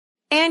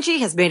Angie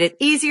has made it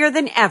easier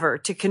than ever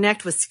to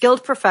connect with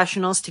skilled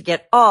professionals to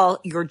get all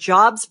your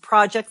jobs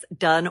projects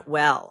done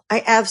well.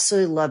 I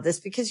absolutely love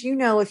this because,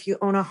 if you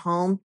own a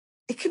home,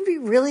 it can be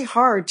really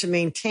hard to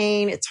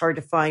maintain. It's hard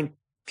to find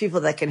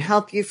people that can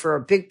help you for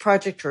a big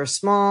project or a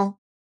small.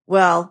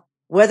 Well,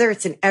 whether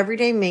it's in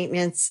everyday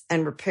maintenance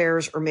and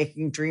repairs or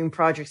making dream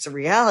projects a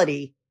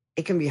reality,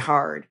 it can be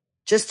hard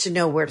just to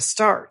know where to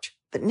start.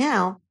 But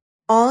now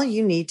all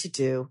you need to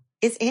do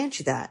is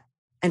Angie that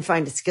and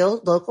find a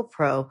skilled local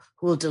pro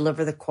who will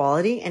deliver the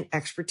quality and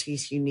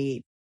expertise you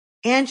need.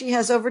 Angie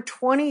has over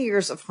 20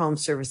 years of home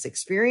service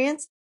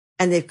experience,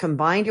 and they've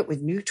combined it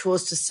with new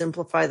tools to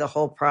simplify the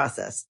whole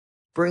process.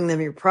 Bring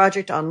them your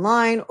project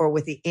online or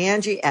with the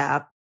Angie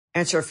app,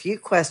 answer a few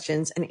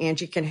questions, and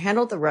Angie can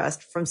handle the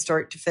rest from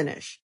start to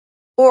finish.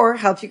 Or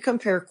help you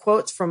compare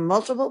quotes from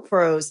multiple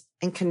pros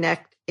and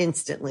connect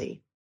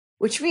instantly,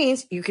 which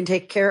means you can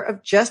take care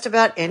of just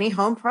about any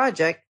home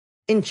project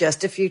in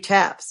just a few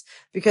taps.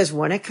 Because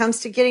when it comes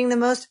to getting the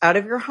most out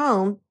of your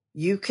home,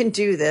 you can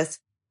do this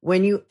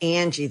when you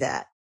Angie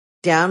that.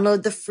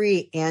 Download the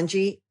free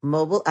Angie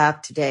mobile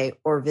app today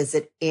or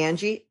visit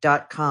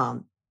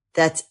Angie.com.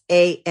 That's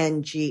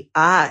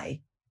ANGI.com.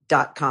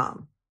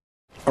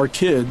 Our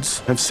kids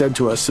have said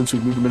to us since we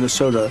moved to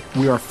Minnesota,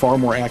 we are far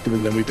more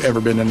active than we've ever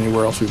been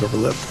anywhere else we've ever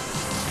lived.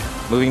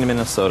 Moving to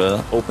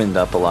Minnesota opened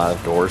up a lot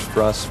of doors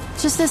for us.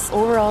 Just this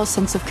overall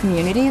sense of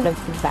community, of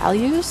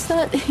values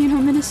that,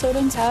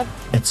 Minnesotans have.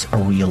 It's a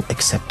real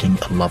accepting,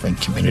 loving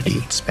community,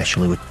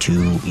 especially with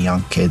 2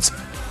 young kids.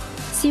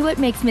 See what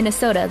makes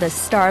Minnesota the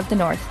star of the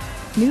North.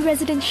 New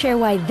residents share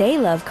why they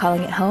love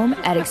calling it home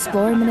at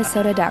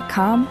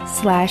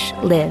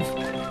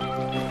exploreminnesota.com/live.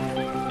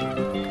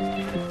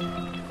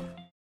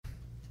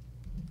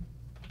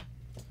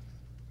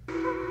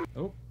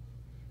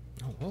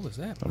 What was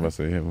that? I'm about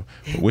to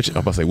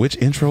say, which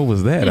intro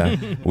was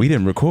that? We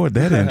didn't record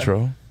that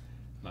intro.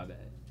 My bad.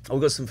 Oh,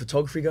 we got some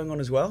photography going on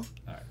as well?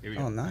 All right, here we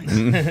go. Oh, nice.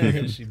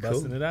 She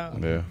busting it out.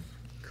 Yeah.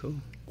 Cool.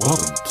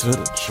 Welcome to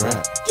the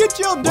trap. Get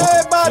your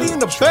dead body in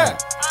the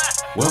back.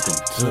 Welcome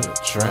to the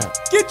trap.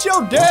 Get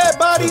your dead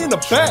body in the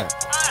back.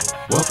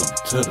 Welcome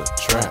to the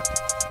trap.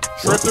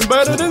 Tripping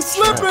better than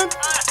slipping.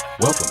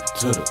 Welcome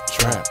to the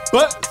trap.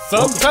 But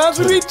sometimes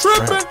we be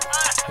tripping.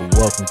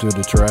 Welcome to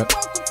the trap.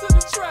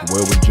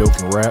 Where we joke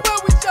and rap.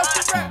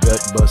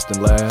 Gut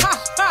busting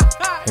laughs.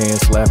 Hand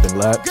slapping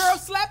laps. Girl,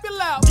 slap it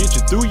loud. Get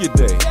you through your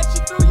day.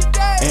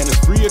 And it's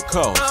free of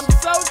cost. I'm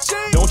so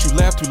cheap. Don't you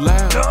laugh too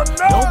loud. No.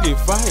 Don't get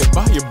fired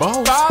by your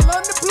boss. File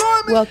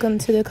unemployment. Welcome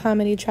to the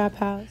Comedy Trap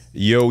House.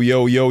 Yo.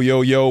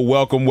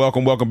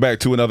 Welcome back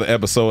to another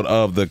episode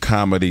of the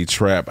Comedy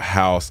Trap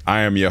House. I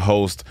am your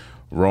host,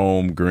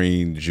 Rome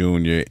Green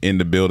Jr. In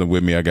the building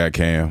with me, I got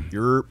Cam.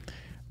 Yerp.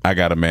 I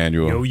got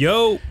Emmanuel.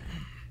 Yo.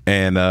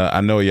 And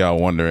I know y'all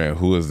wondering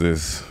who is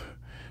this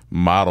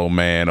model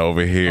man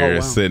over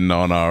here sitting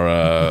on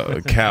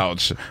our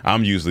couch.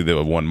 I'm usually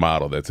the one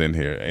model that's in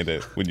here. Ain't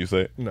that what you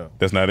say? No.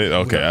 That's not it?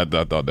 Okay, no. I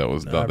thought that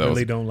was... I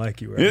really don't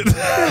like you right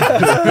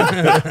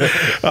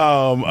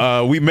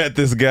we met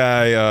this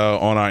guy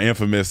on our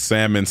infamous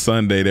Salmon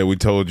Sunday that we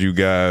told you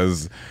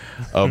guys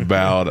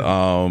about.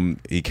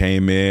 He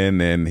came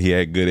in and he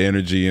had good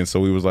energy, and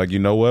so we was like, you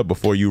know what?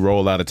 Before you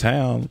roll out of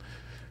town,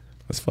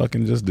 let's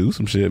fucking just do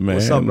some shit, man.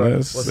 What's up, bro?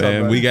 What's up,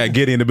 bro? We got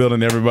Giddi in the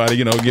building, everybody.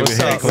 Give it a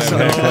hand clap,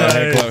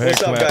 hand clap.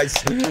 What's up, guys?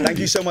 Thank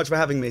you so much for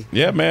having me.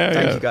 Yeah, man.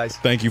 Thank you, guys.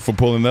 Thank you for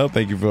pulling up.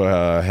 Thank you for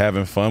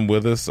having fun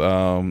with us.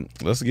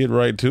 Let's get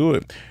right to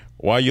it.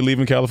 Why are you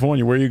leaving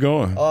California? Where are you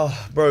going? Oh,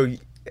 bro,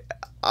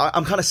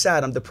 I'm kind of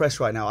sad. I'm depressed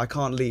right now. I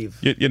can't leave.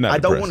 You're not I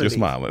don't depressed. want to You're leave.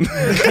 smiling.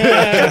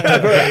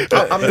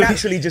 I'm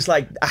naturally just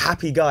like a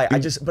happy guy.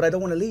 but I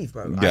don't want to leave,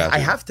 bro. Gotcha. I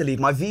have to leave.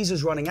 My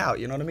visa's running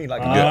out. You know what I mean?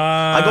 Like,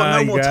 I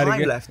got no more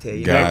time left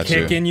here. They're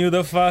kicking you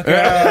the fuck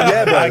out.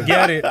 Yeah, bro. I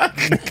get it.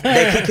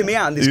 They're kicking me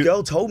out. And this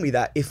girl told me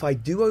that if I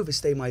do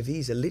overstay my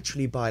visa,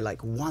 literally by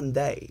like one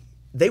day,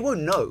 they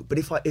won't know, but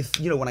if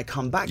when I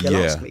come back,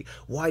 they'll ask me,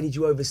 why did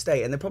you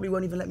overstay? And they probably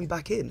won't even let me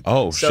back in.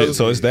 Oh, shit.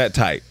 So it's that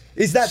tight.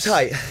 It's that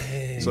tight.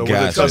 So was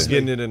it tough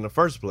getting it in the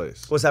first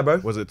place? What's that, bro?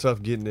 Was it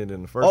tough getting it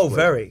in the first place? Oh,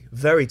 very,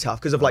 very tough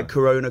because of like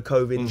Corona,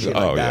 COVID, and shit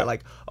like that. Yeah.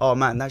 Like, oh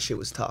man, that shit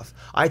was tough.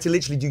 I had to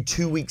literally do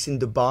 2 weeks in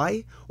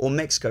Dubai or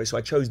Mexico, so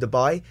I chose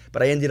Dubai,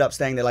 but I ended up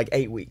staying there like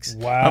 8 weeks.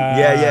 Wow.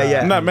 Yeah.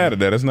 I'm not mad at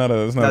that. It's not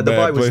a bad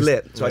Dubai was place.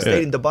 lit. So I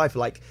stayed in Dubai for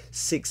like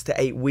 6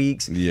 to 8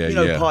 weeks. Yeah,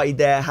 partied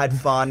there, had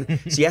fun.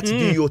 So you had to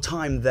do your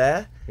time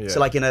there. Yeah. So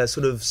like in a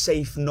sort of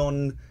safe,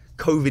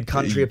 non-COVID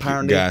country,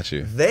 apparently. Got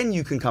you. Then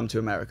you can come to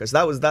America.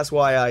 So that's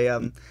why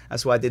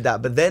I did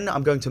that. But then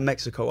I'm going to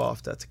Mexico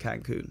after, to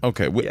Cancun.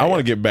 Okay, I want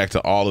to get back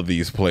to all of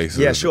these places.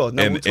 Yeah, sure.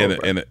 No,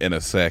 in a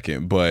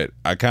second, but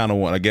I kind of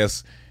want. I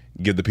guess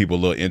give the people a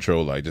little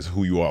intro, like just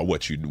who you are,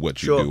 what you do,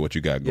 what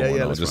you got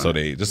going on, just so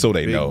they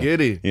know.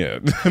 Giddi. Yeah,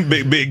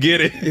 big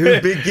Giddi.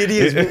 Big Giddi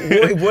is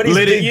what is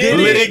Liddy Big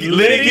Giddi?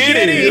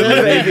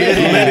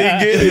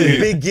 Giddi.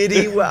 Big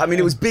Giddi. Well, I mean,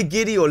 it was Big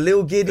Giddi or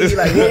Lil Giddi.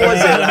 Like, what was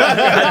it? Like,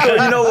 I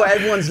thought, you know what?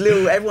 Everyone's Lil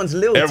today. Everyone's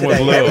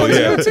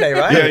Lil today,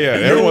 right? Yeah.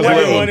 Everyone's Lil.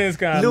 Everyone is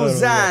kind of Lil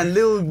Xan,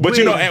 Lil. But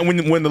you know,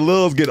 and when the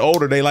Lils get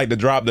older, they like to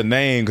drop the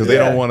name because they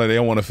don't want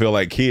to feel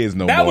like kids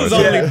no more. That was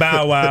only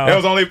Bow Wow. That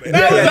was only.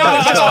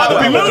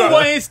 Lil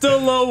Wayne's still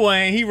Lil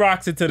Wayne. He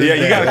rocks it to the day.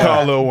 Yeah, you gotta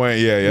call Lil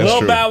Wayne. Yeah, that's Lil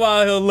true. Bow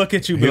Wow, he'll look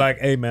at you, be like,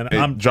 "Hey man,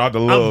 I'm drop the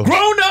Lil. I'm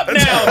grown up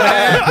now,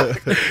 man."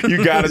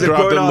 You gotta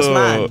drop the Lil.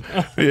 Man.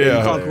 Yeah,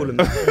 you can't call him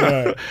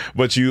that.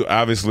 But you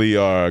obviously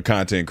are a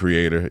content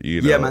creator.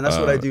 You know, yeah, man, that's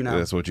what I do now.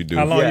 That's what you do.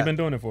 How long have you been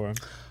doing it for?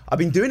 I've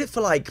been doing it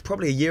for like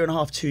probably a year and a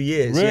half, 2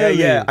 years. Really?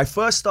 Yeah. I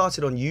first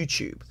started on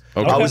YouTube.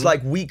 Okay. I was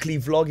like weekly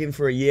vlogging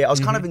for a year. I was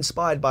kind of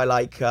inspired by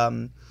like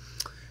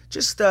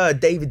just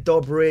David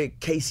Dobrik,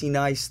 Casey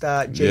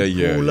Neistat, Jake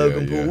Paul,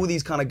 Logan Paul, all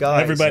these kind of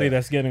guys. Everybody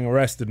that's getting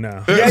arrested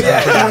now.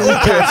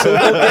 Yeah.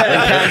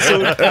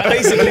 Cancelled.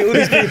 Basically, all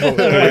these people.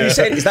 Are you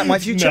saying, is that my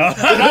future? No.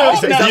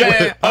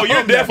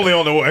 You're definitely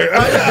on the way.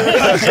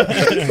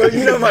 Well,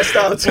 you know my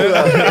style too.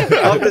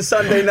 After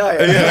Sunday night.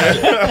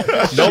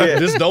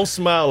 Just don't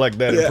smile like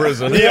that in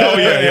prison. Yeah.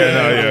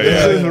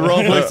 This is the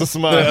wrong place to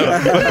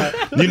smile.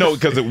 You know,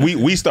 because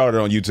we started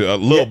on YouTube. A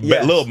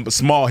little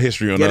small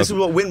history on us. Yeah, this is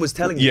what Win was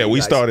telling me. Yeah,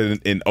 we started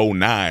in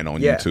 09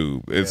 on Yeah.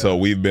 YouTube. And so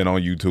we've been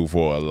on YouTube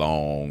for a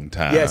long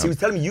time. Yeah, so he was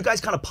telling me you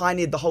guys kind of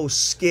pioneered the whole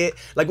skit,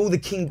 like all the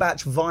King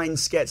Batch Vine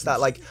skits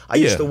that like I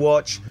used to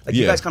watch. Like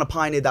you guys kind of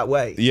pioneered that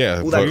way.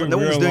 Yeah, all that, no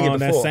one was doing it on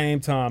before. that same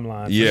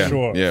timeline. Yeah,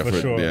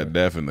 for sure. Yeah,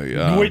 definitely.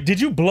 Wait, did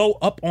you blow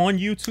up on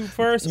YouTube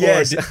first?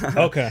 Yes.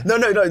 Okay. No.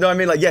 I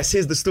mean, like, yes.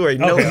 Here's the story.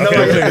 Okay.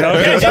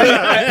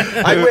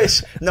 I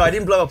wish. No, I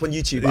didn't blow up on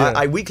YouTube. Yeah.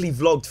 I weekly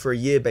vlogged for a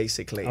year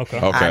basically. Okay.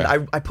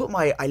 And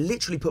I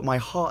literally put my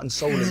heart and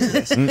soul into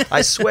this.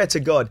 I swear to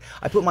God,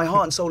 I put my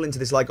heart and soul into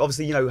this. Like,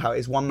 obviously, you know how it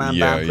is, one man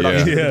band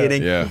production at the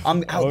beginning. Yeah.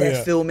 I'm out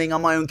there filming.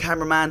 I'm my own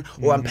cameraman,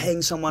 or I'm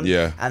paying someone.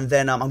 Yeah. And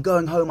then I'm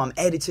going home. I'm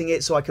editing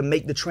it so I can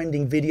make the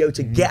trending video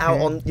to get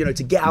out on, on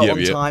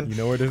time. You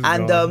know where this is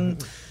and going.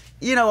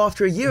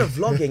 After a year of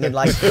vlogging and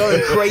like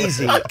going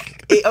crazy,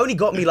 it only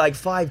got me like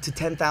 5,000 to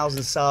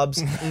 10,000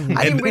 subs.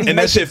 I didn't really and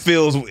that shit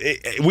feels.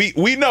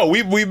 We know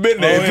we've been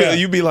there.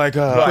 You be like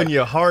putting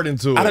your heart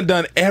into it. I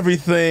done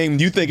everything.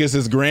 You think it's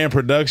this grand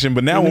production,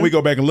 but now when we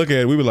go back and look at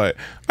it, we be like,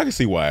 I can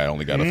see why I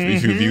only got a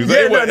few views.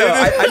 Yeah,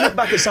 I look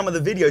back at some of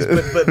the videos,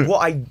 but what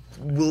I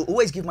will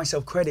always give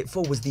myself credit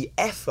for was the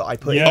effort I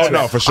put into it. Oh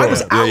no, for sure. I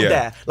was out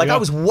there, like I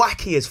was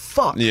wacky as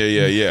fuck.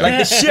 Yeah. Like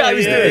the shit I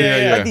was doing,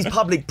 yeah. like these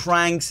public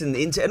pranks and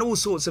all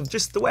sorts of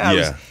just the way I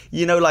was,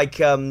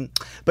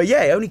 But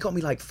yeah, it only got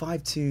me like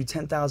 5,000 to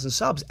 10,000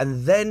 subs,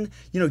 and then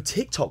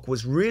TikTok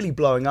was really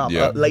blowing up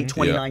late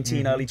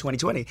 2019, early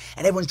 2020,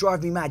 and everyone's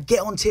driving me mad. Get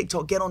on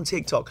TikTok.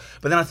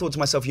 But then I thought to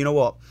myself, you know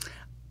what?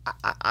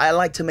 I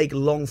like to make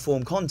long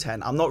form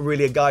content. I'm not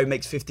really a guy who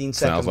makes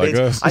 15-second like vids.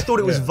 us. I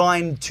thought it was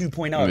Vine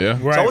 2.0. Yeah.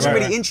 So I wasn't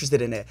really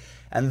interested in it.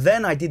 And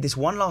then I did this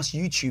one last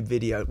YouTube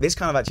video. This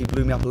kind of actually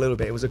blew me up a little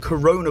bit. It was a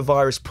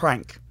coronavirus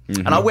prank.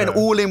 And I went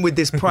all in with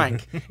this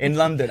prank in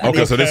London. And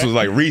Okay, so this was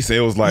like recent.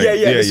 It was like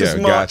this was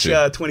March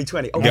gotcha.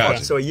 2020. Oh, Gotcha.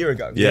 March, so a year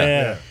ago.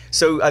 Yeah.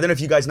 So I don't know if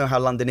you guys know how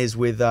London is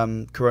with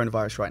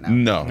coronavirus right now.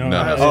 No.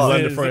 I have some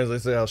London friends. They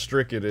say how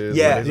strict it is.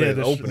 Yeah. They say it's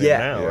opening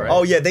now, right?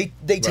 Oh yeah,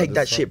 they take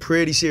that shit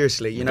pretty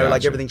seriously.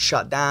 Like everything's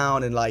shut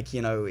down and like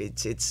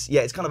it's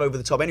kind of over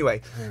the top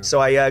anyway.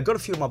 So I got a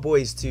few of my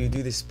boys to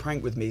do this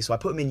prank with me. So I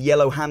put them in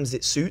yellow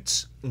Hamzit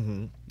suits.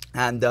 And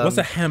what's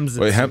a Hamzit?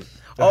 Wait,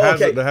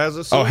 okay. The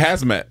hazard suit? Oh,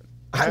 hazmat.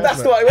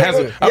 That's the one. I was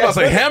about to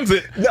say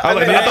Hamzit.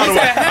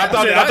 I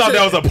thought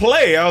that was a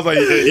play. I was like,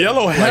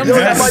 yellow Hamzit.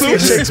 That might be a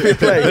Shakespeare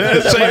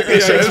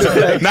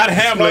play. Not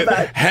Hamlet,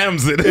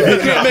 Hamzit.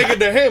 You can't make it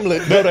to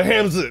Hamlet, go to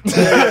Hamzit.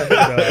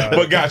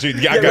 But got you.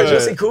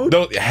 What's it called?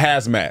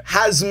 Hazmat.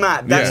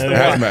 Hazmat. That's the one.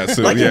 Hazmat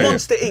suit. Like in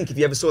Monster Inc. If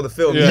you ever saw the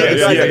film, Yeah, the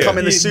guys yeah, that come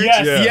in the suits.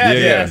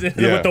 Yes.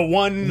 With the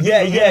one.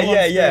 Yeah.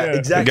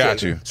 Exactly.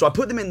 Got you. So I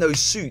put them in those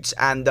suits,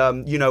 and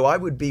I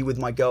would be with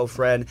my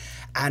girlfriend,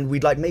 and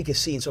we'd like make a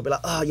scene. So I'd be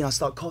like, I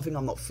start coughing.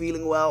 I'm not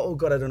feeling well. Oh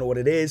God, I don't know what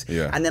it is.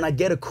 Yeah. And then I'd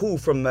get a call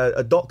from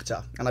a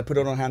doctor, and I put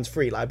it on hands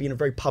free. Like I'd be in a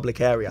very public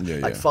area,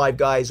 like Five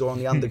Guys or on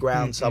the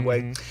underground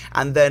subway.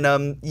 And then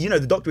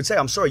the doctor would say,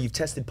 "I'm sorry, you've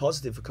tested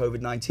positive for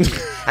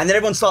COVID-19." And then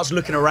everyone starts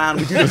looking around.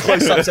 We do the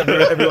close-ups of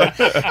everyone,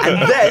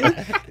 and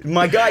then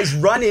my guys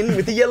run in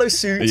with the yellow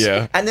suits,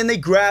 and then they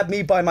grab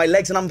me by my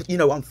legs, and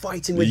I'm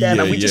fighting with them,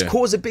 and we just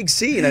cause a big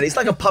scene, and it's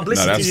like a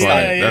publicity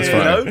stunt. That's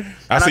fine.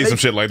 I see some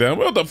shit like that.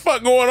 What the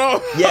fuck going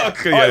on? Yeah,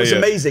 it was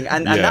amazing,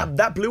 and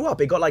that blew up.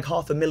 It got like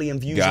 500,000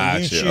 views on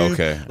YouTube.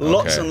 Okay.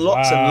 Lots and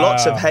lots and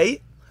lots of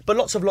hate. but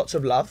lots of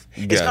love.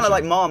 It's Gotcha. kind of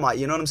like Marmite,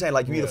 you know what I'm saying?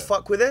 Like you either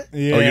fuck with it,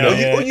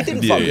 Yeah. or you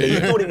didn't fuck with it. You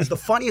thought it was the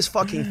funniest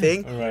fucking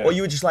thing, Right. or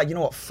you were just like, you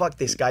know what, fuck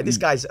this guy. This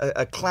guy's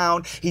a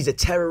clown. He's a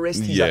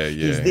terrorist. He's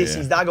this.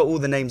 He's that. I got all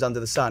the names under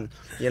the sun,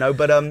 you know.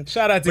 But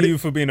shout out to you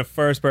for being the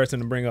first person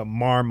to bring up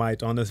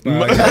Marmite on this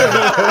podcast.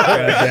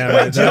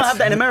 Wait, do you not have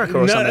that in America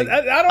or something?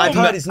 I don't. I've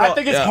heard it's not. I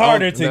think it's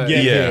harder to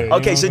get here.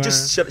 Okay, so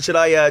just should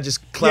I just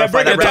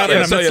clarify break that? it down.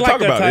 Right? It's like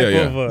that type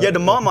of, Yeah, the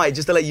Marmite,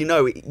 just to let you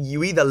know,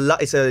 you either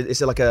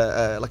it's like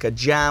a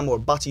jam or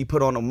butter you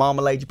put on, or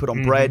marmalade you put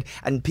on bread,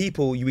 and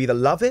people, you either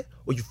love it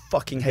or you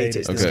fucking hate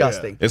it. It's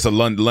disgusting. It's a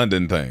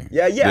London thing.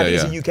 Yeah, I think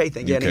it's a UK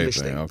thing, an English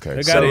thing. Okay,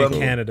 they got it in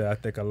Canada, I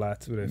think, a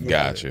lot too.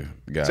 Gotcha.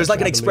 So it's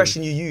like an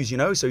expression you use, you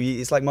know. So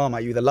it's like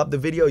Marmite. You either love the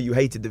video, or you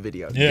hated the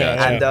video.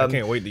 Yeah, and I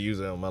can't wait to use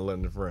it on my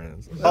London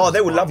friends. Oh, they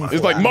would love you.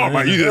 It's like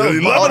Marmite. You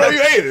love it or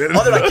you hate it.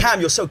 Oh, they're like,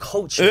 Cam, you're so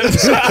cultured. You're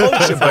so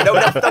cultured, bro.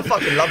 They'll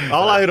fucking love you.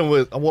 All I hit them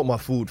with, I want my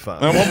food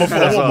found. I want my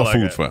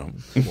food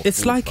found.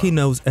 It's like he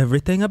knows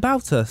everything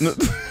about us.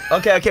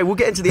 Okay, we'll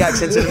get into the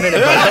accents in a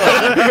minute.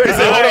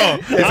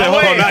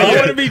 Hold on. I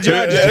want to be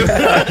judged.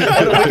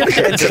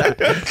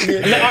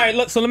 All right,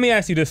 look. So let me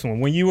ask you this one: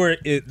 when you were,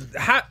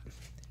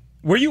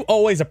 were you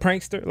always a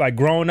prankster? Like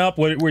growing up,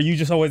 were you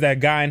just always that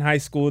guy in high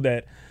school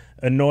that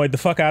annoyed the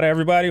fuck out of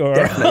everybody? Or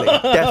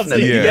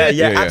Definitely.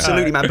 Yeah,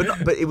 absolutely, man.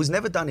 But it was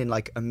never done in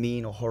like a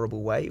mean or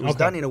horrible way. It was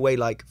done in a way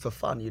like for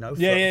fun, you know.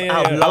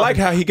 I like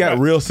how he got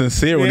real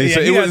sincere when he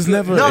said it was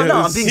never. No,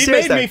 I'm being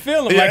serious. He made me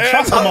feel him like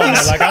trust him on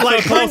it. Like I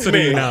feel closer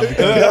to you now.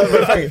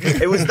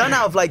 It was done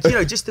out of like, you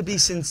know, just to be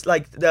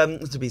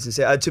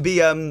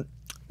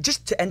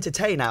just to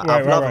entertain out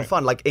of love and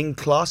fun. Like in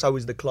class, I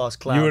was the class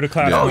clown. You were the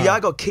class clown. clown. I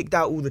got kicked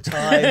out all the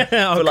time.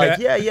 For like,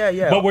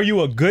 yeah. But were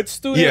you a good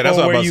student? Yeah, that's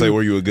what I was about to say.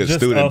 Were you a good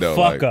student though?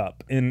 Fuck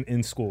up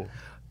in school.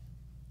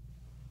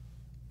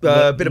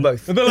 Bit of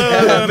both. And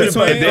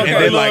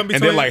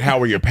then like, how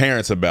were your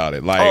parents about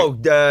it? Like,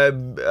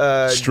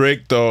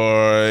 strict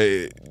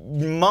or?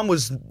 Mum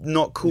was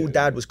not cool.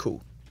 Dad was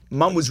cool.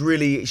 Mum was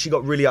she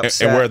got really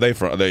upset. And where are they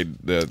from?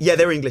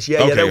 They're English.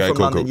 Yeah, they're from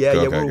London.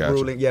 Cool. We're all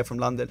ruling. Yeah, from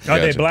London. Are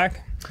they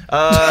black?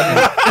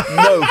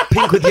 No,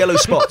 pink with yellow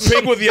spots.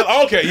 Pink with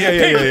yellow. Okay, yeah.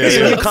 It's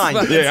a new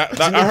kind. Yeah,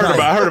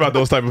 I heard about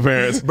those type of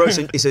parents. Bro,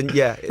 you don't mess with them.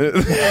 Yeah,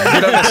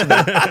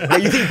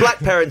 you think black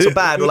parents are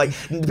bad, or like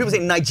people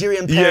think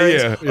Nigerian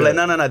parents. Or like,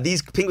 no.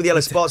 These pink with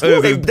yellow spots.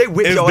 Ooh, they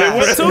whip your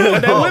ass. They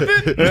whip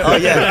it. Oh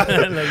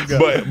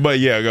yeah. But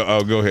yeah,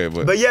 go ahead.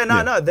 But yeah,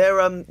 no.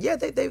 They're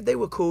they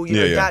were cool.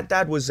 You know,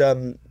 Dad was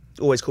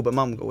always cool, but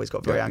Mum always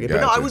got very angry.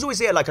 But no, I was always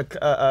like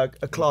a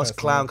class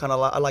clown, kind of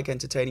like I like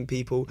entertaining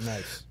people.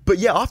 Nice. But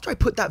yeah, after I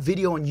put that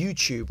video on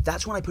YouTube,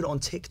 that's when I put it on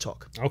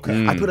TikTok.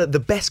 Okay. I put the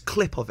best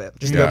clip of it.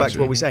 Just to go back to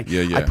what we were saying.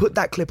 Yeah. I put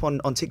that clip on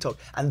TikTok,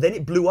 and then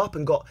it blew up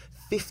and got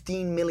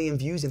 15 million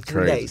views in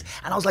 3 days.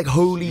 And I was like,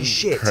 holy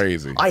shit.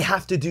 Crazy. I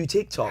have to do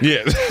TikTok.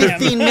 Yeah.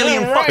 15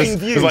 million fucking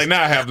views. It's like,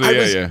 now I have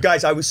to,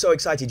 Guys, I was so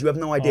excited. You have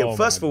no idea.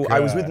 First of all, God.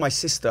 I was with my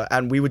sister,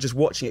 and we were just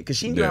watching it, because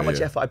she knew how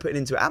much effort I put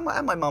into it, and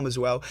my mum as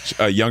well.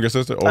 Younger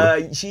sister?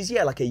 Older? She's,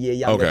 like a year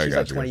younger. Okay, she's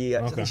like 20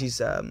 years. Okay. I think she's,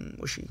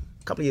 was she?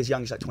 A couple of years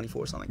younger. She's like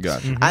 24 or something.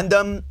 Gotcha.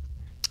 And,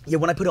 yeah,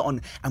 when I put it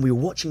on and we were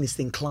watching this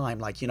thing climb,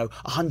 like, you know,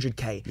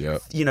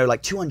 100K, you know,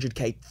 like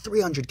 200K,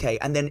 300K,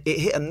 and then it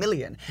hit 1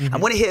 million.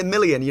 And when it hit 1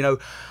 million, you know,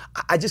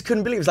 I just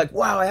couldn't believe it. It was like,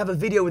 wow, I have a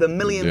video with 1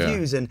 million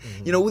views, and,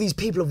 you know, all these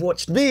people have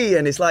watched me,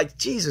 and it's like,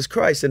 Jesus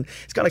Christ, and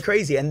it's kind of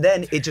crazy. And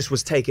then it just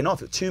was taken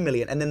off at 2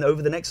 million. And then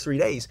over the next 3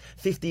 days,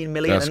 15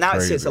 million. That's and now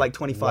crazy. it sits at like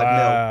 25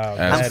 Wow,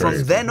 mil. And from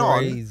crazy. then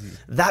on,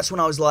 that's when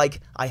I was like,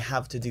 I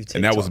have to do TikTok.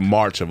 And that was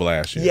March of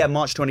last year. Yeah,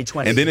 March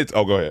 2020. And then it's,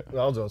 go ahead.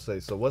 I was gonna say,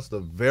 so what's the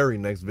very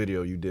next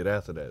video you did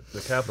after that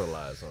to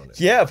capitalize on it?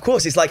 Yeah, of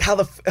course. It's like, how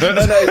do you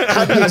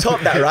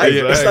top that, right?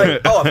 Yeah. It's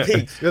like, oh, I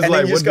peaked. It's And like,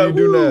 then you what just do go, you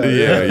do now?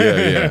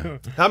 Yeah.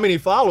 How many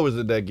followers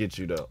did that get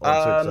you though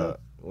on TikTok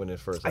when it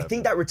first happened? I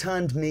think that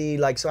returned me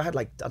like, so I had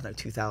like, I don't know,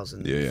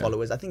 2,000 Yeah.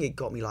 followers. I think it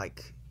got me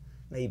like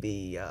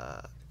maybe,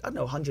 I don't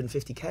know,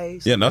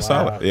 150K. Yeah, that's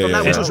solid. Yeah, From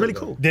that, which yeah. was really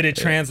cool. Did it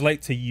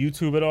translate to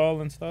YouTube at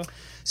all and stuff?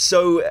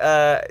 So,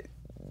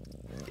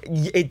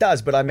 it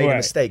does, but I made a Right.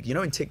 mistake. You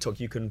know, in TikTok,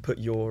 you can put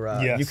your,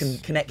 Yes. you can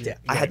connect it.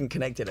 I hadn't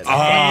connected it.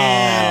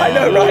 I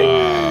know, right?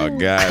 Oh,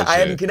 gotcha. I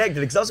hadn't connected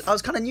it because I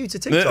was kind of new to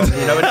TikTok,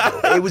 you know.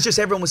 And it was just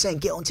everyone was saying,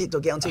 "Get on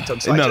TikTok, get on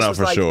TikTok." So I just was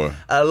for like, sure.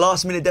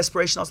 Last minute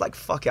desperation. I was like,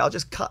 "Fuck it, I'll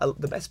just cut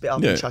the best bit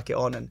up and chuck it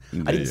on." And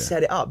I didn't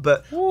set it up,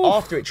 but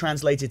after it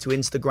translated to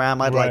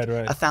Instagram, I had like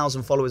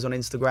 1,000 followers on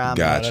Instagram.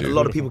 Gotcha. A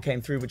lot of people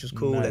came through, which was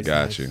cool. Nice.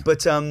 Gotcha.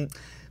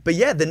 But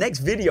yeah, the next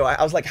video,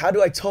 I was like, how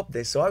do I top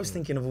this? So I was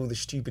thinking of all the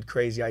stupid,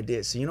 crazy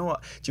ideas. So you know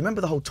what? Do you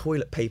remember the whole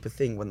toilet paper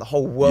thing when the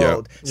whole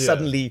world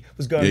suddenly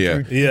was going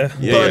through,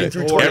 burning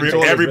through toilet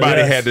paper?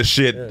 Everybody had the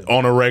shit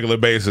on a regular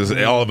basis,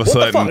 and all of a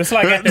sudden, It's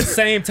like at the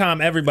same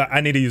time, everybody,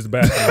 I need to use the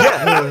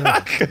bathroom.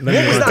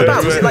 What was that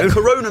about? Was it like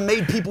Corona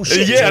made people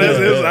shit?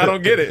 I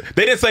don't get it.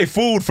 They didn't say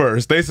food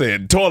first. They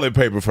said toilet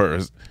paper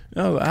first.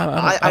 No,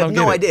 I have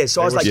no idea.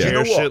 So I was like, you know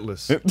what?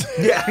 Shitless.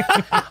 Yeah.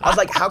 I was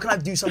like, how can I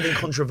do something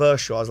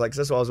controversial? I was like,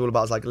 that's what I was all about.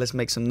 I was like, let's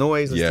make some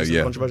noise. Let's do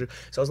something controversial.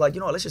 So I was like, you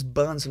know what? Let's just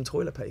burn some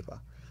toilet paper.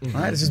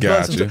 Right? Let's just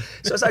burn some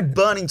so it's like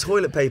burning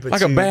toilet paper.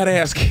 Like a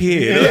badass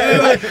kid.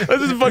 Let's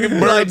just fucking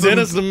burn like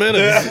Dennis the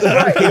Menace.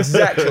 Right,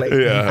 exactly.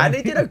 Yeah. And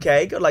it did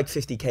okay. Got like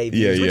 50K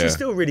views, which is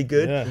still really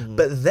good. Yeah.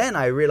 But then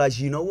I realized,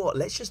 you know what?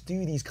 Let's just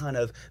do these kind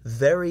of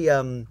very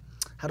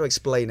how do I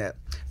explain it?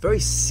 Very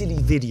silly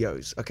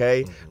videos,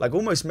 okay? Like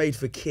almost made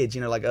for kids,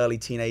 you know, like early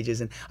teenagers.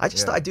 And I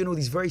just started doing all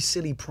these very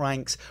silly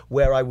pranks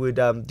where I would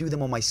do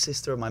them on my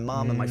sister and my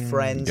mom and my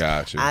friends.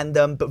 Gotcha. And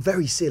but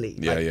very silly.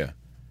 Yeah,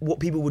 What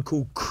people would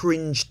call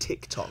cringe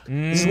TikTok.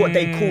 This is what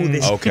they call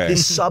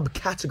this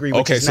subcategory.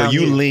 Which is so now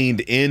you new. leaned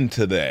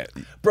into that.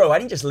 Bro, I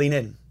didn't just lean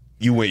in.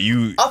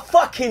 I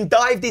fucking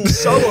dived in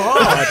so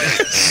hard.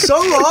 So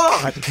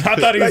hard. I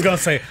thought he was going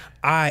to say,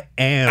 I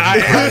am.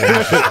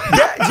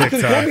 Yeah, you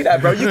can call me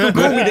that, bro. You can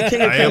call me the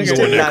king of cringe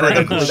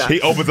TikTok.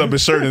 He opens up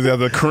his shirt and there's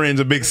a cringe,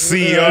 a big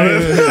C on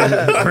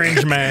it.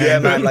 Cringe man. Yeah,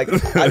 man. Like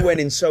I went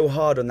in so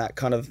hard on that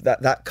kind of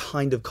that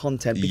kind of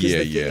content because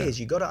the thing is,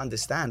 you got to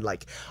understand.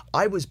 Like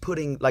I was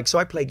putting so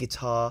I play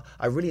guitar.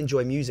 I really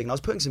enjoy music, and I was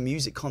putting some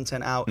music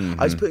content out.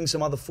 I was putting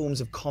some other forms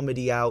of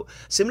comedy out,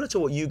 similar to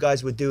what you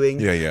guys were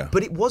doing. Yeah.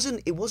 But it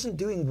wasn't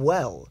doing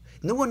well.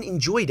 No one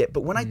enjoyed it.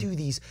 But when I do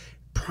these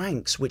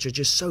pranks which are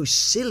just so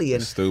silly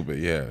and stupid,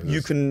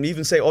 you can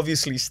even say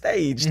obviously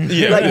staged,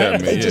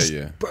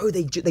 bro,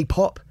 they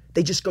pop.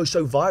 They just go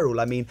so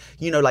viral. I mean,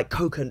 you know, like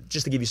Coca,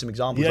 just to give you some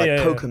examples,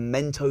 Coca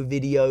Mento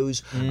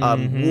videos,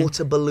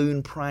 water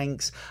balloon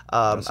pranks,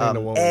 I've seen the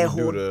one air where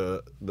you horn.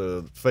 do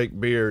the fake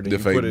beard. And The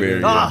you fake put it beard,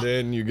 in, yeah. and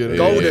then you get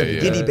Golden,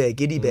 it.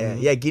 Giddy Bear.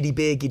 Yeah, Giddy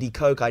Bear, Giddy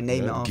Coke. I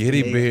name it after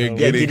Giddy me. Bear,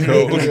 Yeah, Giddy Bear,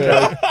 Coke. Giddy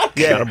Coke.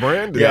 Yeah, Gotta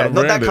brand it. yeah, Gotta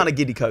not that brand it. kind of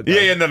Giddy Coke. though.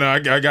 Yeah, no, I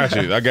got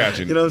you.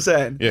 You know what I'm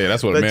saying? Yeah,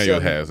 that's what But, Emmanuel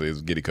has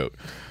is Giddy Coke.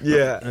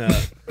 Yeah.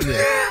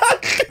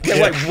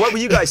 Wait, what were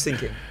you guys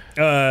thinking?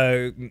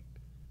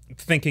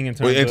 Thinking in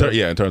terms of...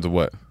 in terms of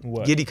what?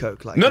 Giddy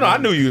Coke. Like, No, I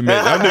knew you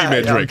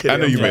meant drink. I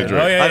knew you meant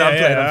drink. Oh, yeah,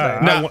 I'm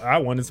playing. I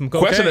wanted some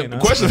cocaine.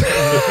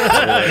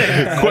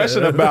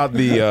 Question about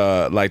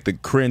the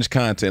cringe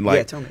content.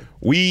 Like, tell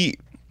me.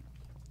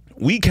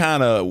 We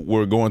kind of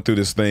were going through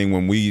this thing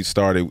when we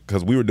started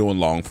because we were doing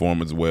long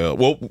form as well.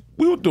 Well,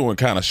 we were doing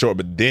kind of short,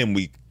 but then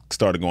we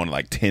started going to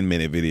like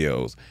 10-minute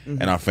videos,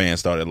 and our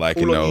fans started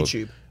liking All on those.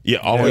 YouTube. Yeah,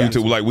 all on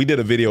YouTube. Like we did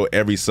a video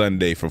every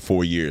Sunday for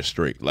 4 years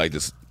straight. Like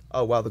just.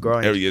 Oh wow, the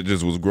grind. It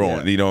just was growing.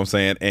 Yeah. You know what I'm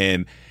saying?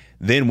 And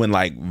then when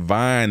like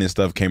Vine and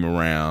stuff came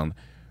around,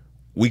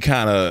 we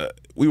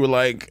were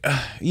like,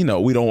 you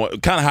know, we don't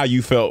want kind of how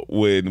you felt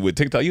with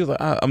TikTok. You was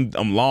like,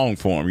 I'm long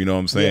form, you know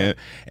what I'm saying? Yeah.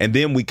 And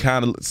then we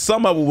kind of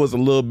some of it was a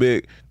little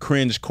bit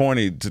cringe,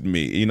 corny to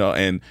me, you know.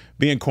 And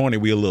being corny,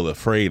 we a little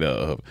afraid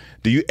of.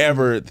 Do you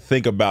ever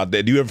think about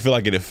that? Do you ever feel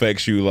like it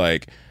affects you?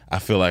 Like I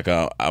feel like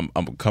I'm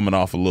coming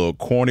off a little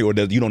corny, or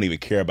you don't even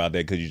care about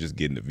that because you're just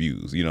getting the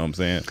views. You know what I'm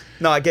saying?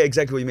 No, I get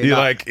exactly what you mean. You're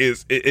like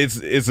it's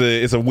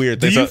a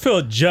weird thing. Do you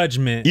feel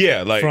judgment?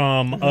 Yeah, like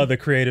from other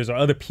creators or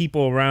other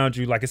people around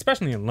you, like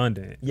especially in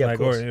London. Yeah, like, of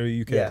course. Or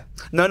UK. Yeah.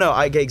 No,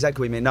 I get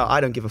exactly what you mean. No,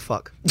 I don't give a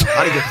fuck.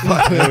 I don't give a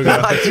fuck.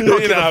 I do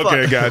not give a fuck.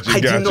 Okay, got you. I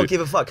do not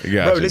give a fuck.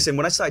 Gotcha. Bro, listen,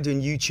 when I started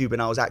doing YouTube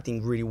and I was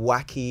acting really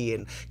wacky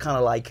and kind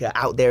of like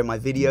out there in my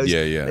videos.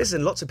 Yeah.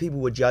 Listen, lots of people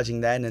were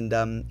judging then,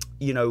 and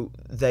you know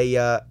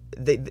they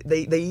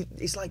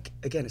it's like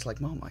again, it's like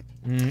Marmite.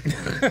 You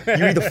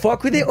either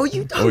fuck with it or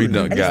you don't. Or you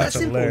don't. And Gotcha. it's that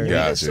simple. You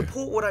Gotcha. either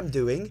support what I'm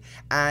doing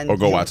and or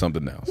go watch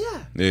something else.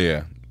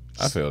 Yeah.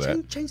 I feel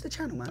that. Change the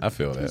channel, man. I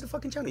feel Change that. the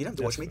fucking channel. You don't have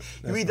to watch me.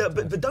 You either,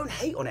 but don't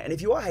hate on it. And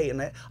if you are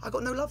hating it, I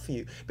got no love for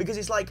you because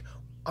it's like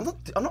I'm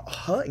not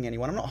hurting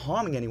anyone. I'm not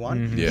harming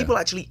anyone. Yeah. People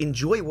actually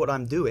enjoy what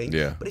I'm doing.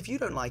 Yeah. But if you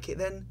don't like it,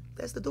 then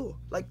there's the door.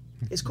 Like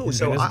it's cool. And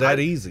So it's that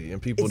easy,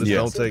 and people just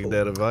don't take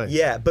that advice.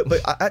 Yeah, but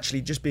I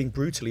actually, just being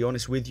brutally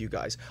honest with you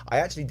guys, I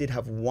actually did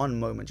have one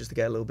moment just to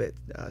get a little bit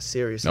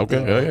serious. Okay,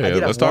 I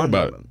did let's have talk one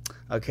about moment.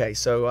 Okay,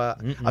 so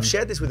I've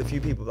shared this with a few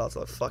people, but I was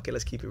like, fuck it,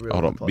 let's keep it real.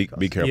 Hold on on, the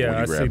be careful Yeah, when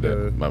you I grab see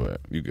that. My bad.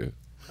 You good?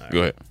 Right.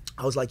 Go ahead.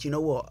 I was like, you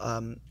know what?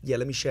 Yeah,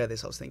 let me share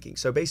this. I was thinking.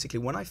 So basically,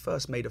 when I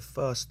first made a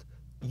first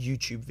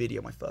YouTube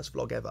video, my first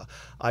vlog ever,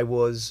 I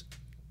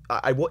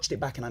watched it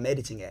back and I'm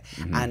editing it,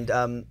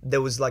 and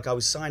there was like I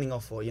was signing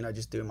off or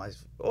just doing my.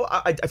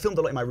 I filmed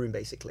a lot in my room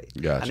basically.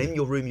 Gotcha. And in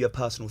your room you have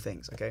personal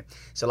things. Okay,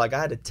 so like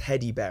I had a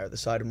teddy bear at the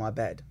side of my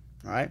bed.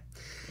 All right.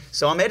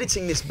 So I'm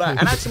editing this back,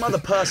 and I had some other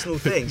personal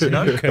things,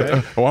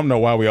 Oh, I know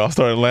why we all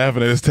started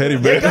laughing at this teddy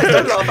bear. Yeah, guys,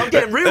 don't laugh. I'm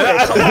getting real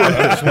here. Come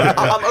on.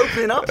 I'm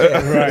opening up here.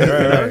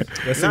 Right.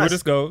 Let's see where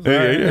this goes.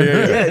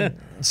 Yeah.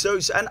 So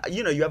and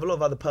you have a lot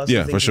of other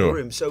personal things for in sure. your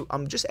room. So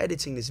I'm just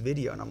editing this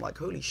video, and I'm like,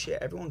 holy shit!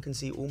 Everyone can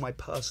see all my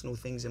personal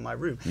things in my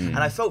room, and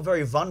I felt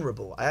very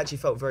vulnerable. I actually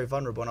felt very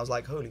vulnerable, and I was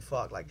like, holy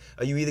fuck! Like,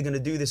 are you either going to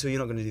do this or you're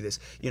not going to do this?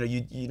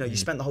 You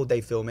spent the whole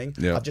day filming.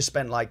 Yeah. I've just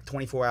spent like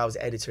 24 hours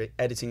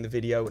editing the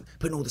video and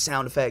putting all the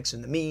sound effects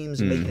and the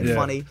memes and making it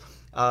funny.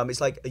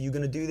 It's like, are you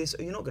going to do this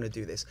or you're not going to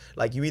do this?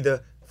 Like, you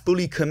either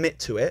fully commit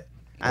to it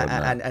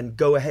and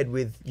go ahead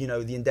with, you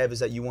know, the endeavors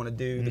that you want to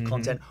do, the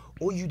content,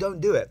 or you don't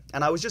do it.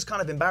 And I was just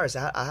kind of embarrassed.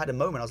 I had a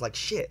moment. I was like,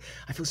 shit,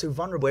 I feel so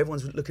vulnerable.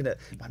 Everyone's looking at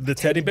the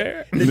teddy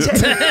bear.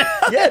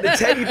 The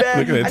teddy bear,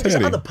 and just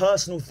other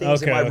personal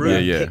things in my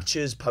room, Yeah.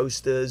 pictures,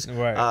 posters,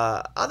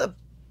 other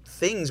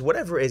things,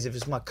 whatever it is. If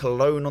it's my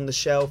cologne on the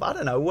shelf, I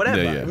don't know,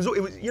 whatever. It was,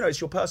 you know,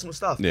 it's your personal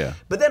stuff. Yeah.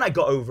 But then I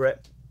got over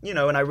it. You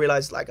know, and I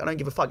realized, like, I don't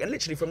give a fuck. And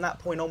literally from that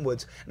point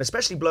onwards, and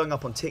especially blowing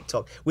up on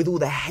TikTok with all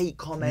the hate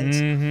comments,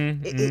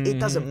 it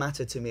doesn't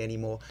matter to me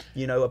anymore,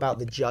 you know, about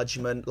the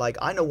judgment. Like,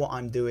 I know what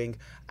I'm doing,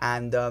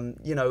 and,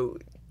 you know,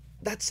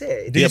 that's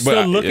it. Do you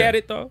still look at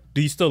it, though?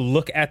 Do you still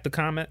look at the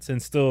comments and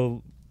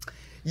still...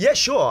 Yeah,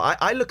 sure.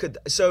 I look at...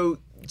 So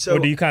or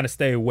do you kind of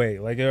stay away?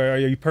 Like, are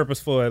you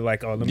purposeful at,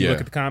 like, oh, let me look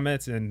at the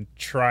comments and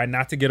try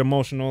not to get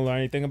emotional or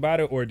anything about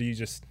it? Or do you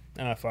just,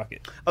 fuck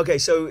it? Okay,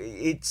 so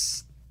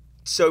it's...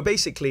 So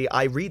basically,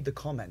 I read the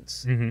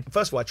comments.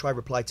 First of all, I try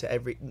reply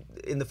to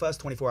in the first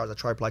 24 hours, I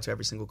try reply to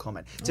every single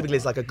comment. Typically,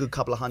 it's like a good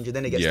couple of hundred,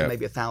 then it gets to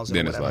maybe 1,000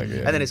 or whatever.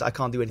 And then it's, I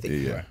can't do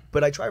anything.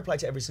 But I try reply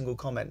to every single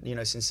comment, you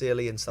know,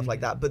 sincerely and stuff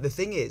like that. But the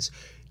thing is,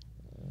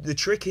 the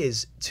trick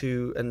is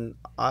to, and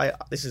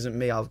this isn't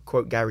me, I'll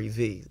quote Gary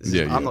V.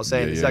 I'm not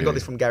saying this, I got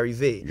this from Gary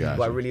V,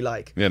 who I really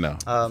like. Yeah, no.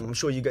 I'm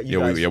sure you guys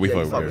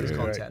fuck with his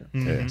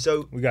content.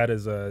 So we got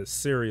his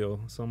cereal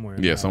somewhere.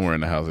 Yeah, somewhere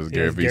in the house is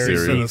Gary V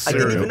cereal. I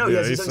didn't even know he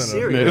has his own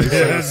cereal.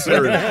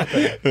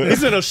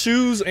 He's in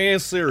cereals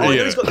and cereal. Oh,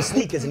 he's got the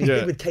sneakers and he's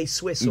big with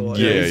K-Swiss or...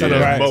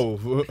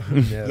 both.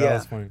 Yeah, that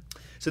was funny.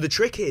 So the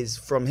trick is,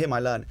 from him I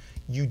learned,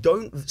 you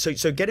don't,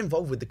 so get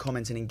involved with the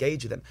comments and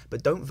engage with them,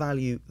 but don't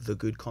value the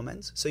good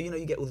comments. So, you know,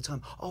 you get all the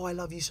time, oh, I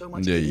love you so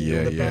much.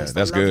 You're the best.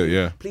 That's good,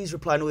 yeah. Please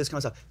reply and all this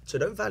kind of stuff. So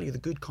don't value the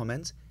good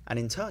comments, and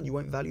in turn, you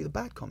won't value the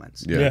bad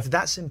comments. Yeah. It's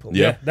that simple.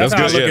 Yeah, that's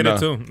how I look at it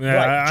too. Yeah,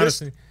 Right,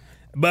 honestly.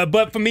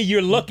 But for me,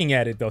 you're looking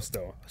at it though.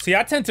 Still, see,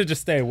 I tend to just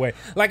stay away.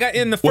 Like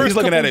in the first, he's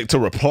looking at it to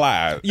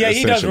reply. Yeah,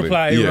 he does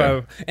reply.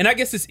 And I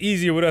guess it's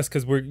easier with us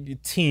because we're a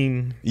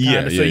team. So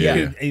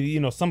you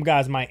know, some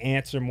guys might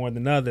answer more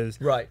than others.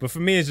 Right. But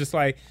for me, it's just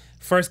like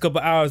first couple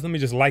hours, let me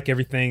just like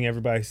everything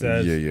everybody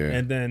says.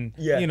 And then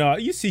you know,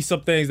 you see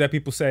some things that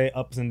people say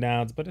ups and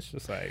downs, but it's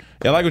just like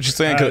I like what you're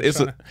saying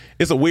because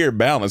it's a weird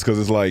balance because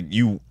it's like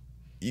you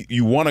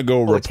want to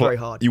go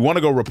reply. You want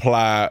to go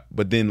reply,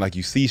 but then like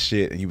you see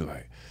shit and you be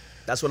like.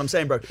 That's what I'm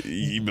saying, bro.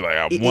 You be like,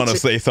 I want to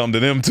say something to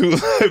them too,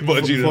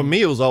 but for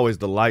me, it was always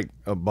the like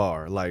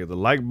bar. Like the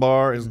like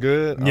bar is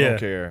good. I don't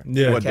care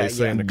what they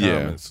say in the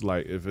comments.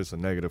 Like if it's a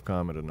negative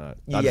comment or not.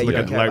 I just look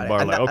at the like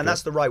bar. And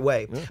that's the right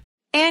way.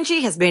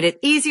 Angie has made it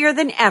easier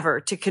than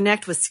ever to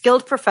connect with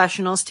skilled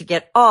professionals to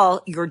get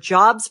all your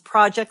jobs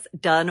projects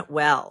done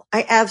well.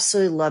 I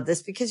absolutely love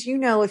this because, you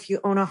know, if you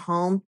own a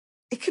home,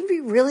 it can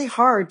be really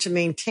hard to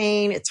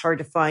maintain. It's hard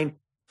to find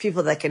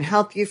people that can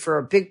help you for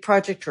a big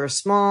project or a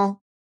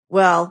small.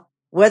 Well,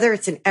 whether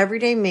it's in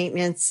everyday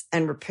maintenance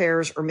and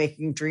repairs or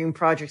making dream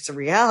projects a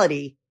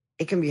reality,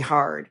 it can be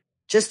hard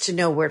just to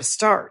know where to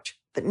start.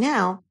 But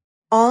now,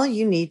 all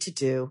you need to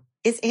do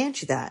is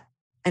Angie that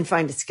and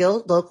find a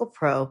skilled local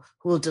pro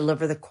who will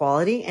deliver the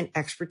quality and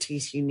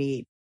expertise you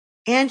need.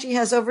 Angie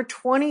has over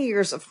 20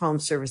 years of home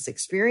service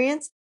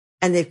experience,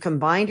 and they've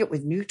combined it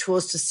with new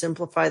tools to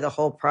simplify the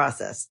whole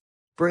process.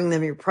 Bring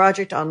them your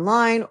project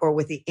online or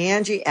with the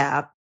Angie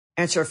app.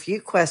 Answer a few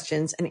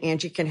questions, and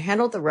Angie can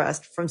handle the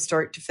rest from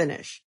start to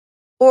finish.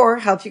 Or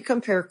help you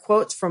compare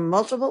quotes from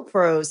multiple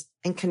pros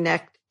and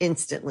connect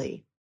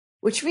instantly.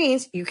 Which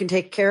means you can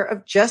take care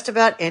of just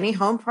about any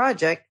home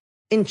project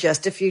in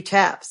just a few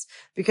taps.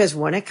 Because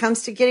when it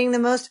comes to getting the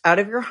most out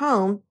of your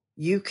home,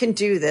 you can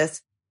do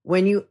this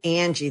when you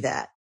Angie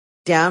that.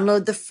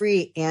 Download the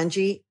free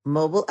Angie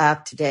mobile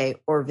app today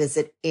or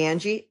visit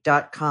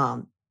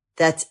Angie.com.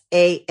 That's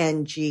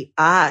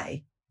ANGI.com.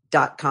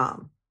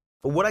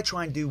 But what I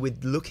try and do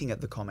with looking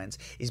at the comments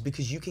is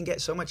because you can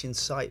get so much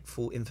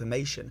insightful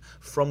information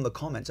from the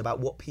comments about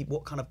what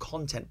kind of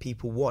content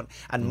people want.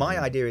 And my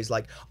idea is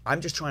like,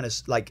 I'm just trying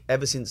to, like,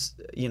 ever since,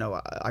 you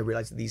know, I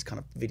realized that these kind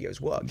of videos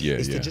work,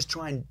 to just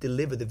try and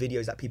deliver the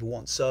videos that people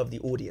want, serve the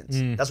audience.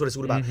 That's what it's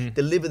all about.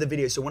 Deliver the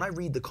video. So when I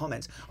read the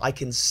comments, I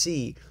can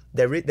see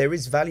there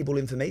is valuable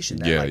information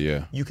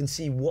there. You can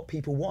see what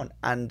people want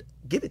and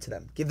give it to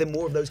them. Give them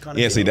more of those kind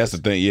of videos. See, that's the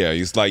thing. Yeah,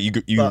 it's like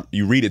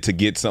you read it to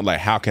get something like,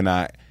 how can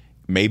I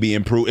maybe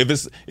improve if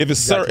it's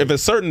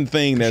certain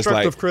thing that's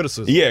like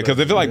criticism. Yeah, because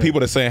if it's like people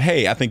that saying,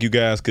 hey, I think you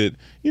guys could,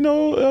 you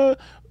know,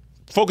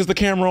 focus the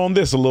camera on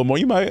this a little more,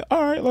 you might,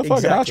 all right, let's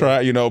fuck it, I'll try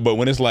it, you know. But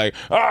when it's like,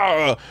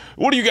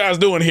 what are you guys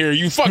doing here?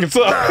 You fucking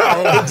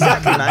suck.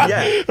 Exactly, man.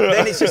 Yeah.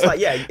 Then it's just like,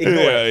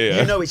 ignore it.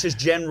 You know, it's just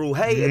general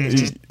hate and it's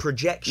just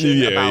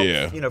projection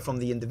about, you know, from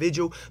the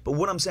individual. But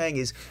what I'm saying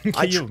is,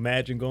 can you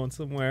imagine going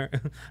somewhere?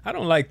 I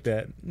don't like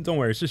that. Don't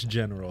worry, it's just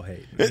general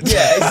hate.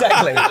 Yeah,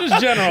 exactly.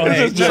 Just general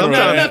hate.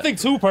 Nothing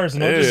too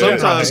personal.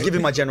 Sometimes just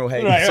giving my general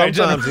hate.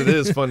 Sometimes it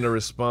is fun to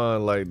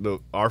respond. Like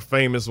our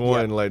famous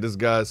one, like this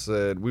guy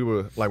said, we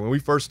were like when we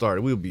first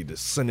started, we would be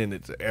just sending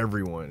it to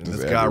everyone. And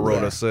this guy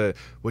wrote us, said,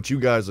 "What you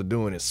guys are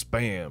doing is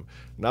spam."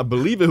 And I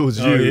believe it was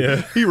you.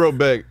 Yeah. He wrote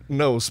back,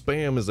 "No,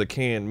 spam is a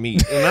canned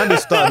meat." And I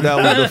just thought that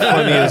was the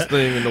funniest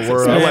thing in the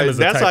world. I'm like,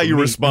 that's how you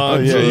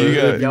respond. Yeah,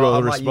 you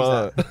gotta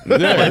respond.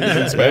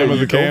 Spam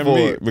is a canned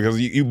meat because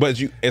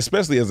you,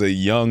 especially as a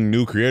young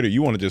new creator,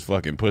 you want to just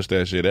fucking push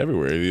that shit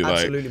everywhere. You're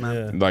absolutely,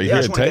 man. Like, I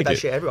just want to get that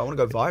shit everywhere. I want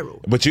to go viral.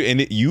 But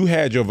you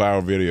had your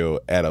viral video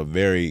at a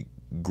very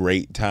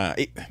great time.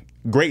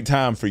 Great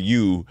time for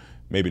you,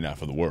 maybe not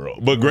for the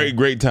world, but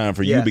great time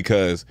for you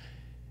because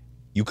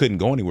you couldn't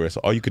go anywhere, so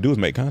all you could do is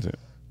make content.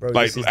 Bro,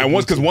 like, and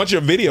once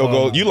your video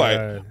goes, you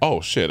like, oh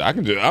shit,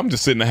 I'm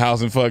just sitting in the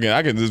house and fucking,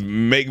 I can just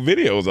make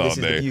videos all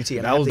day. The beauty,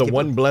 and that was the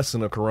one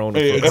blessing of Corona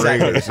for exactly.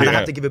 creators. And I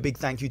have to give a big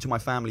thank you to my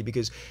family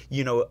because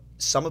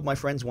some of my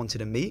friends wanted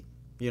to meet.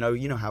 You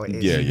know how it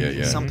is.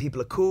 Yeah. Some people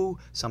are cool.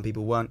 Some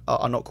people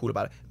are not cool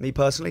about it. Me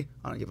personally,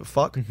 I don't give a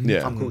fuck.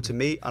 Yeah. I'm cool to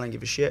me. I don't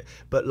give a shit.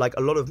 But like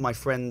a lot of my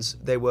friends,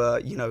 they were,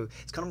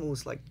 it's kind of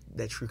almost like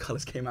their true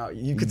colors came out.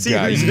 You could see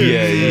who's who.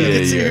 You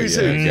could see who's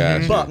who.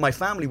 Gotcha. But my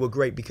family were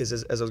great because,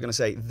 as I was going to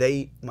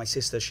say, my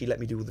sister, she let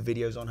me do all the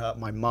videos on her.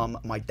 My mum,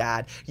 my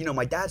dad.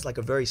 My dad's like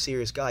a very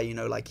serious guy.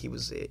 Like he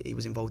was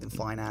involved in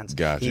finance.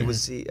 Gotcha. He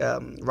was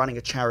running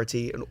a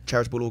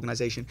charitable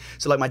organization.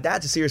 So like my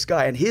dad's a serious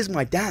guy, and here's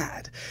my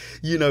dad.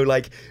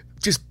 Like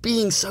just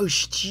being so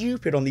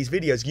stupid on these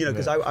videos,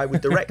 because I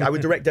would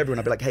direct everyone.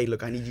 I'd be like, hey,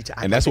 look, I need you to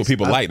act. And that's like what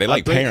people like. They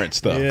like parent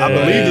stuff. I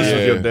believe this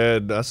was your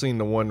dad. I seen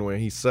the one where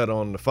he sat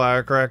on the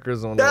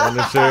firecrackers on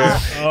the chair.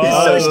 He's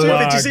so stupid.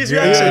 Did you see his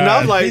reaction? And I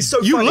was like,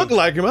 so you funny. look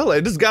like him. I was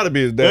like, this got to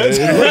be his dad. He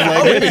looked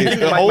like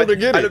Giddi. Older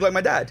Giddi. I look like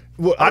my dad.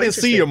 Well, I didn't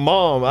see your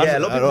mom. I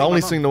only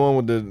mom. seen the one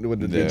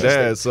with the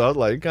dad. So I was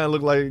like, you kind of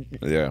look like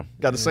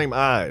got the same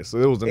eyes. So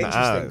it was in the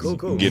eyes. Cool.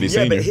 Giddi Yeah,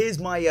 Senior. but here's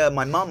my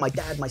mom, my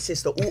dad, my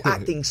sister, all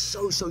acting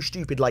so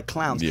stupid like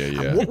clowns. Yeah.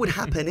 And what would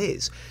happen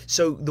is,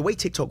 so the way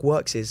TikTok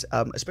works is,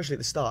 especially at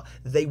the start,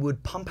 they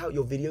would pump out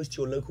your videos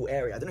to your local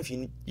area. I don't know if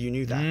you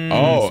knew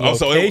that.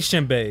 So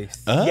location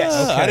based. Yes.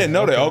 I didn't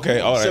know that. Okay,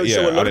 all right.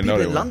 So a lot of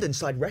people in that. London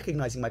started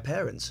recognizing my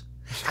parents.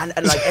 And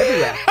like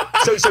everywhere.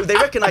 So they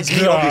recognize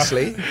me,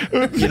 obviously.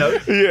 I'm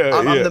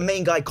the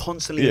main guy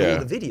constantly in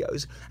all the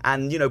videos.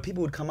 And,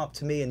 people would come up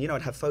to me and,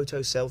 I'd have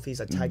photos, selfies,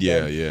 I'd tag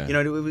them.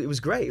 It was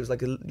great. It was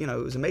like, it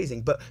was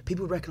amazing. But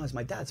people would recognize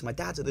my dad. So my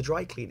dad's at the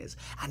dry cleaners.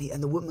 And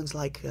the woman's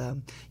like,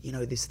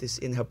 this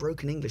in her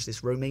broken English,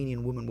 this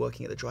Romanian woman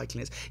working at the dry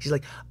cleaners. She's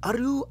like,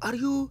 you are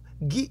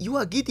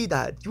Giddi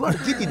dad. You are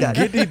Giddi dad.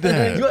 Giddi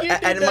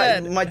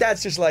dad. And my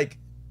dad's just like,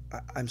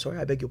 I'm sorry,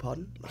 I beg your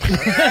pardon.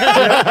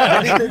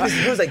 And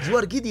he was like, you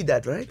are Giddi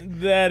dad, right?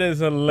 That is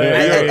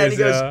hilarious. And he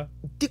goes,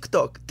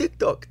 TikTok.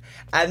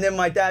 And then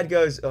my dad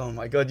goes, oh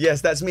my God, yes,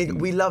 that's me.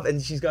 We love,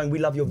 and she's going, we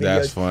love your videos.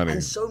 That's funny.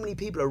 And so many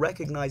people are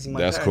recognizing my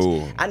That's parents.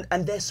 cool.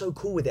 And they're so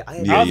cool with it. I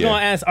was going to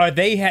ask, are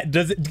they,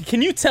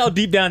 can you tell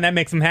deep down that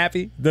makes them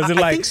happy? Does it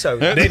I think so.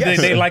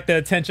 They like the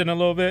attention a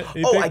little bit?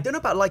 I don't know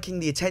about liking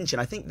the attention.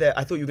 I thought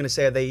you were going to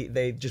say, are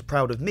they just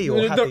proud of me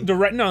or happy?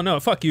 No,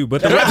 fuck you,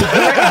 but the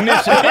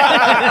recognition.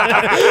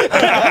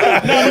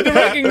 No, the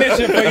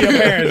recognition for your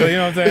parents, you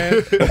know what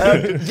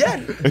I'm saying?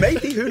 Yeah,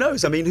 maybe. Who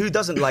knows? I mean, who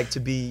doesn't like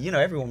to be,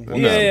 everyone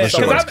wants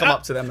someone to come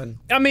up to them. And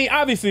I mean,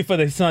 obviously for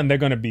their son, they're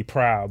going to be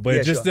proud, but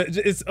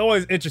it's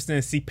always interesting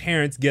to see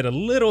parents get a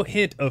little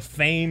hint of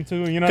fame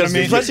too, you know what I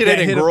mean? Especially they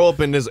didn't grow up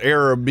in this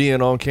era of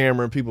being on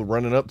camera and people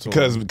running up to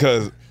them.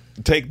 Because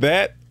take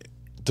that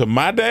to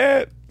my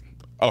dad.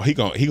 Oh, he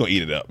gonna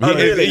eat it up. Oh,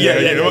 really?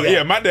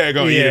 Yeah. My dad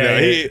gonna eat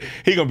it up.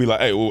 He gonna be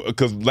like, hey,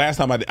 because last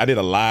time I did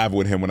a live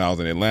with him when I was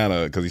in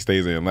Atlanta, because he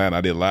stays in Atlanta.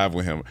 I did a live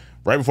with him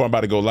right before I'm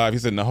about to go live. He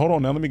said, "Now hold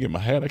on, let me get my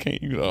hat. I can't.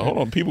 Hold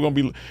on, people gonna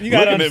be you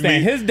gotta looking understand. at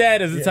me." His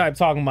dad is the type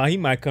talking about he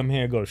might come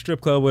here and go to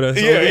strip club with us.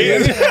 We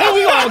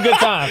gonna have a good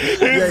time.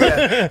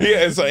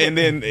 Yeah. So and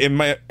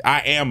then I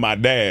am my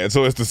dad,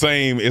 so it's the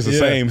same. It's the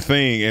same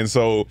thing, and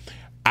so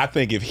I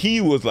think if he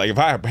was like, if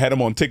I had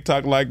him on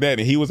TikTok like that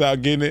and he was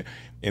out getting it.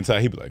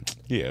 Inside, he'd be like,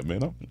 yeah,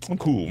 man, I'm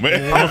cool,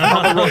 man.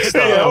 I'm a rock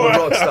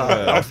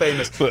star. I'm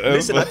famous.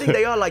 Listen, I think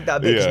they are like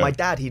that because my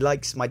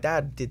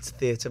dad did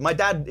theatre. My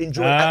dad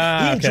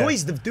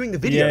enjoys doing the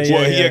videos.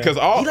 Because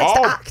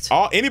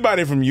all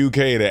anybody from UK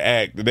that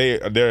act,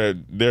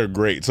 they're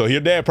great. So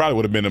your dad probably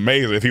would have been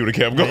amazing if he would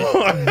have kept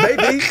going.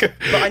 Maybe,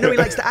 but I know he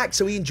likes to act,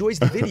 so he enjoys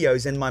the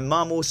videos. And my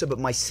mum also, but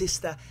my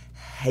sister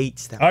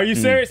hates them. Are you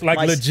serious? Like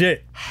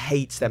legit?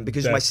 Hates them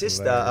because my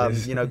sister,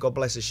 God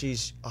bless her,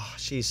 she's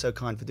so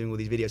kind for doing all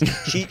these videos.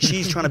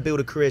 She's trying to build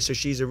a career, so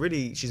she's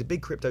a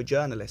big crypto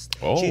journalist.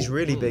 She's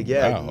really big,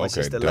 my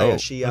sister Leia.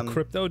 She a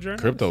crypto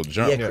journalist? Crypto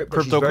journalist.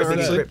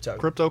 Yeah,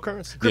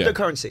 cryptocurrency.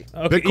 Cryptocurrency.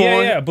 Okay.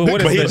 Bitcoin. But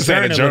what is he was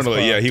saying a journalist?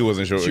 journalist. Yeah, he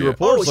wasn't sure. She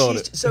reports on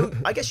it. So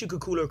I guess you could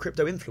call her a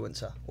crypto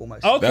influencer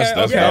almost. Okay.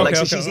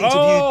 So she's interviewed.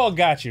 Oh,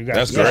 got you.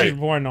 That's great. She's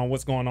reporting on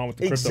what's going on with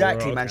the crypto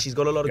Exactly, world. man. She's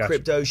got a lot of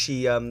crypto.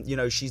 She,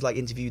 she's like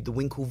interviewed the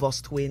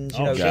Winklevoss twins.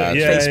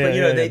 Facebook.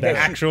 The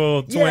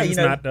actual twins,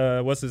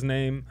 not what's his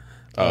name.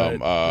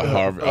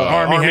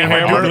 Army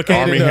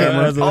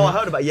Hammer. Oh, I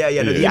heard about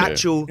the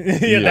actual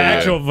the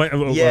actual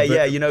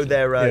you know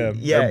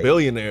they're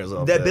billionaires.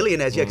 They're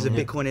billionaires, because of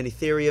Bitcoin and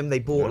Ethereum. They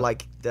bought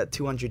like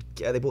 200.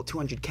 They bought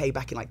 200K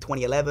back in like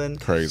 2011.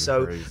 Crazy.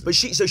 But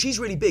she's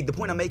really big. The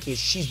point I'm making is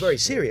she's very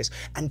serious,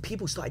 and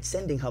people started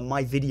sending her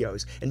my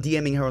videos and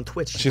DMing her on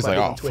Twitter. She's like,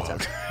 on Twitter.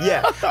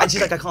 Yeah, and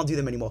she's like, I can't do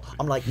them anymore.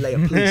 I'm like,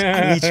 Leia, please,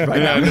 I need you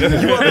right now.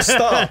 You are the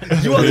star.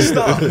 You are the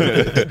star.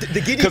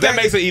 The Giddi Because that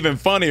makes it even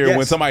funnier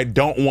when somebody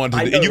don't want to.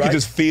 I know, you can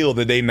just feel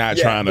that they not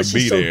trying to be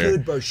she's so there.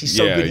 good, bro. She's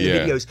so good in the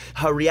videos.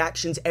 Her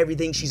reactions,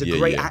 everything. She's a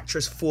great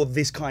actress for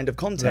this kind of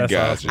content.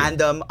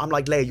 And I'm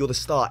like, Leia, you're the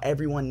star.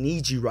 Everyone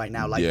needs you right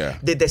now. Like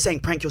they're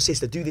saying, prank your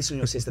sister, do this on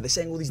your sister. They're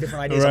saying all these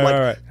different ideas. I'm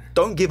like,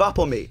 don't give up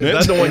on me. Is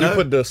that the one you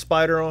put the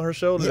spider on her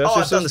shoulder? That's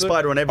I've done the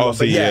spider on everyone.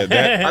 But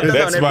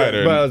that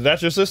spider. But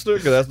that's your sister?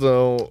 Because that's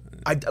the.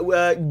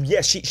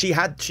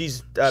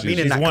 She's been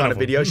in that kind of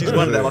video. She's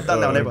one of them. I've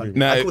done that on everyone.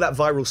 Now, I call that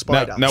viral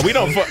spider. Now we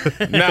don't.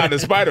 Now the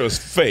spider was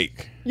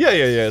fake. Yeah,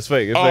 it's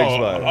fake. It's fake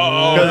spider.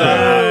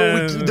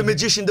 The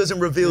magician doesn't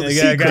reveal the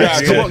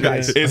secrets. Come on,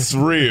 guys. It's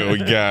real,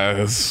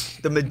 guys.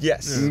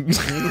 Yes. He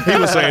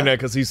was saying that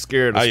because he's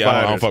scared of spiders.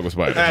 I don't fuck with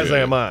spiders. As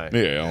am I. Yeah,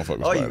 I don't fuck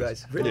with spiders. You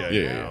guys?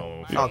 Really?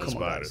 Yeah. Oh, come on,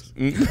 guys.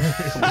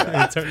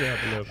 Turn me up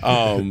a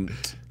little.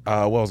 What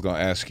I was gonna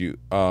ask you.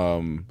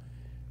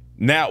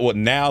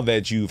 Now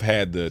that you've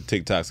had the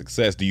TikTok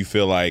success, do you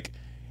feel like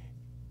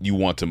you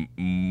want to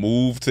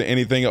move to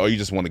anything, or you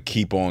just want to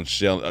keep on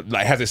shelling?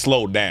 Like, has it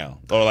slowed down,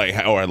 or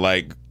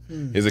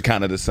is it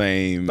kind of the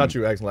same? I thought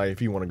you were asking like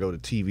if you want to go to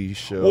TV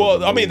shows.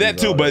 Well, I mean that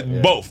too,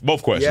 but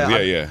both questions.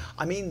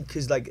 I mean,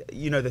 because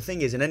the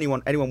thing is, and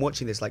anyone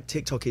watching this, like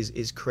TikTok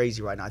is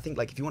crazy right now. I think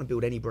like if you want to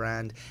build any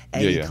brand,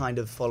 any kind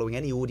of following,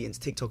 any audience,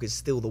 TikTok is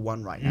still the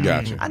one right now.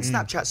 Gotcha. And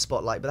Snapchat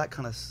Spotlight, but that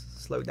kind of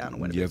slowed down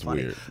and went a bit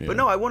funny. Weird. Yeah. But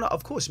no, I want to,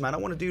 of course, man, I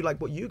want to do like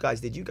what you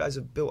guys did. You guys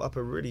have built up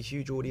a really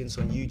huge audience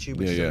on YouTube,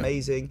 which is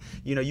amazing.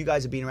 You know, you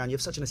guys have been around. You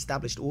have such an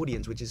established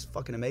audience, which is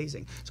fucking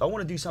amazing. So I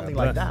want to do something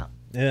like that.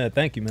 Yeah,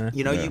 thank you, man.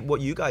 You know,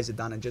 what you guys have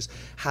done, and just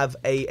have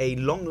a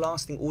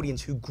long-lasting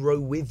audience who grow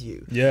with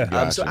you.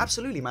 Yeah. So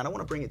absolutely, man. I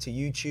want to bring it to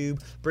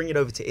YouTube, bring it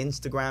over to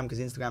Instagram, because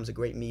Instagram's a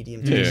great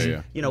medium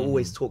to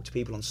always talk to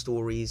people on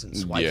stories and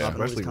swipe up.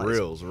 And especially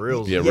Reels.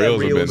 Reels have been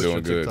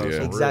doing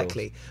good.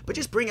 Exactly. But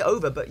just bring it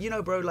over. But, you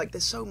know, bro, like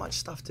there's so much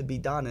stuff to be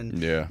done. And,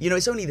 you know,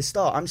 it's only the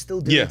start. I'm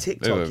still doing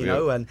TikTok, you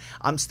know, and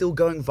I'm still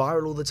going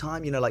viral all the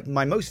time. You know, like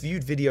my most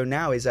viewed video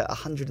now is at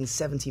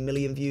 170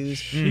 million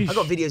views. I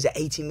got videos at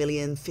 80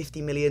 million,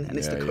 50 million, and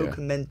it's the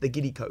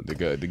Giddi Coke.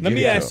 Let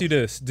me ask you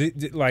this: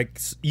 like,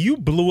 you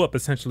blew up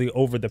essentially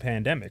over the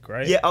pandemic,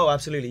 right? Yeah. Oh,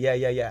 absolutely.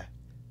 Yeah.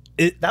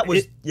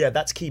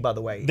 That's key, by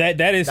the way.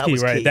 That is key,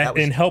 right? That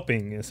in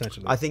helping,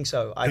 essentially. I think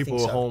so.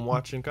 People at home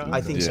watching content? I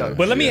think so.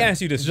 But let me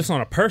ask you this, just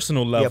on a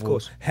personal level. Yeah, of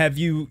course. Have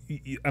you,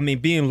 I mean,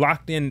 being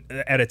locked in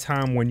at a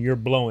time when you're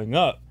blowing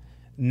up,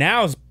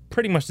 now is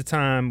pretty much the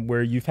time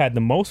where you've had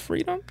the most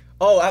freedom?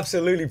 Oh,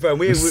 absolutely, bro.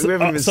 We haven't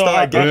even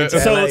started getting to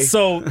LA.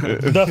 So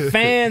the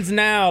fans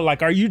now,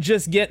 like, are you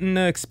just getting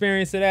the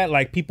experience of that?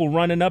 Like, people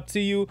running up to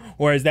you?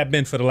 Or has that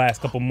been for the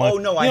last couple months? Oh,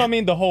 no. You know what I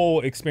mean? The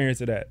whole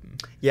experience of that.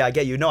 Yeah, I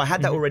get you. No, I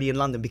had that already in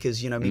London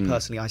because, you know, me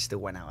personally, I still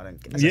went out. I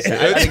went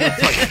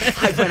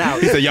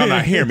out. He said, y'all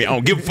not hearing me. I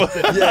don't give a fuck.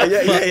 Yeah.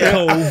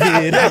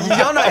 COVID.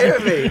 Y'all not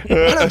hearing me.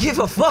 I don't give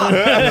a fuck.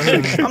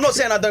 I'm not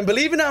saying I don't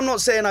believe in it. I'm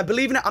not saying I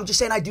believe in it. I'm just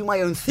saying I do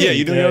my own thing. Yeah,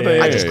 you do your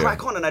thing. I just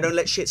crack on and I don't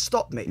let shit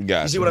stop me.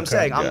 Gotcha. You see what I'm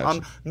saying?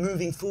 I'm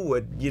moving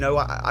forward. You know,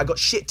 I got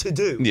shit to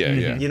do.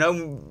 Yeah. You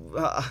know,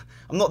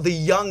 I'm not the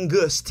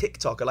youngest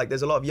TikToker. Like,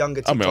 there's a lot of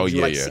younger TikTokers who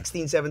are like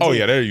 16, 17. Oh,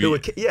 yeah, there you go.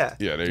 Yeah,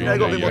 there you go. I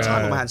got a bit more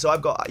time on my hands. So I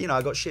got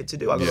shit to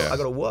do. I got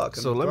to work.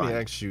 So let me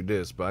ask you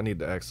this, but I need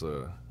to ask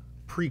a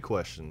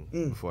pre-question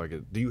before I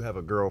get. Do you have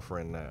a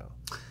girlfriend now?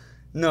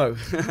 No.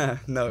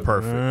 No.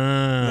 Perfect.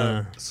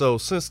 No. So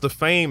since the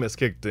fame has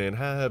kicked in,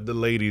 how have the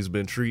ladies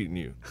been treating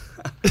you?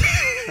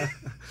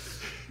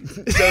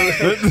 So we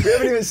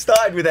haven't even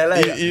started with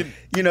LA.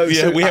 You know,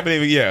 yeah, we haven't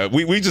even. Yeah,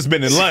 we just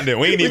been in London.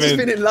 We ain't even. Just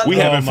been in London. We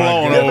haven't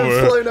flown over. We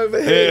haven't flown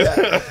over here.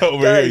 Yet.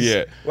 Over Guys, here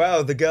yet.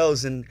 Wow, the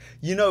girls, and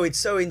you know, it's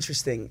so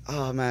interesting.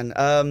 Oh man.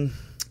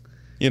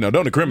 You know,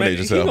 don't incriminate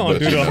yourself. He gonna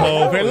do the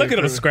whole thing. Look at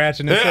him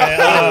scratching his head.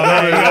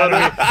 I'm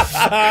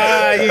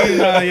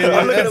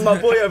looking at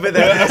my boy over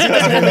there. He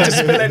doesn't want me to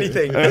spill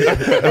anything.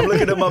 I'm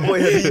looking at my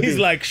boy Habibi. He's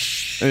like,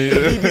 shh.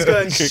 Habibi's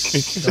going,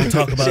 shh. Don't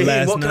talk about Shaheen,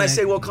 last what can I night.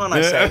 say? What can't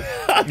I say?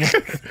 I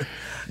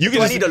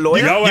need a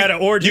lawyer? You had an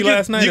orgy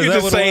last night? You can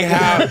just say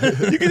how.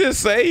 You can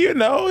just say, you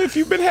know, if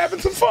you've been having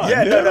some fun.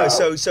 Yeah, no.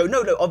 So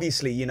no.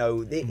 Obviously, you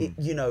know,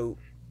 you know.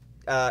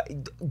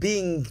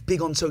 Being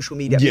big on social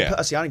media.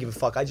 Personally, I don't give a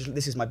fuck.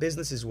 This is my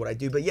business. This is what I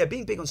do. But yeah,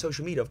 being big on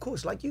social media, of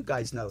course, like you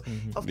guys know,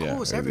 of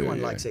course,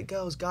 everyone likes it.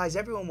 Girls, guys,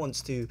 everyone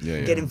wants to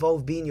get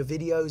involved, be in your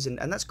videos,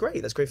 and that's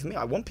great. That's great for me.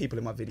 I want people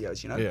in my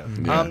videos, you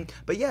know.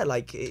 But yeah,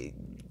 like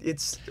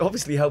it's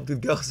obviously helped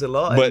with girls a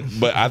lot.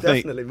 But I think,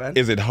 definitely, man.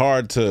 Is it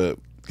hard to,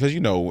 because you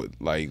know,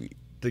 like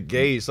to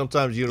gauge.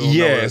 Sometimes you don't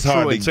Yeah, know it's true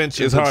hard to-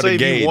 intentions. it's hard to Say if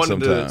gauge you wanted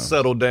sometimes. to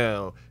settle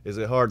down, is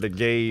it hard to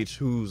gauge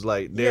who's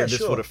like there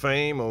just for the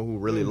fame or who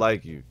really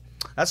like you?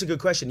 That's a good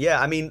question. Yeah,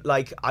 I mean,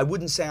 like, I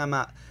wouldn't say I'm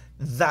at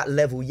that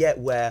level yet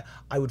where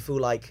I would feel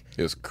like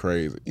it's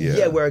crazy.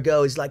 Yeah, where a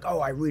girl is like, oh,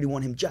 I really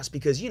want him just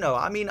because, you know,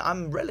 I mean,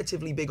 I'm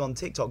relatively big on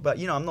TikTok, but,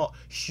 you know, I'm not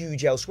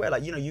huge elsewhere.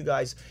 Like, you know, you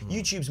guys,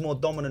 YouTube's more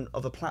dominant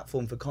of a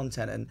platform for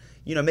content. And,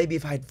 you know, maybe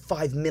if I had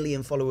 5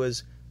 million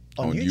followers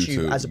on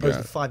YouTube as opposed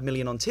to 5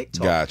 million on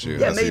TikTok. Gotcha.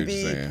 Yeah,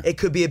 maybe it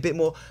could be a bit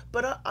more.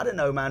 But I don't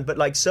know, man. But,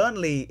 like,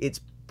 certainly it's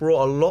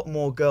brought a lot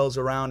more girls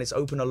around. It's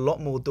opened a lot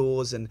more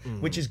doors, and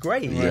which is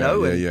great, you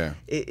know? And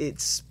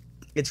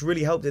it's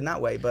really helped in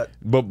that way. But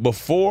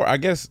before, I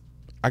guess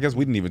we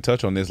didn't even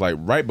touch on this. Like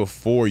right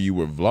before you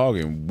were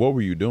vlogging, what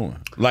were you doing?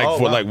 Like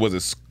like was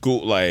it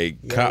school? Like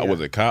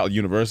was it college,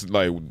 university?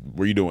 Like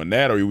were you doing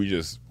that, or were you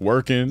just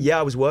working? Yeah,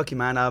 I was working,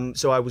 man.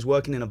 So I was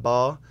working in a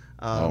bar.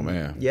 Oh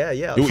man!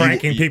 Yeah.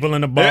 Pranking people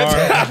in the bar,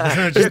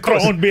 just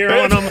throwing beer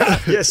on them.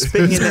 Yeah,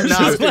 spitting in their.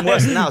 Now it's been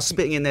worse now.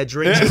 Spitting in their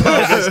drinks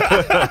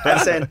and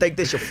saying, "Take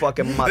this, you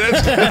fucking mother."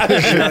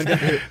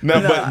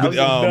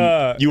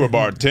 You were a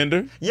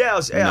bartender. Yeah, I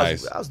was.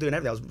 Nice. I was doing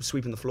everything. I was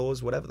sweeping the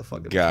floors, whatever the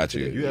fuck. Gotcha.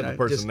 You had the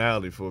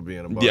personality for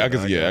being a bar. Yeah, I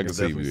can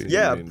see you.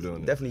 Yeah,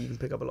 definitely. You can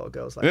pick up a lot of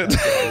girls like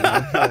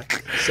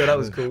that. So that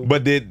was cool.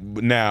 But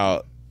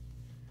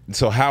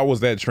so how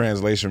was that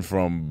translation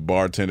from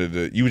bartender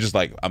to you were just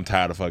like, I'm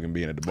tired of fucking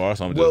being at the bar,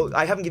 so I'm just... Well,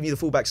 I haven't given you the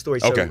full backstory.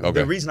 So okay.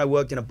 The reason I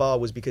worked in a bar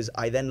was because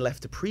I then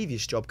left a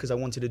previous job because I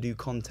wanted to do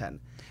content.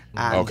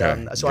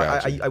 And so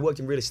I worked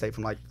in real estate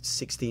from like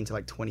 16 to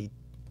like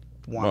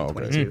 21,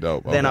 22.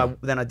 Dope. Then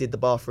I did the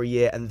bar for a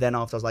year, and then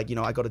after I was like, you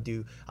know, I got to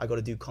do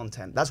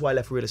content. That's why I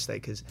left real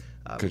estate because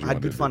I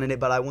had good fun in it,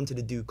 but I wanted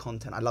to do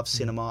content. I love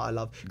cinema. I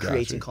love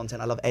creating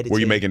content. I love editing. Were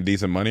you making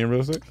decent money in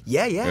real estate?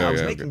 Yeah. I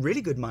was making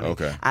really good money.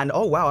 Okay. And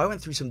oh wow, I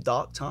went through some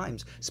dark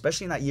times,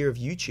 especially in that year of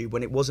YouTube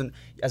when it wasn't,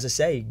 as I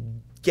say,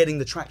 getting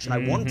the traction I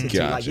wanted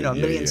to, like, you know, a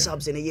million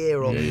subs in a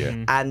year,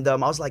 and I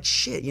was like,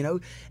 shit, you know,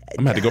 I'm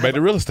gonna have to go back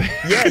to real estate.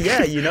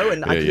 Yeah, you know,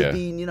 and I could have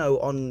been, you know,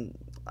 on.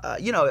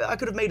 You know, I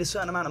could have made a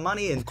certain amount of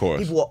money, and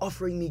people were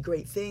offering me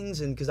great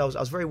things, and because I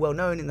was very well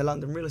known in the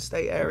London real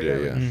estate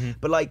area.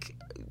 But like,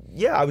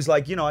 I was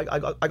like, you know,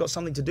 I got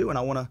something to do, and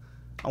I want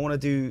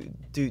to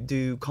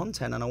do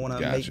content, and I want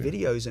to make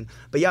videos,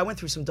 but I went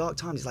through some dark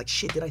times. It's like,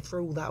 shit, did I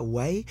throw all that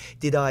away?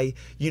 Did I,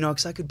 you know,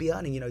 because I could be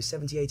earning, you know,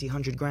 70, 80,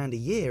 100 grand a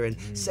year and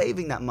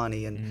saving that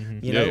money,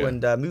 and you know,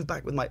 and move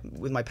back with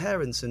my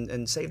parents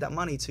and save that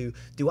money to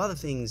do other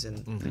things,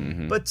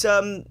 and but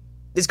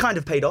it's kind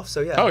of paid off, so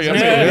yeah. Oh yeah.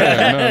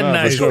 No,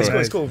 nice. for sure.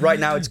 It's cool. Right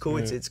now, it's cool.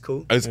 It's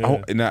cool.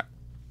 Now,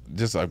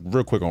 just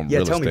real quick on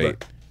real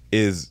estate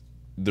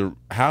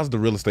how's the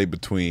real estate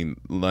between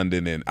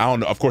London and I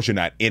don't know. Of course, you're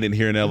not in it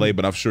here in LA,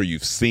 but I'm sure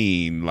you've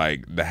seen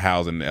like the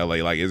housing in LA.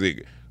 Like, is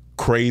it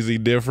crazy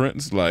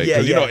difference? Like,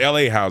 because you know,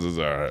 LA houses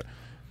are.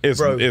 It's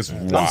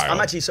wild. I'm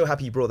actually so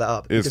happy you brought that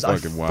up because I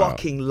wild.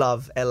 fucking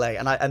love LA,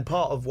 and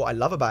part of what I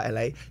love about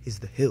LA is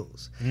the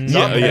hills. We'll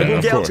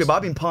get up to it, but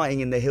I've been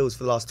partying in the hills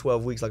for the last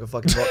 12 weeks like a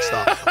fucking rock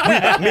star.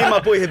 Me and my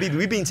boy Habibi,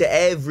 we've been to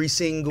every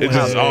single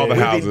house. Just all the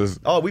houses.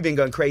 We've been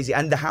going crazy,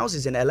 and the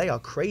houses in LA are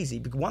crazy.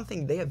 Because one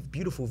thing, they have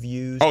beautiful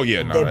views. Oh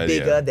yeah, they're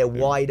bigger, they're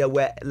wider.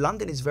 Where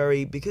London is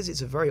because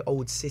it's a very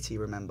old city.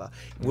 Remember,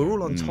 we're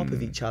all on top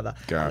of each other.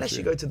 Gotcha. Unless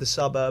you go to the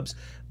suburbs,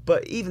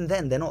 but even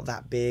then, they're not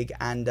that big,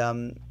 and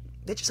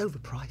they're just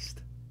overpriced.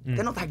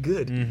 They're not that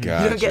good.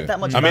 Gotcha. You don't get that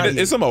much value. I mean,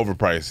 it's some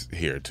overpriced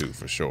here too,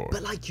 for sure.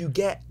 But like, you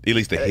get at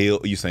least the hill.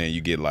 You saying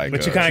you get like,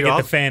 but you kind of get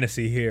the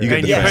fantasy here. You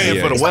get you're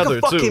paying for the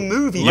weather like a fucking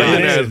movie.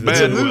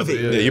 It's a movie.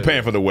 Yeah, you're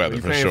paying for the weather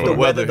for sure. The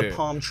weather, the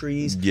palm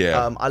trees.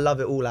 Yeah, I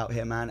love it all out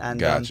here, man. And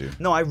Gotcha.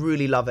 No, I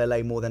really love LA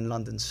more than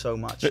London so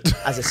much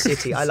as a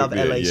city. I love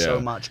LA so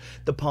much.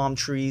 The palm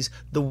trees,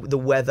 the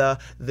weather,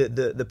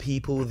 the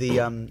people, the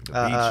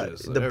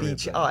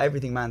beach,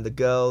 everything, man. The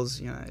girls,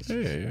 you know.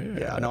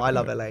 Yeah, no, I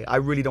love LA. I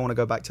really don't want to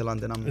go back to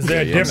London. Is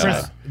there a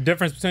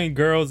difference between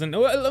girls and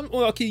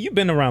okay, you've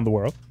been around the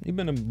world. You've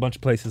been a bunch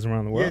of places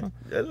around the world.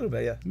 Yeah, a little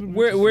bit, yeah.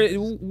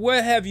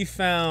 Where have you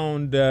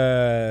found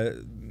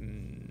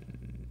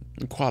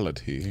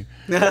quality?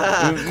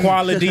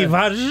 Quality. Yeah,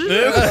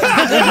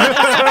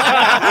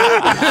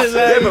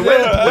 but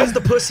where's the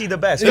pussy the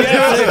best? Yeah,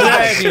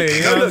 exactly.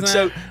 You know look,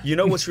 so you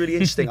know what's really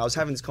interesting? I was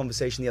having this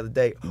conversation the other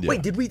day. Yeah.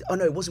 Wait, did we? Oh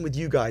no, it wasn't with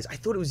you guys. I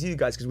thought it was you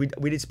guys because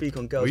we did speak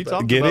on girls. We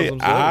talked about some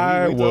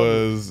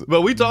stuff.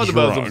 But we talked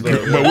about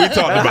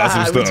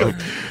some stuff.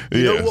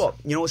 You know what?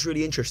 You know what's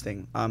really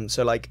interesting?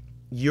 So like,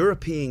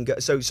 European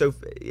so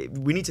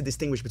we need to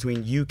distinguish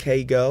between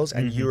UK girls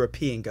and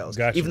European girls.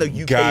 Gotcha. Even though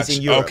UK is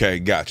in Europe. Okay,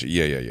 gotcha.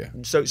 Yeah.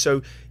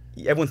 So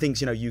everyone thinks,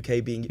 you know,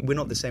 UK being, we're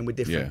not the same, we're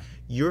different.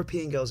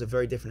 European girls are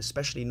very different,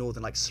 especially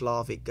northern, like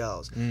Slavic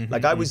girls.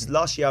 Like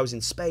last year I was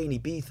in Spain,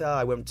 Ibiza,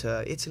 I went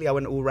to Italy, I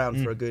went all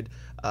around for a good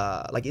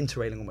like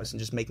interrailing almost and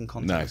just making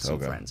contact with some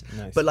friends.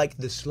 But like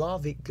the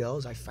Slavic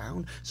girls I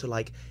found, so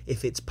like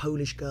if it's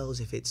Polish girls,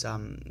 if it's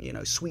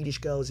Swedish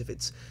girls, if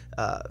it's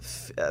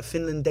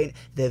Finland, Danish,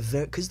 they're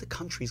very, because the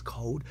country's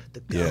cold, the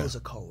girls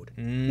are cold.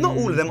 Not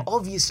all of them,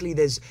 obviously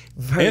there's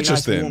very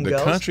nice warm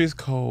girls. The country's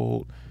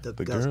cold, the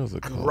girls are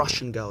and cold.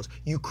 Russian girls,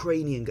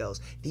 Ukrainian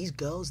girls, these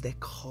girls, they're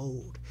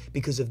cold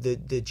because of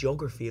the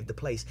geography of the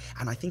place,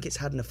 and I think it's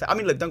had an effect. I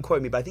mean, look, don't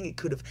quote me, but I think it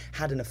could have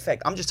had an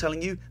effect. I'm just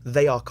telling you,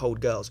 they are cold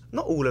girls.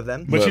 Not all of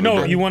them. But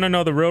you want to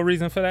know the real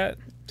reason for that?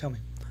 Tell me.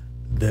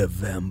 They're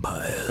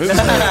vampires.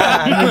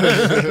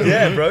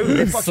 Yeah,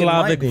 bro.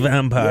 Slavic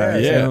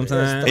vampires. You know what I'm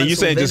saying? And you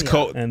saying just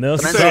cold. And they'll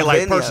suck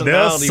like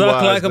personality. They'll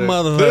suck like a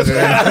motherfucker.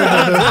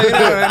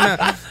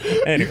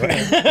 Anyway.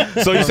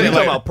 So you saying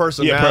like about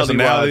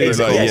personality?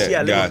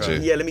 Gotcha.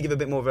 Yeah, let me give a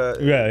bit more of a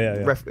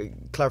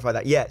clarify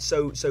that. Yeah,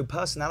 so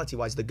personality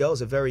wise, the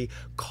girls are very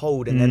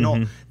cold and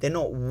they're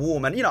not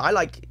warm. And I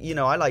like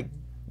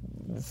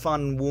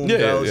fun, warm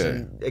girls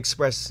and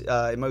express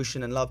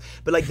emotion and love,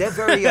 but like they're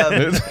very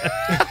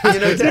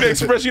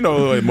express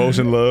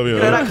emotion, love,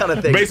 that kind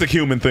of thing, basic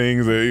human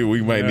things that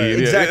we might need.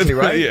 Exactly,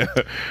 right? Yeah.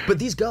 But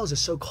these girls are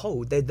so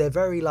cold. They're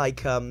very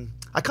like I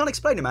can't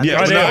explain it, man.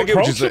 Are they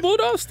approachable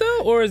though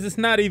still, or is this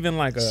not even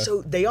like a?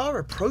 So they are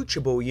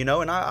approachable,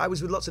 and I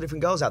was with lots of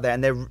different girls out there,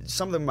 and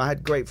some of them I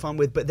had great fun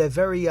with, but they're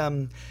very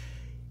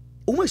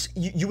almost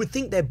you would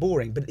think they're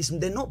boring, but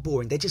they're not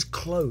boring. They're just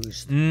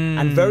closed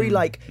and very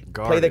like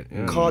play their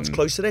cards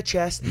close to their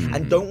chest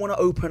and don't want to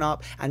open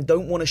up and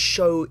don't want to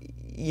show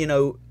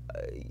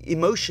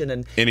emotion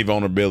and any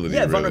vulnerability.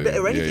 Yeah, vulnerability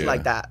or anything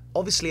like that.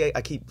 Obviously,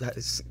 I keep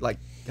like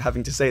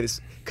having to say this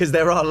because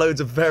there are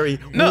loads of very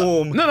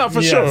warm. No,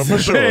 for sure.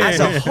 As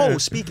a whole,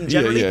 speaking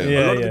generally,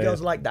 a lot of the yeah.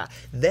 girls are like that.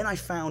 Then I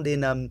found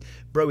in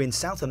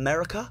South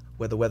America,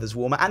 where the weather's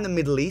warmer, and the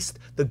Middle East,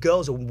 the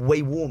girls are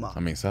way warmer. I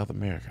mean, South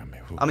America.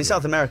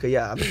 South America,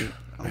 yeah.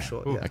 I'm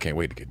sure. Yeah. I can't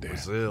wait to get there.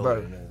 Brazil,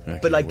 bro.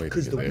 But like,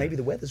 because maybe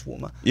the weather's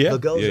warmer. Yeah, the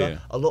girls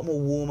are a lot more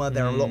warmer.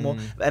 They're a lot more.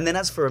 And then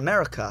as for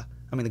America,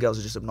 I mean, the girls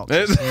are just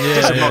obnoxious.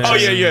 Just obnoxious.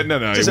 Oh yeah, no.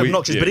 Just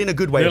obnoxious, but in a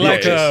good way. They're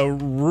like a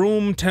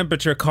room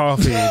temperature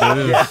coffee.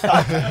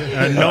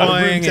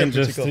 Annoying and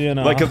just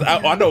Like, cause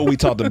I know what we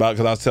talked about,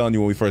 because I was telling you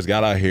when we first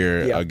got out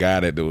here, a guy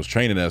that was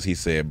training us, he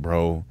said,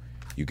 "Bro,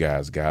 you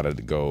guys gotta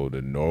go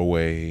to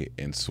Norway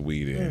and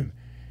Sweden."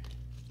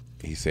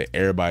 He said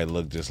everybody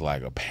looked just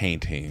like a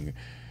painting.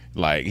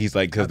 Like he's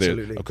like, because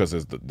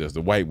there's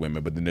the white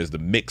women, but then there's the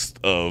mix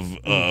of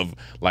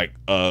like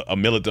a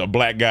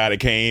black guy that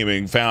came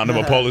and found him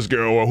a Polish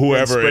girl or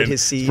whoever and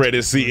spread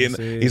his seed.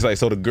 And he's like,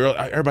 so the girl,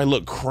 everybody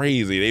look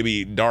crazy. They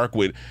be dark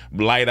with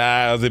light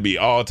eyes. It be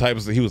all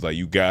types of. He was like,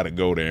 you gotta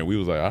go there, and we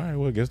was like, all right,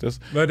 well, I guess that's.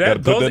 But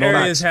those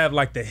areas have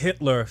like the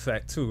Hitler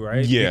effect too,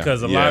 right? Yeah,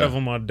 because a lot of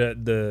them are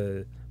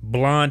the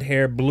blonde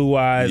hair, blue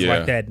eyes,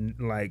 like that,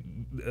 like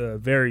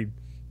very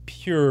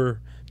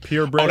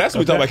purebred. Oh, that's what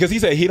we talking about, because he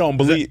said he don't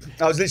believe.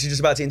 I was literally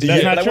just about to interview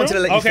you, but I wanted to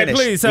let you finish.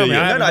 Please tell me.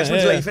 No, I just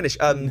wanted to let you finish.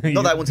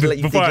 Not that I wanted to let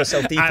you dig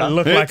yourself deeper. I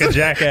look like a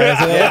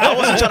jackass. I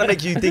wasn't trying to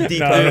make you dig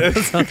deeper.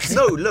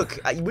 No, look,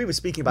 we were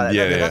speaking about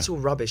that. That's all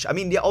rubbish. I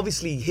mean,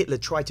 obviously Hitler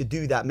tried to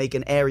do that, make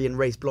an Aryan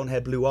race, blonde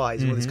hair, blue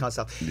eyes, and all this kind of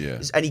stuff.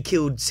 Yeah. And he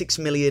killed 6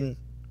 million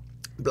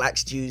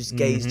blacks, Jews,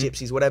 gays,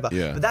 gypsies, whatever.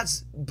 Yeah.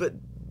 But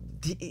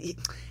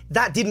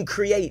that didn't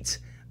create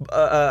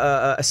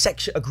a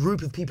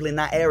group of people in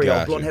that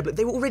area of blonde hair, but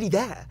they were already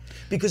there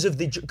because of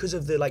the geography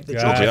of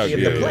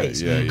the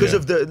place, because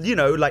of the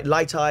like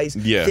light eyes,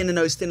 thinner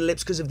nose, thinner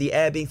lips, because of the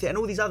air being thin, and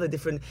all these other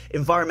different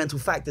environmental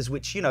factors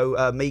which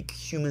make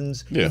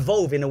humans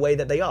evolve in a way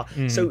that they are.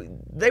 So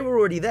they were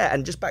already there.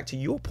 And just back to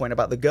your point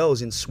about the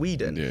girls in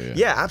Sweden,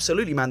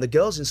 absolutely, man, the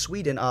girls in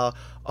Sweden are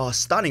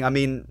stunning. I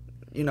mean,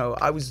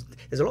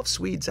 there's a lot of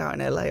Swedes out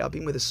in LA. I've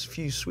been with a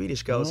few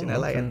Swedish girls in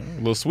LA. And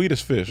little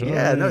Swedish fish.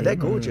 Yeah, no, they're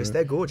gorgeous.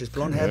 They're gorgeous.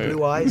 Blonde hair,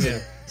 blue eyes,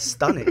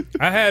 stunning.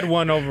 I had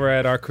one over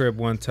at our crib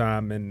one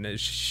time, and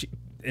she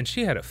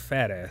had a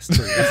fat ass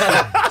too.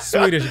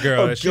 Swedish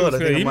girl. Oh, God, I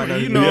think I might know.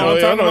 You know what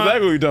I'm talking about?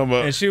 Exactly what you're talking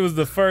about. And she was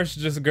the first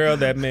just girl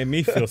that made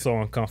me feel so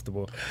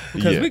uncomfortable.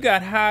 Because we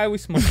got high, we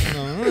smoked,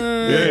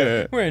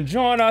 we're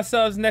enjoying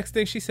ourselves. Next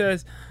thing she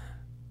says,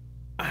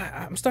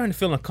 I'm starting to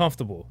feel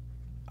uncomfortable.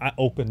 I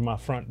opened my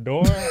front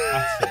door.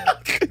 I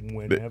said,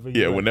 whenever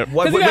you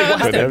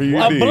whenever you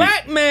a need.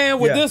 Black man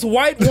with this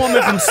white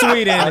woman from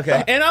Sweden.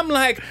 And I'm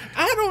like,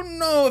 I don't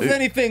know if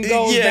anything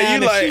goes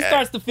down. If she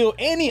starts to feel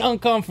any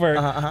uncomfort,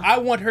 I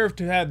want her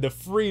to have the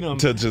freedom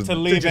to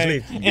leave.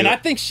 And I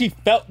think she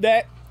felt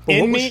that.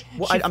 Me,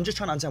 I'm just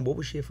trying to understand. What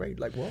was she afraid?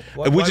 Like what?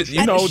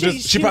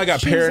 She probably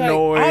got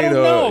paranoid. Like, I don't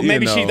know.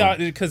 Maybe she thought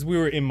because we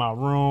were in my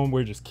room,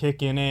 we're just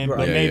kicking in.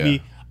 But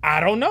maybe I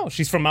don't know.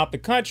 She's from out the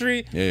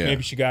country.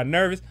 Maybe she got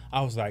nervous.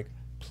 I was like,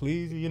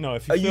 please,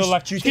 if you feel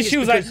like she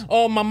was like,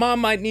 oh, my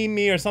mom might need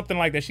me or something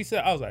like that. She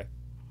said, I was like.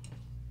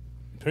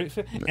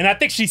 And I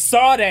think she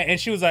saw that and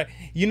she was like,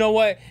 you know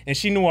what? And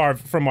she knew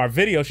from our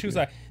video. She was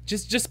like,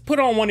 just put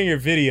on one of your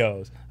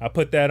videos. I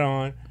put that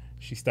on.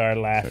 She started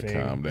laughing,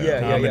 calm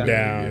down. calming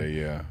down.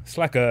 Yeah.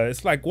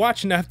 It's like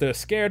watching after a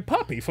scared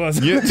puppy for a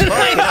But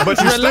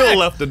you still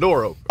left the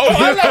door open. Oh,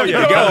 I left you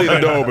gotta leave the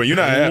door open. You're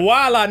not happy.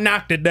 While I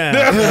knocked it down.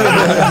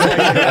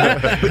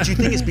 But do you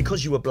think it's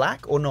because you were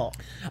black or not?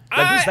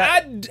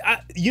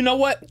 I you know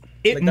what?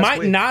 It might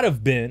weird. not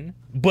have been,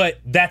 but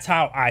that's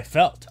how I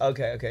felt.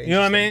 Okay. You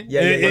know what I mean?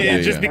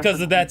 Yeah. Just because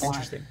of that's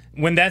interesting.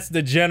 When that's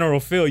the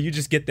general feel, you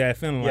just get that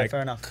feeling like,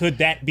 fair enough. Could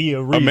that be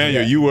a reason?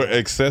 Emmanuel, you were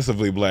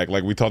excessively black,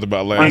 like we talked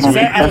about last week.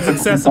 I was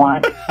excessively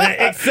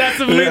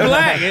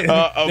black.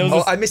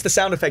 I missed the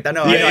sound effect. I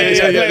know.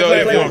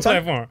 Play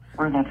for him.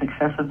 Or that's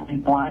excessively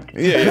black.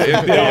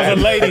 There was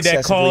a lady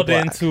that called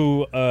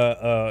into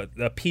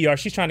a PR.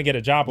 She's trying to get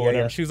a job or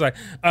whatever. She was like,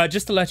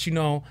 just to let you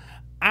know,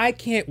 I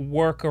can't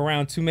work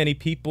around too many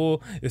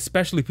people,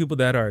 especially people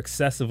that are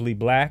excessively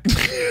black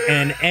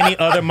and any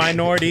other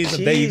minorities.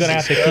 You're going to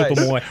have to keep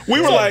them away.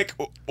 We were like,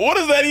 what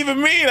does that even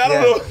mean? I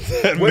don't know what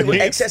that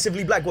means.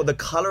 Excessively black, what, the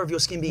color of your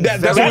skin being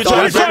That's very what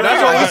dark? we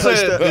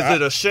said. Is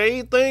it a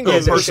shade thing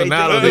or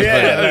personality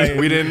thing?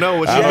 We didn't know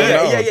what you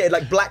meant. Yeah.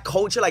 Like black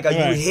culture, like are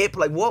you hip?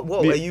 Like what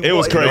are you? It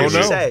was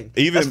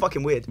crazy. That's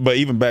fucking weird. But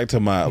even back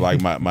to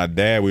my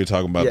dad, we were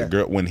talking about the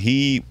girl when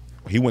he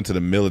went to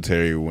the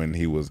military when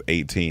he was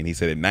 18. He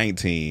said at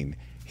 19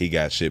 he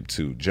got shipped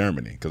to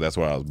Germany because that's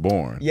where I was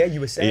born. Yeah, you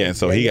were saying. Yeah, and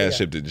so he got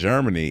shipped to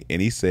Germany,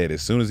 and he said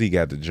as soon as he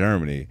got to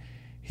Germany,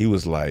 he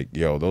was like,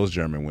 "Yo, those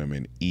German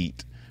women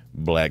eat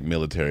black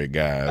military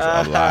guys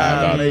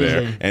alive out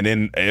there." And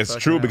then it's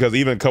true because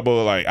even a couple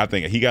of I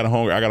think he got a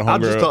homegirl. I got a homegirl. I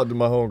just talked to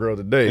my homegirl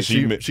today.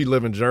 She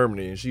live in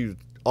Germany, and she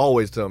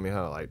always tell me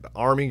how the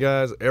army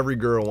guys, every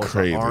girl wants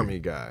an army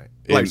guy.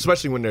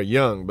 Especially when they're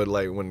young, but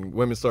when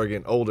women start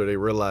getting older, they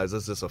realize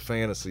that's just a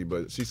fantasy.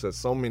 But she says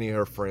so many of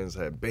her friends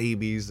had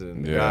babies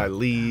and the guy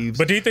leaves.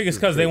 But do you think it's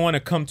because they want to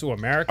come to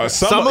America?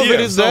 Some of it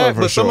is that,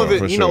 but some of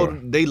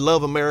it, they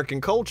love American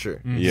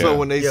culture. So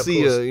when they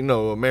see a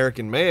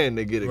American man,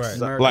 they get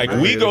excited. Like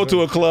we go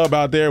to a club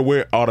out there,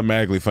 we're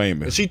automatically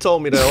famous. And she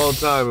told me that all the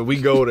time, and we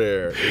go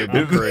there. It'd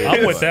be crazy.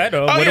 I'm with that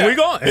though. When are we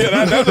going?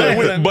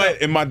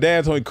 And my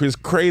dad told me this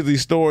crazy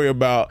story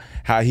about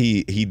how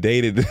he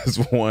dated this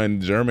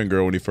one German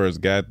girl when he first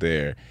got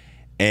there,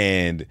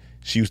 and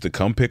she used to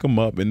come pick him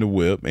up in the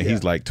whip, and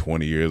he's like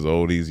 20 years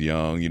old, he's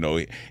young,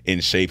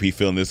 in shape, he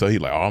feeling this, so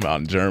he's like, I'm out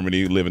in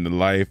Germany living the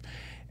life.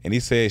 And he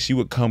said she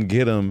would come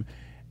get him,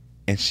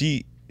 and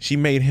she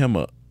made him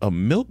a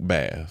milk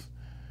bath,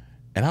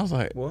 and I was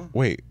like, what?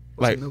 Wait,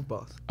 what's a milk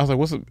bath? I was like,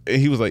 what's and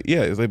he was like,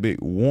 yeah, it's like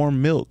big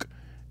warm milk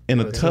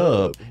in a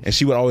tub. And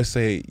she would always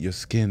say, your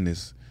skin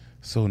is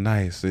so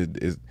nice,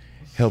 it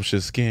helps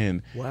your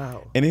skin.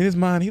 Wow. And in his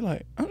mind, he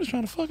like, I'm just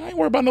trying to fuck. I ain't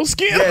worried about no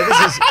skin.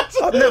 Yeah,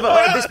 I've never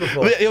heard this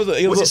before.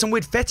 Was it some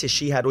weird fetish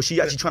she had, or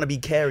she actually trying to be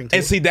caring?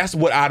 And see, that's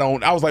what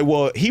I was like,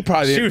 well, he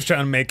probably. She was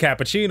trying to make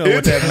cappuccino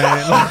with that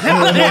man.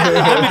 Let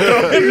me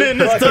throw him in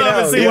this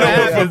tub and see what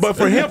happens. But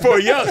for him, for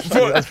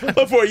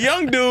a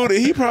young dude,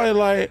 he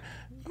probably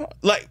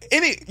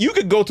you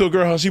could go to a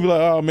girl house, she'd be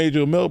like, "Oh, I made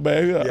you a milk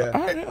bag."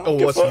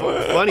 What's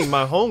funny?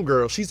 My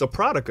homegirl, she's a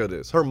product of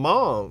this. Her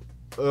mom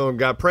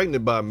got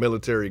pregnant by a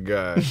military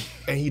guy,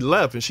 and he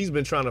left, and she's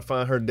been trying to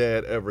find her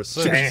dad ever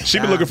since. She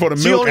been looking for the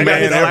she milk only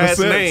man got his ever last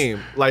since. name.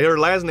 Like her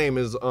last name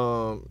is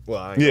I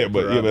ain't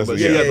but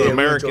she has an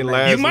American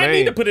last name. You might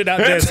need to put it out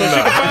there so she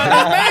can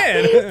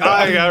find this man.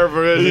 I ain't got her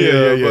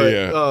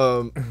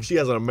permission. But she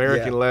has an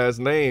American last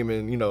name,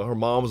 and her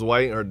mom's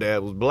white and her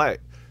dad was black.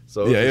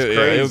 So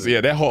it was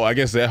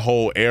that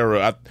whole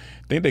era. I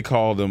think they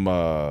called them.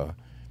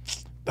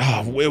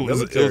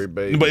 Military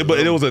baby. But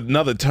it was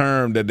another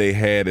term that they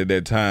had at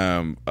that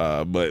time.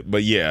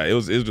 But yeah, it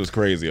was just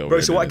crazy over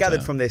there. So what I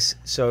gathered from this,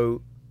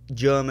 so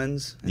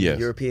Germans and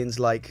Europeans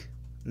like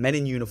men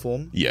in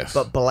uniform,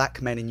 but black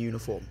men in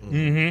uniform.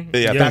 Mm-hmm.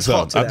 Yeah, I think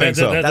so.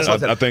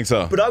 I think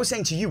so. But I was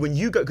saying to you, when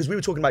you go, because we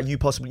were talking about you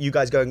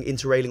guys going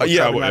interrailing.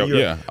 Around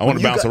Europe. I want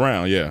to bounce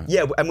around. Yeah,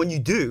 and when you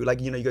do,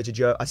 you go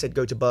to I said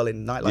go to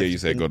Berlin nightlife. Yeah, you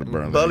said go to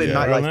Berlin. Berlin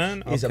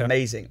nightlife is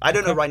amazing. I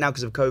don't know right now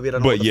because of COVID. I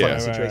don't know what the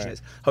fucking situation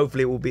is.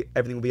 Hopefully,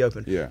 everything will be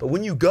open. Yeah. But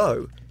when you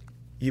go,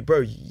 you're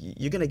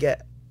gonna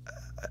get.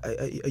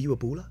 Are you a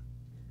baller?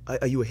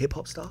 Are you a hip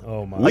hop star?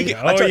 Oh my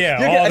god!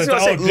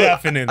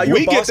 Definitely. Are you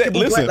a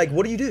basketball player? Like,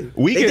 what do you do?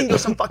 They think you're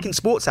some fucking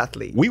sports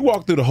athlete. We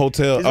walk through the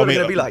hotel. This is what it's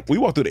gonna be like. We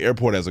walk through the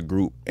airport as a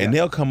group, and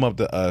they'll come up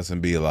to us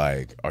and be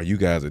like, "Are you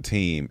guys a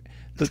team?"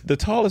 The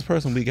tallest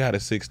person we got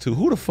is 6'2".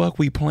 Who the fuck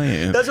we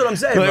playing? That's what I'm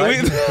saying,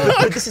 right?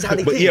 But this is how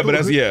they think. Yeah, but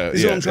that's This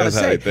is what I'm trying to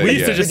say. We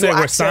used to just say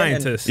we're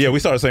scientists. Yeah, we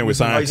started saying we're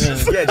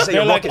scientists. Yeah, just say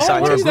you're rocket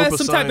scientists. We're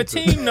some type of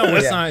team. No,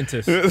 we're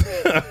scientists.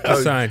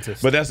 We're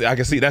scientists. But I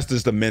can see that's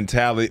just the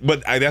mentality.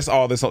 But that's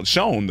all that's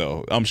shown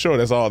though. I'm sure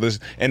that's all this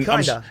and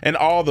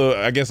all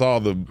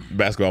the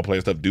basketball player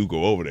stuff do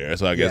go over there.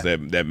 So I guess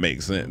that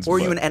makes sense. Or are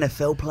you an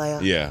NFL player?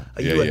 Yeah.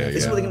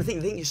 This is what they're going to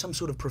think. They think you're some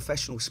sort of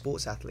professional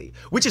sports athlete,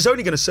 which is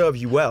only going to serve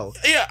you well.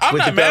 Yeah, I'm with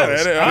not the mad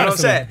girls. at it. You know what I'm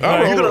saying? You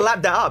I'm gotta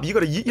lap that up. You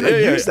gotta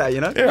use that.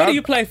 You know. Yeah, What do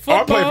you play?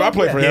 Football? I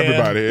play for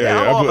everybody.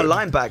 I'm a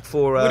lineback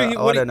for. I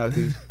don't know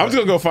who. I'm just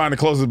gonna go find the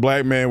closest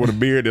black man with a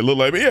beard that look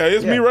like me. Yeah,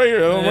 it's me right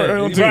here.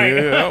 On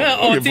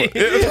TV. On TV.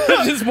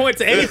 Just point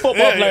to any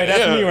football player.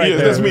 That's me right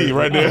there. That's me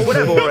right there. Or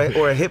whatever,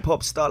 or a hip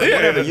hop star, like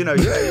whatever. You know,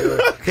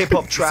 hip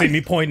hop track. See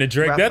me pointing to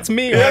Drake. That's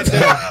me right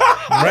there.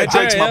 Right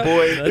there, Drake's my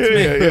boy. That's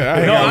me.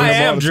 No, I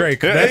am Drake.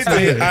 That's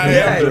me. I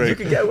am Drake. You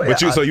can get away. But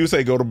so you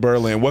say go to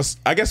Berlin. What's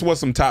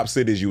some top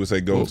cities you would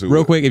say go to?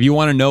 Real quick, if you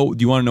want to know,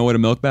 do you want to know what a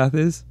milk bath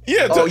is?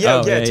 Yeah.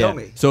 Tell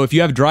me. So if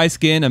you have dry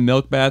skin, a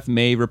milk bath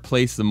may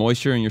replace the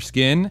moisture in your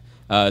skin,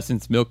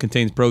 since milk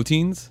contains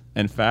proteins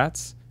and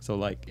fats. So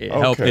like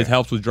it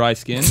helps with dry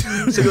skin.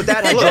 So your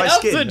dad had dry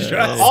skin.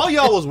 All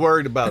y'all was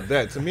worried about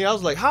that. To me, I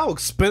was like, how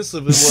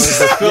expensive it was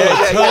to fill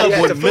a tub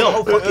with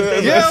milk.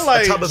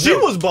 Like she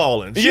was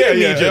balling. She didn't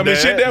need your I mean,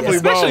 she definitely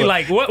especially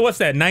balling. like what's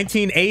that?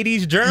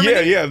 1980s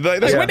Germany. Yeah.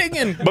 That's where they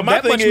getting But my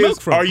that thing much is,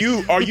 milk from? are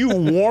you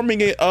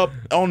warming it up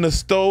on the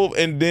stove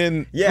and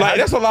then like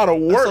that's a lot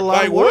of work. That's a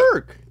lot of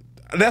work.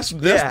 That's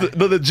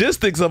the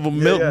logistics of a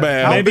milk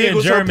bath. Maybe in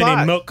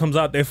Germany, milk comes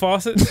out their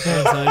faucet.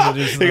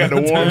 They got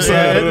the warm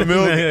side of the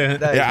milk.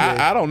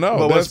 I don't know.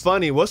 But what's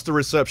funny? What's the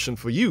reception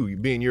for you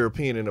being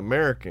European and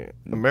American?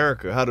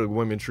 America, how do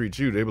women treat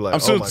you? They be like,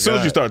 as soon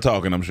as you start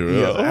talking, I'm sure.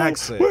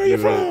 Accent. Where are you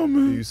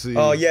from? You see?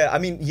 Oh yeah, I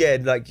mean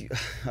like.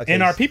 Okay.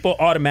 And are people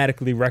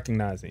automatically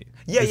recognizing?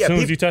 Yeah, as soon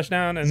as you touch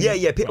down. And,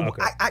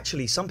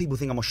 Actually, some people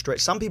think I'm Australian.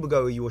 Some people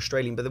go, "Are you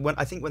Australian?" But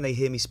I think when they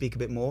hear me speak a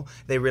bit more,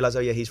 they realize, "Oh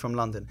yeah, he's from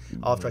London."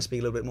 After I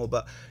speak a little bit more,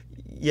 but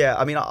yeah,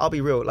 I mean, I'll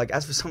be real. Like,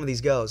 as for some of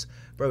these girls,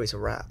 bro, it's a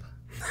wrap.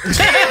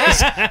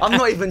 I'm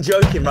not even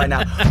joking right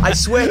now. I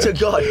swear to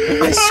God.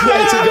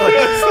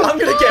 I'm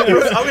gonna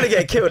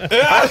get killed.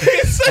 How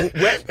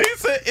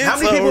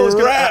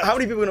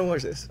many people are gonna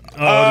watch this?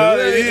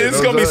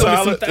 It's gonna be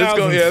solid.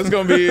 It's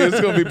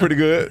gonna be pretty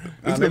good.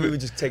 Maybe we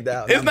just take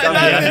that out.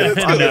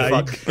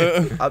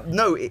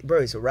 No,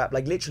 bro, it's a wrap.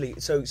 Like literally.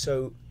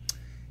 So,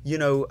 you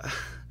know.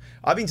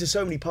 I've been to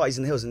so many parties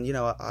in the hills, and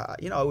I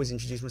always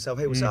introduce myself.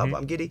 Hey, what's up?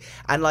 I'm Giddi,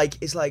 and like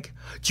it's like,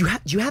 do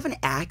you have an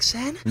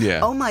accent?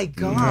 Yeah. Oh my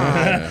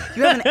god,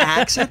 you have an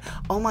accent?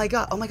 Oh my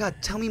god,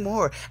 tell me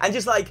more. And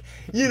just like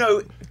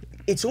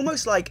it's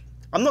almost like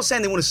I'm not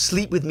saying they want to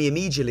sleep with me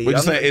immediately. But you're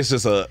saying it's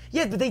just a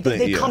but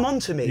they come on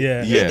to me.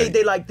 Yeah.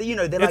 They like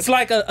it's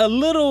like a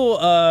little.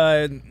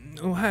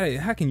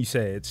 How can you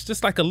say it? It's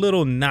just like a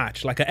little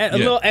notch, like a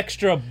little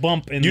extra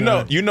bump in.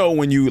 You know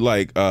when you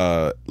like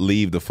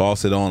leave the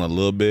faucet on a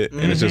little bit,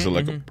 and it's just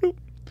like a bloop.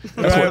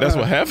 That's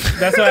what happens.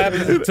 That's what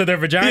happens to their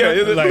vagina.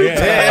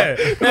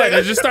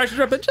 It just starts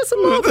dripping just a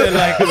little bit.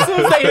 Like as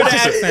soon as they hear the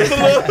accent,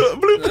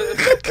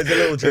 it's a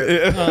little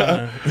drip.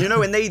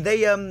 And they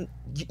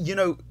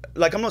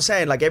like I'm not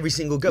saying like every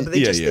single girl, but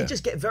they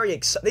just get very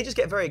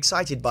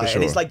excited by it,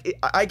 and it's like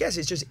I guess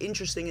it's just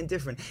interesting and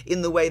different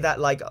in the way that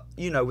like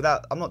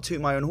without I'm not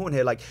tooting my own horn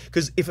here, like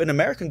because if an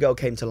American girl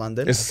came to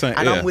London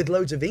I'm with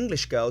loads of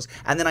English girls,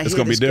 and then I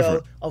hear this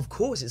girl, of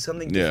course it's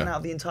something different out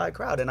of the entire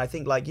crowd, and I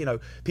think like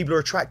people are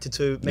attracted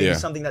to maybe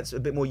something that's a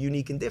bit more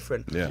unique and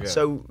different.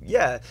 So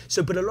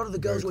but a lot of the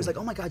girls always like,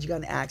 oh my god, you got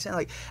an accent,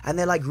 like, and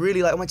they're like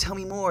really like, oh my, tell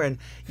me more, and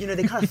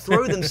they kind of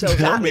throw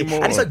themselves at me,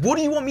 and it's like, what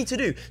do you want me to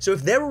do? So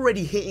if they're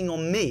already hitting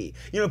on me,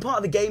 part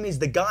of the game is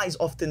the guys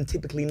often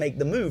typically make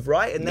the move,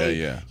 right? And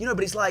they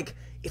but it's like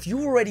if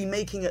you're already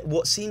making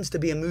what seems to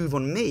be a move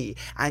on me,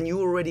 and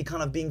you're already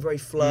kind of being very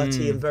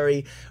flirty and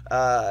very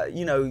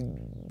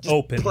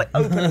open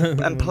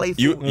and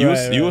playful.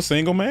 You a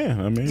single man.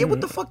 I mean, what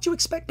the fuck do you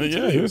expect me to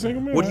do? You're a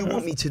single man. What do you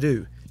want me to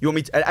do? You want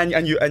me to,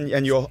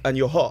 and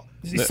you're hot.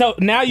 So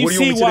now you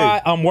see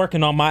why I'm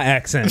working on my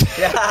accent.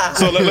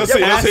 So let's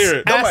hear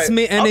it. Ask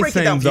me anything. I'll break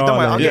it down for you. Don't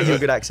worry, I'll get you a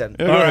good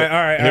accent. All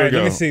right.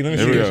 Let me see.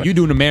 You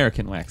do an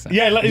American accent.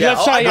 Yeah,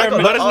 let's try your.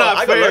 But it's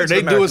not fair.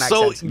 They do it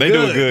so. They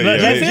do it good.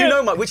 Do you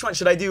know which one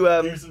should I do?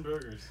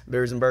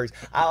 Beers and burgers.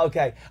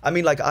 Okay. I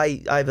mean, like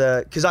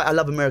because I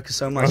love America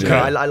so much. Okay.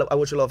 I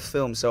watch a lot of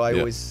films, so I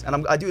always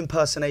I do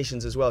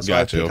impersonations as well, so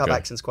I pick up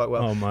accents quite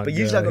well. But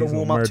usually I got to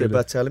warm up to it.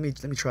 But let me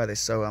try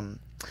this.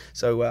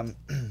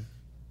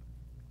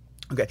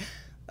 Okay.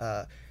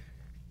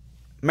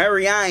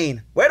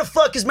 Marianne. Where the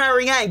fuck is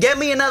Marianne? Get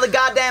me another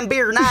goddamn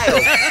beer now.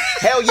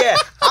 Hell yeah.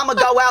 I'm going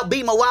to go out,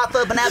 beat my wife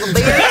up and have a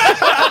beer.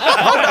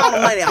 Hold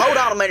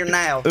on a minute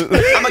now.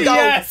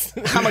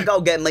 I'm going to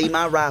go get me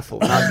my rifle.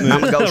 I'm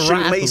going to go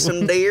shoot me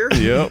some deer.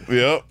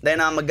 Yep. Then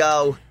I'm going to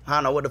go, I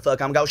don't know what the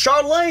fuck I'm going to go.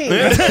 Charlene.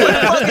 Where the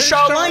fuck is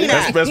Charlene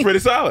at? That's pretty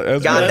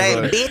solid.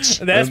 Goddamn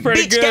bitch. That's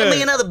pretty good. Bitch, get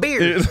me another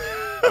beer.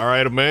 All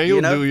right,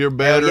 Emmanuel, do your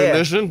bad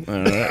rendition.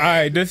 All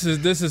right, this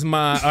is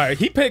my. All right,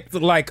 he picked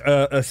like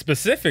a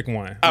specific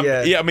one.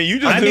 I mean, you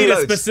just. I need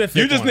a specific.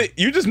 You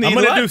just need. I'm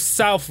gonna do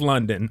South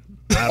London.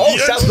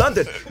 South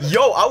London.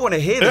 Yo, I want to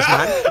hear this,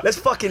 man. Let's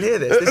fucking hear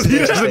this. This is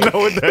interesting. Doesn't know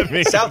what that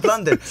means. South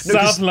London.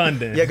 South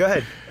London. Yeah, go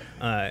ahead.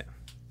 All right.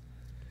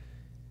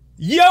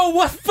 Yo,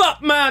 what's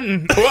up,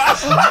 man? Big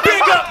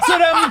up to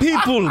them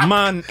people,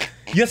 man.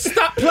 You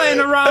stop playing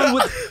around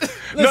with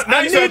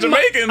Now you sound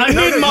Jamaican. I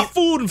need my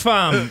food,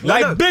 fam.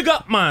 Like, big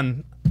up,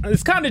 man.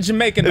 It's kind of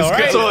Jamaican, though,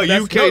 right? So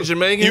UK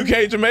Jamaican?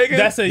 UK Jamaican?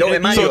 That's a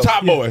so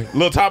Top Boy.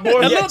 Little Top Boy?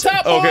 Little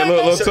Top Boy.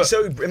 Okay,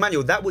 so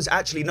Emmanuel, that was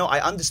actually, no, I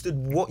understood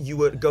what you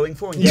were going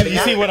for. And you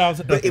see what I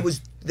was... But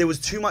there was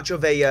too much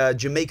of a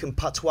Jamaican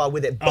patois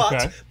with it.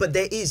 But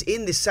there is,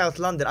 in this South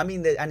London,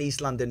 and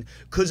East London,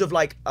 because of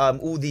like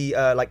all the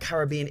like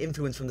Caribbean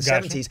influence from the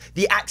 70s,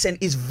 the accent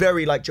is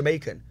very like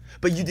Jamaican.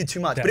 But you did too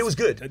much. But it was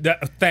good.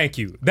 Thank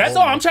you. That's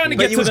all I'm trying to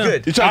get to. It was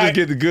good. You're trying to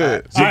get the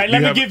good. All right,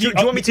 let me give you... Do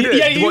you want me to do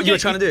it? What you were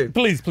trying to do?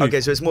 Please.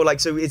 Okay, so it's more like,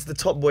 so it's the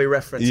Top Boy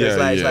reference. So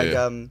it's like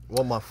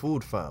want my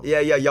food, fam. Yeah,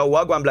 yo,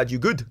 wagwan, blood, you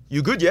good?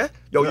 You good, yeah?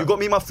 Yo, you got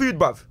me my food,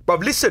 bruv.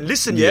 Bruv,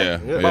 listen, yeah?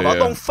 Bruv, I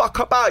don't fuck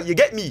about, you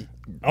get me?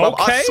 Bruv,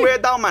 I swear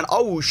down, man,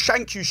 I will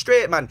shank you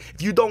straight, man,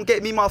 if you don't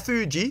get me my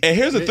food, G. And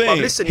here's the thing,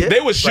 bruv, listen, yeah?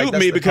 They would shoot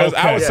me because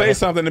I would say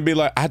something and be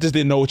like, I just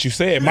didn't know what you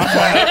said. My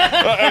bad.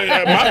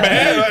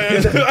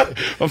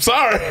 I'm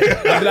sorry.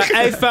 I'd be like,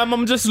 hey, fam,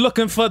 I'm just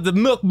looking for the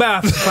milk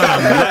bath,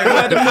 fam. Like,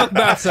 where the milk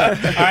baths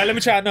at? All right, let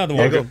me try another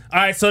one. All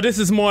right, so this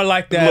is more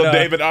like that. Little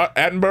David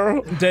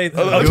Attenborough?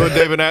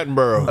 David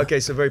Attenborough. Okay,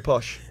 so very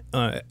posh.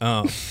 All right,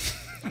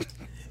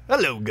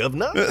 hello,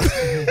 governor.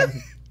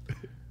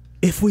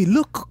 If we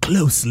look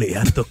closely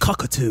at the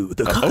cockatoo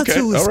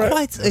is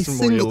quite a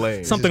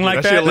single... Something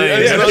like that.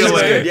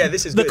 Yeah,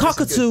 this is good.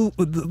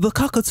 The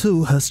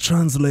cockatoo has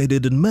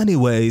translated in many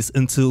ways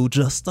into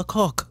just a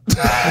cock.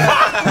 That's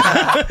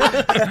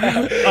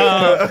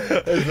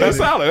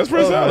solid. That's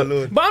pretty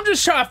solid. But I'm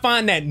just trying to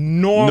find that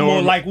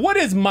normal, like, what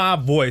is my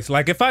voice?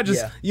 Like, if I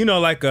just,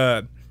 like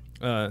trying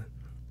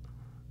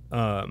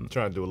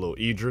to do a little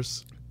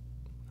Idris.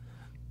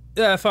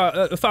 Yeah, if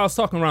I was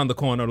talking around the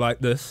corner like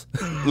this.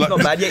 Not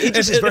bad. Yeah,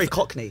 Idris is very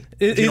Cockney.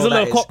 He's a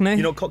little Cockney.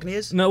 You know what Cockney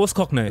is? No, what's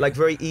Cockney? Like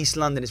very East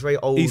London. It's very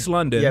old. East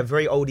London? Yeah,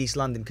 very old East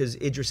London because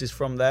Idris is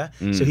from there.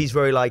 So he's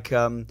very like,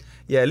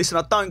 listen,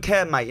 I don't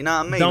care, mate. You know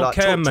what I mean? Don't like,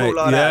 care, talk mate.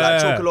 like that.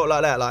 Like, talk a lot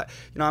like that. Like,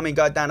 you know what I mean?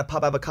 Go down the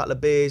pub, have a couple of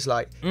beers.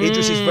 Like,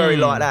 Idris is very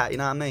like that. You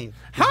know what I mean?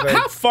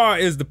 How far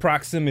is the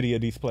proximity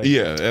of these places?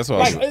 Yeah, that's what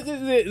like,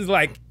 it's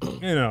like,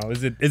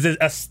 is it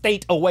a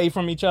state away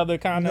from each other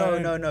kind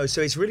of? No.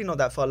 So it's really not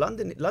that far.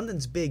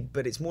 London's big,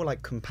 but it's more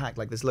like compact.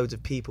 Like there's loads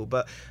of people,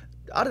 but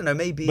I don't know,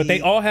 maybe. But they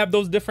all have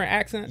those different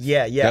accents.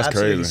 Yeah, that's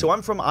absolutely. Crazy. So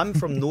I'm from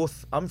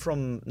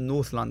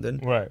North London,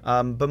 right?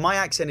 But my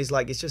accent is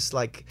like, it's just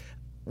like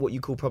what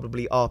you call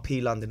probably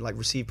RP London, like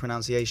received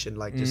pronunciation,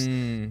 like just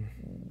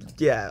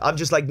I'm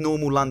just like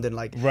normal London,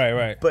 like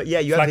right. But yeah,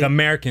 you it's have like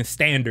American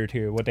standard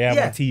here, what they have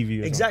on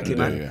TV. Or exactly,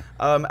 something. man.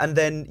 Yeah. And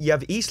then you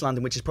have East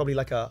London, which is probably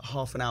like a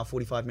half an hour,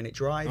 45-minute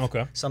drive,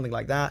 something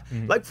like that.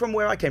 Like from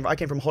where I came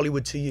from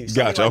Hollywood to you.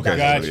 Gotcha. Like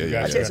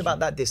Gotcha. I'd say it's about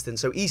that distance.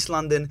 So East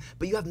London,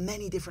 but you have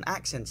many different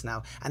accents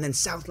now, and then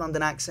South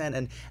London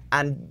accent,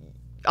 and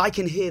I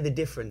can hear the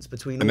difference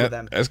between all of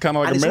them. It's kind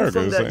of like America.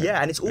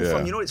 And it's all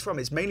from, you know what it's from?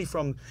 It's mainly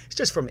from, it's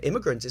just from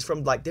immigrants. It's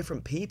from like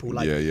different people.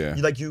 Like,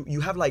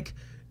 you have like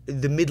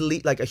the Middle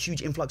East, like a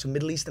huge influx of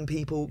Middle Eastern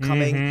people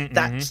coming.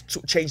 That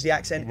changed the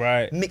accent.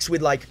 Right. Mixed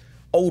with like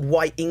old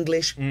white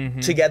English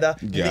together,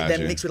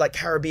 then mixed with like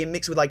Caribbean,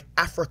 mixed with like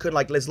African,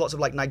 like there's lots of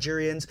like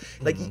Nigerians,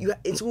 like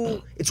it's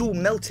all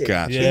melted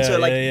into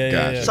like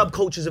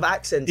subcultures of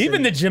accents.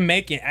 Even the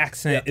Jamaican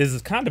accent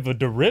is kind of a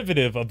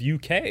derivative of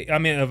UK. I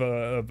mean,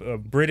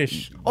 of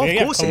British. Of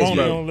course it is,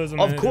 bro. Colonialism.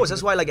 Of course,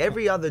 that's why like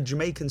every other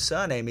Jamaican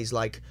surname is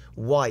like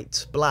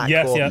White, Black,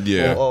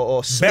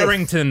 or Smith,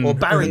 Barrington, or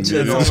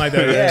Barrington, something like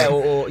that.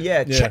 or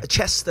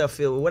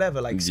Chesterfield, or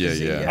whatever. Like,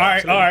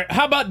 all right.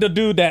 How about the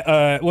dude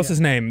that what's his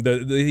name?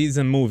 He's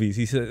in movies.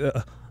 He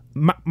said,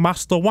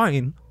 Master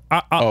Wayne.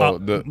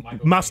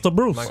 Master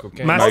Bruce.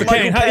 Master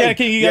Kane.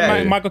 Can you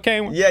get Michael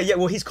Caine? Yeah.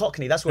 Well, he's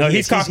Cockney. That's what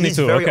he's Cockney he's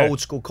too. Very old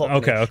school Cockney.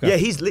 Okay. Yeah,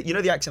 you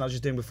know the accent I was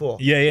just doing before.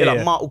 Yeah.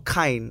 Like Michael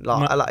Caine.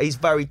 Like he's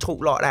very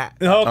talk like that.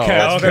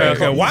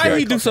 Okay. Why do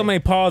he do so many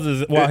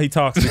pauses while he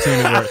talks between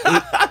the words?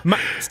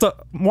 Master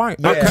Wayne.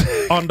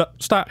 On the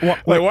start.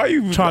 Like, why are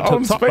you trying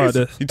to talk about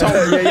this? He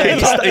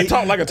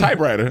talk like a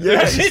typewriter.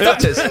 Yeah, he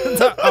stutters. You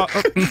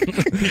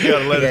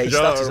gotta let his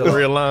jaw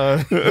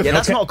realign. Yeah,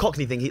 that's not a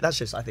Cockney thing. That's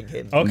just, I think,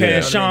 him. Okay,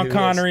 and Sean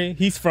Connery.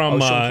 He's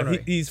from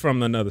he's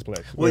from another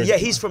place. Well, yeah,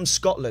 he's from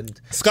Scotland.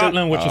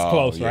 Scotland, which is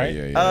close, right?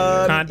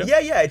 Kinda.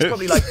 Yeah. It's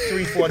probably like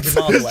 300-400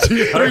 miles away.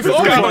 It's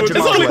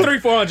only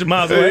 300-400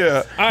 miles away.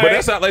 Yeah, but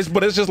that's not like.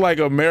 But it's just like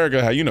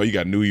America. How you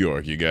got New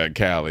York, you got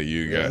Cali,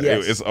 you got.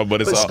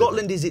 But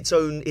Scotland is its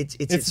own. It's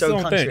its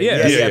own country. Thing.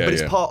 Yeah. But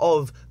it's part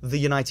of the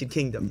United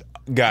Kingdom.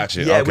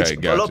 Gotcha. Yeah, okay,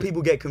 a lot of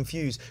people get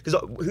confused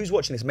because who's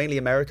watching this? Mainly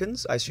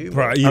Americans, I assume.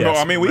 Right. Yes.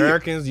 I mean,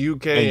 Americans,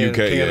 UK, and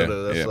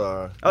Canada. That's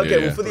okay.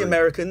 Well, for the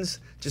Americans,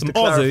 just to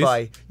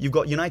clarify, you've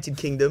got United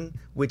Kingdom,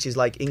 which is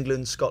like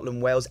England,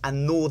 Scotland, Wales,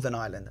 and Northern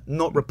Ireland,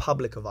 not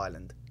Republic of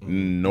Ireland.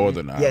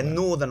 Northern Ireland. Yeah,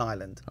 Northern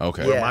Ireland.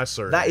 Okay. Yeah, Where my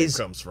surname that is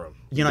comes from.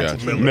 United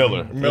Gotcha. Kingdom.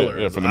 Miller.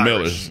 Yeah, from the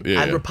Millers.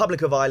 Yeah. And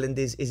Republic of Ireland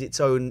is its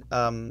own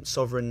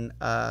sovereign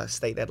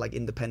state. They had like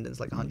independence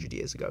like 100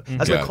 years ago.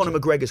 That's where Gotcha. Conor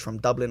McGregor's from,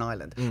 Dublin,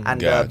 Ireland. And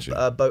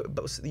Gotcha.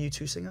 what's the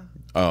U2 singer?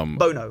 Bono.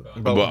 Bono.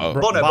 Bono.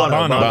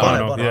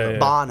 Bono. Yeah.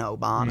 Bono.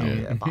 Bono.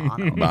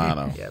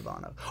 Yeah,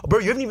 Bono. Oh, bro,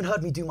 you haven't even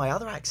heard me do my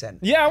other accent.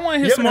 Yeah, I want to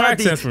hear some more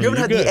accents from you. You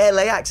haven't heard the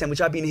LA accent,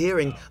 which I've been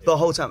hearing the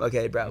whole time.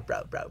 Okay, bro.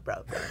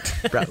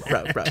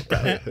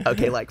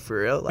 Okay, like for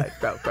real, like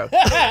bro.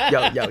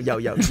 Yo.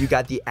 You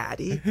got the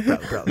Addy,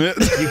 bro.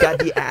 You got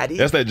the Addy.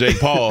 That's that Jake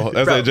Paul.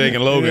 That's Bro. that Jake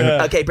and Logan.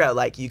 Yeah. Okay, bro,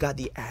 like you got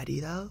the Addy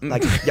though.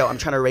 Like, yo, I'm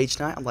trying to rage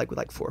tonight. I'm like with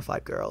like 4 or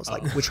 5 girls.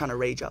 Like we're trying to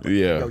rage up. Like,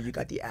 Yeah. Yo, you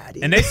got the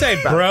Addy. And they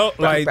say bro,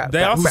 like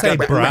they also say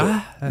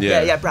brah.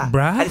 Yeah,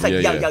 brah. And it's like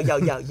Yeah.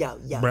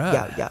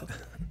 yo.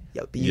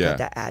 Yo, but you Yeah. got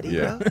that Addy,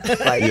 Yeah. bro?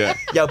 Like,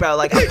 yo, bro,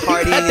 like I'm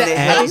partying in the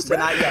hills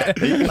tonight.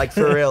 Yeah. Like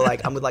for real,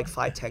 like I'm with like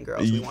 5, 10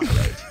 girls. We want to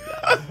rage.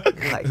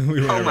 Yeah. Like,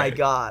 oh my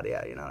god,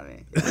 yeah, you know what I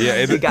mean?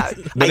 Yeah, You got,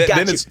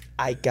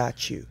 I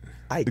got you,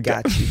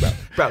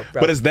 bro.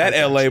 But it's that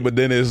LA, but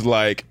then it's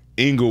like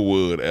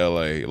Inglewood,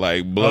 LA,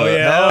 like blood. Oh,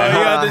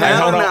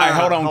 yeah.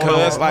 Hold on,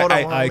 cuz.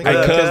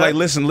 Like,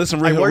 listen,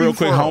 real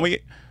quick, homie.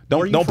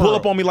 Don't pull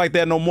up on me like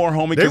that no more,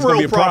 homie. They It's gonna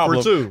be a real proper,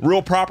 problem. too.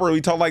 Real proper.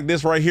 We talk like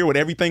this right here with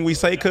everything we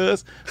say,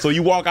 cuz. So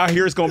you walk out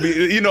here, it's gonna be,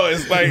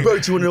 it's like. Bro,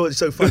 do you want to know what's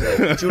so funny? Do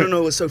you want to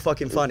know what's so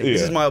fucking funny?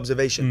 This Yeah. is my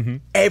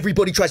observation.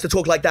 Everybody tries to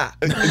talk like that.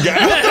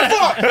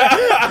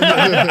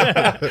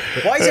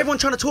 Why is everyone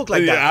trying to talk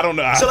like that? Yeah, I don't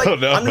know. So like, I don't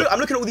know. I'm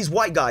looking at all these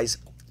white guys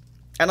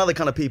and other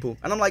kind of people,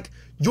 and I'm like,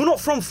 you're not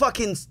from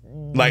fucking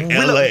Like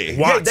LA.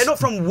 Yeah, they're not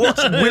from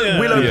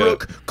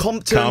Willowbrook,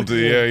 Compton.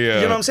 Yeah. You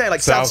know what I'm saying?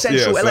 Like South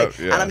Central LA. South,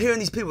 yeah. And I'm hearing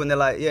these people, and they're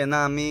like, yeah,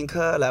 nah, me and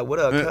Kerr, like, what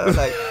up, Kerr?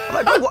 Like, I'm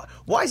like, bro,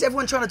 why is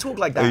everyone trying to talk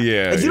like that?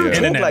 Yeah, Like, you don't yeah.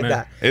 talk Internet, like man.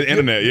 that.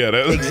 Internet,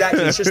 yeah.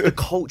 Exactly. It's just the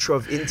culture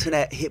of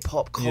internet, hip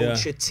hop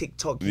culture,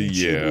 TikTok, YouTube.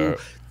 Yeah.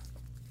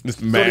 Just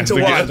Put mad into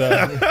one.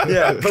 together.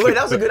 Yeah, but wait,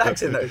 that was a good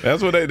accent though.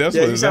 That's what you sound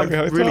exactly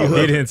how they really talk. hood.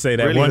 He didn't say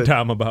that Really one good.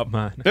 time about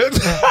mine. No, he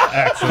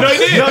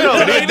did.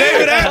 No,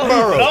 David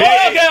Attenborough.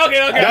 Okay.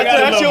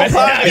 That's your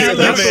pocket.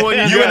 That's the one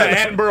you You in got. the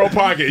Attenborough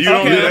pocket. You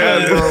don't Okay. do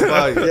that. Attenborough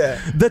pocket.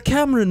 Yeah. The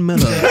Cameron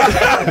Miller.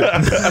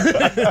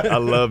 I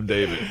love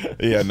David.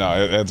 Yeah,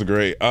 no, that's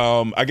great.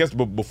 I guess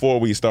before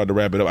we start to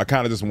wrap it up, I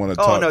kind of just want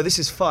to Oh talk. no, this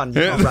is fun.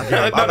 You can't wrap it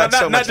up. I've had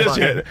so much just fun.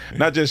 yet.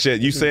 Not just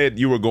yet. You said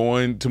you were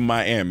going to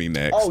Miami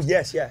next. Oh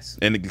yes.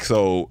 And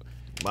so,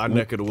 My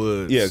neck of the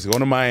woods. yes,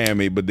 going to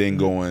Miami, but then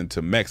going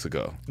to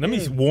Mexico. Let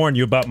me warn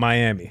you about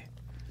Miami.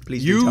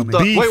 Please You do tell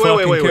thought? me. Be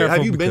fucking Wait. careful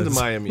Have you been to because-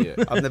 Miami yet?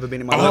 I've never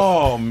been in my life.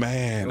 Oh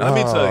man, Let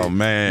me tell you.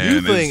 man,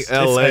 You think It's-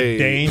 LA? It's a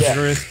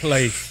dangerous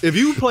place. If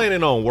you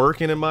planning on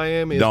working in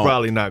Miami, it's Don't.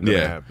 probably not going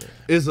to Yeah. happen.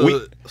 It's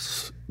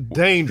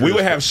dangerous. we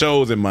would have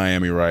shows in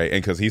Miami, right?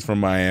 And because he's from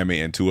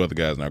Miami and 2 other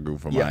guys in our group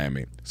from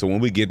Miami. So when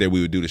we get there,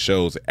 we would do the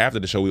shows. After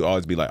the show, we would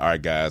always be like, all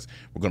right, guys,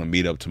 we're going to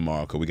meet up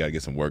tomorrow because we got to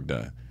get some work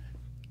done.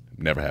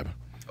 Never happened.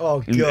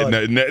 Oh god.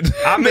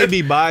 I may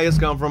be biased,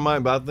 come from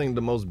Miami, but I think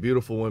the most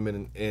beautiful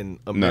women in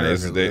America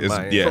it's is in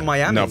Miami. yeah. From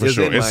Miami? No, for It's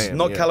sure. in It's Miami.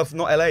 Not Yeah.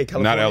 not LA,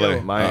 California. not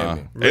LA.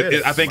 Miami.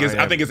 Really? I think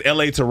it's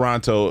LA,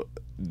 Toronto.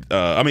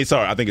 I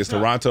think it's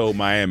Toronto,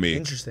 Miami,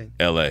 Interesting.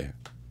 LA.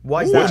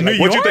 Why is What that?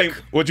 you think?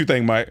 What you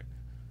think, Mike?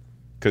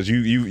 Because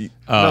you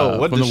No,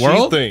 what from does the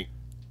world? she think?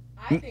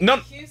 I think No.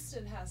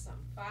 Houston has some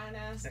fine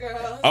ass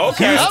girls.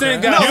 Okay.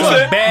 Houston got Houston-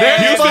 some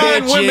bad There's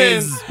fine bitches.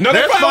 women. No,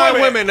 There's they're fine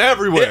fine women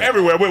everywhere. Yeah,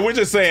 everywhere. We're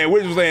just saying,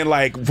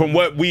 like from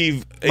what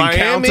we've Miami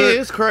encountered.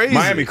 is crazy.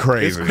 Miami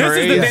crazy. It's This is the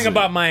Crazy. thing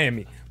about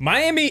Miami.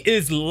 Miami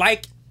is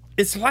like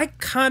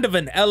kind of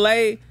an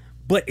LA,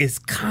 but it's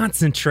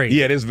concentrated.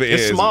 Yeah,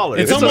 it's smaller.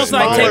 It's It's almost a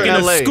like smaller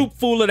taking LA. a scoop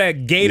full of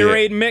that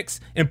Gatorade mix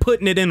and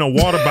putting it in a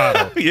water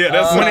bottle. Yeah,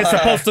 that's when it's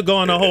supposed to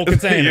go in a whole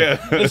container.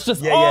 Yeah. It's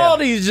just Yeah, all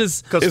yeah. these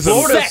just Because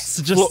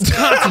sex just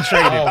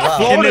concentrated in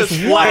Florida's this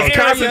flat. one It's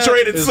area.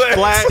 concentrated It's sex.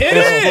 flat. It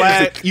It's is.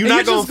 flat. You're And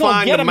not just gonna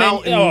find get the 'em in-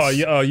 mountains.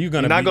 you're gonna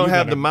You're not be- gonna you're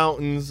have the gonna-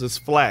 mountains. It's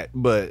flat,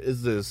 but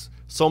it's just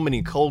so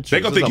many cultures. They're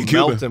gonna It's think a you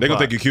Cuban. melting They're gonna pot.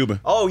 think you Cuban.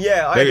 Oh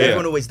yeah, They-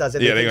 everyone yeah. always does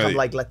it. Yeah, They they think I'm gonna-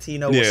 like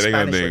Latino yeah, or they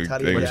gonna Spanish or think-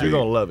 Italian. they But gonna- you're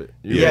gonna love it.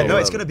 You're Yeah, gonna no,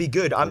 love it's going to be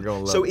good. You're gonna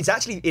love So it. it's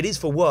actually, it is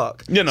for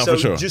work. Yeah, no, so for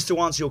sure. just to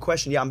answer your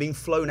question, yeah, I'm being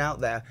flown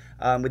out there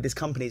with this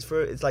company.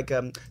 It's like,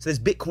 so there's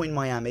Bitcoin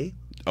Miami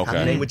Okay.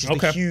 happening, which is the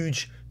Okay.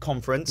 huge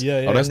conference. Yeah,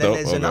 yeah. Oh, And that's then dope.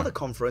 there's Okay. another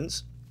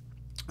conference.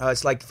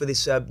 It's like for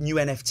this new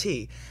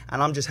NFT,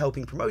 and I'm just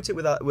helping promote it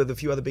with a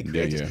few other big Yeah,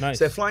 creators. yeah. Nice.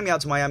 So they're flying me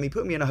out to Miami,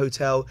 putting me in a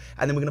hotel,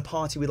 and then we're gonna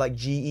party with like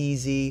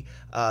G-Eazy,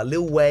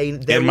 Lil Wayne.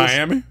 They're In all-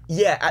 Miami?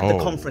 Yeah, at the Oh.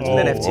 conference with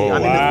Oh, NFT. oh, I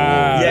mean, wow.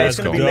 yeah, it's That's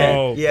gonna be lit.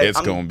 dope. Yeah,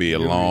 It's gonna be a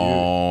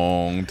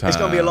long time. it's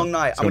gonna be a long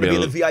night. It's I'm gonna be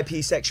in the a-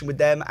 VIP section with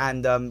them,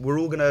 and we're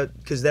all gonna,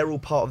 because they're all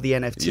part of the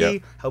NFT,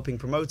 Yep. helping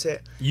promote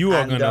it. You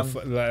are And,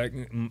 gonna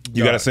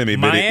You gotta send me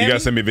Miami? you gotta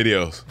send me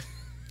videos.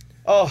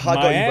 Oh, I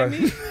got you, Miami?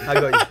 bro. I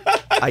got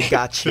you. I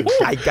got you.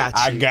 I got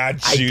you. I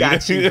got you. I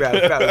got you,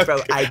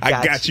 bro. I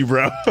got you,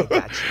 bro. I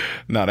got you.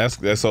 No, that's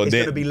so. It's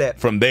gonna be lit.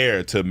 From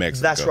there to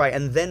Mexico. That's right.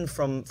 And then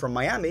from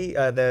Miami,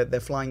 they're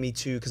flying me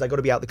to, because I got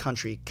to be out the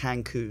country,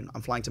 Cancun.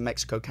 I'm flying to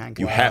Mexico, Cancun.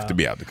 You have to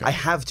be out the country. I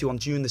have to. I'm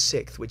June the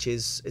 6th, which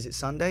is it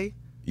Sunday?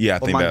 Yeah,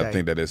 I Monday?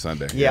 think that is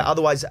Sunday. Yeah.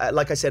 Otherwise,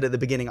 like I said at the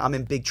beginning, I'm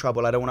in big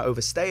trouble. I don't want to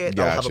overstay it.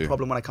 I'll have a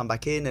problem when I come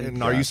back in.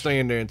 And are you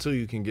staying there until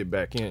you can get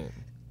back in?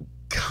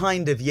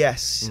 Kind of,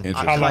 yes.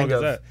 How long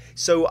is that?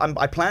 So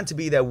I plan to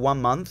be there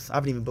 1 month. I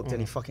haven't even booked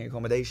any fucking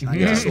accommodation. I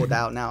need to sort that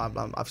out now.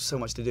 I have so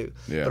much to do.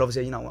 Yeah. But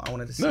obviously, I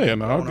wanted to see. I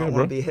want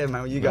to be here,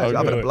 man, with you guys.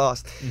 I've had a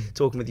blast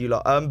talking with you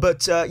lot.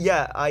 But I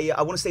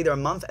want to stay there a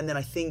month, and then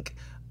I think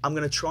I'm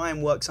going to try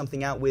and work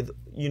something out with,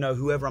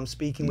 whoever I'm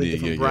speaking with,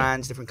 different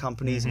brands, different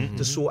companies,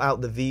 to sort out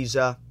the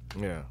visa.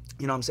 Yeah.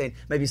 You know what I'm saying?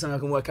 Maybe something I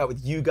can work out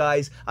with you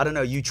guys. I don't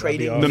know, you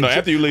trading. No,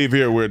 after you leave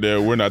here,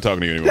 we're not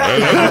talking to you anymore.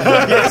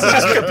 Yeah, this is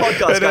just a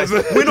podcast, guys.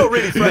 We're not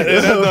really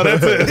friends. No,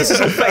 that's it. This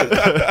is all fake. You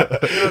know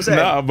what I'm saying?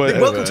 Nah, but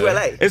welcome to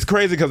LA. It's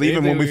crazy because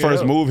even when we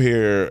first moved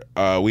here,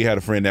 we had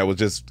a friend that was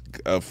just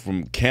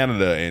from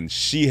Canada, and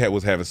she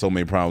was having so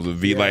many problems with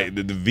visa. Like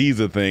the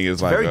visa thing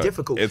is like very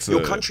difficult.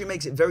 Your country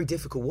makes it very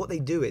difficult. What they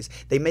do is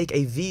they make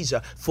a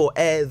visa for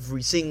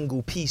every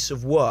single piece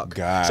of work.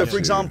 So, for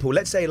example,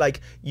 let's say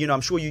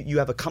I'm sure you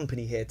have a company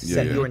here to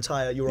set your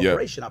entire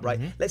operation up, right?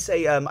 Let's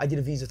say I did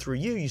a visa through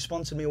you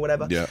sponsored me or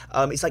whatever.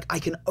 It's like I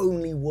can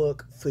only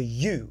work for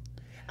you.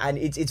 And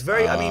it's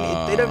very,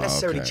 they don't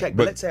necessarily check,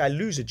 but let's say I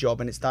lose a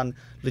job and it's done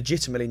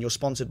legitimately and you're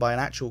sponsored by an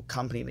actual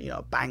company,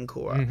 a bank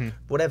or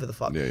whatever the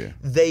fuck.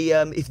 They,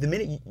 if the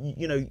minute,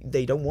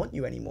 they don't want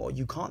you anymore,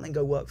 you can't then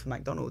go work for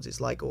McDonald's.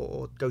 It's like,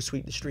 or go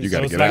sweep the streets. You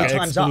got to get out.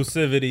 Like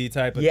exclusivity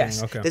type of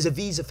thing. Okay. There's a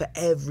visa for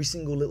every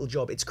single little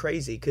job. It's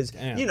crazy because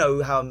you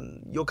know how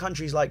your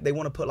country's like, they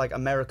want to put like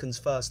Americans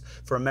first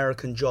for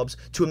American jobs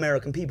to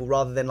American people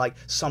rather than like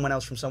someone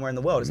else from somewhere in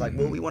the world. It's like,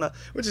 well, we want to,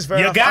 which is very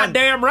You're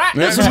goddamn right.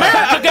 This is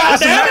America,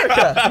 goddamn.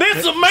 This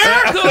is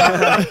America.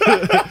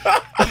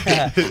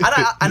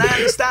 and I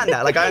understand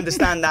that. Like I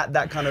understand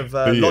that kind of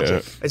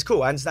logic. It's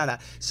cool. I understand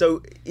that.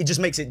 So it just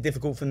makes it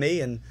difficult for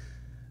me.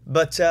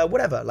 But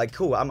whatever. Like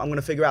cool. I'm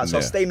gonna figure out. So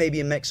I'll stay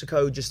maybe in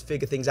Mexico. Just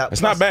figure things out.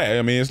 It's not bad.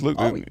 I mean, it's you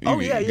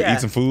eat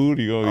some food.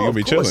 You'll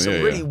be chilling. Some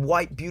really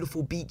white,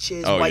 beautiful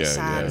beaches, white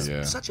sands.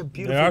 Such a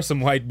beautiful. There are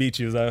some white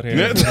beaches out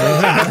here. But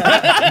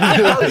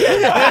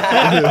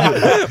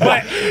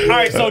all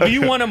right. So do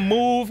you want to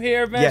move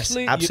here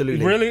eventually? Yes,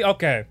 absolutely. Really?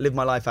 Okay. Live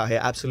my life out here.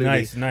 Absolutely.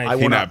 Nice.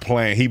 He's not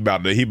playing. He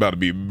about to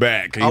be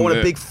back. I want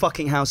a big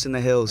fucking house in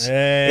the hills.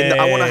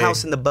 I want a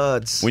house in the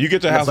birds. When you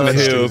get your house in the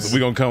hills, we're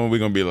gonna come and we're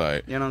gonna be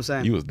like, you know what I'm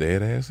saying? You was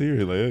dead ass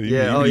serious. Like, you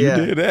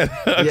did that.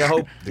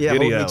 Hold me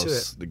to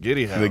it. The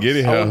Giddi house. The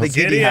Giddi house. The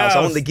Giddi house.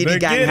 I want the Giddi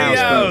gang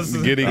house. The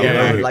Giddi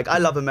gang. Like I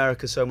love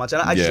America so much,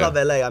 and I just love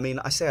LA. I mean,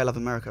 I say I love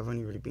America. I've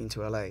only really been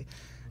to LA,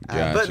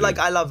 but like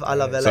I love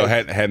LA. So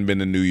hadn't been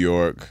to New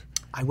York.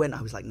 I went.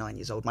 I was like 9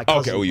 years old. My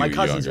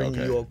cousins are in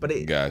New York, but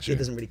it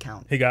doesn't really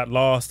count. He got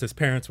lost. His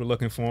parents were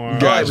looking for him.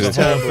 It was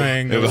the whole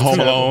thing. It was Home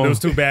Alone. There was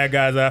two bad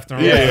guys after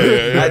him.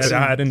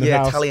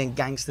 Italian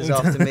gangsters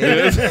after me.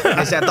 They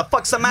said, "The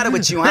fuck's the matter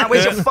with you, huh?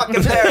 Where's your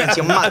fucking parents?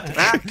 You mutt,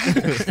 huh?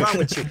 What's wrong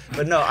with you?"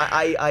 But no,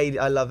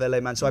 I love LA,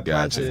 man. So I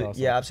plan to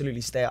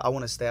absolutely stay. I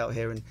want to stay out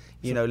here and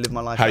live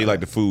my life. How do you like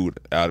the food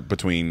out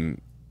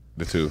between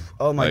the two?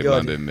 Oh my like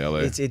god, London and LA.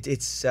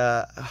 It's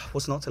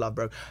what's not to love,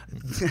 bro?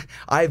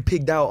 I've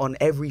pigged out on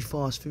every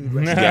fast food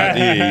restaurant.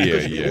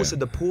 Yeah. Also,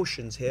 the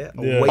portions here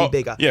are way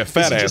bigger.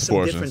 Fat ass just some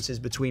portions. differences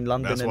between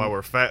London. That's why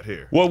we're fat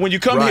here. Well, when you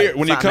come here,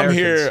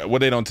 what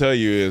they don't tell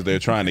you is they're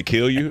trying to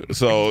kill you.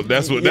 So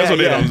that's what they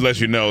don't let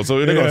you know.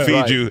 So they're gonna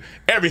feed you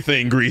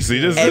everything greasy.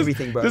 Just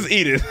everything, bro. Just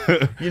eat it.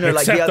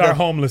 Except our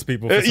homeless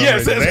people. For some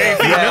reason.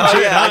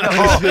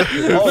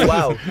 Oh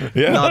wow.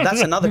 No,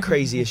 that's another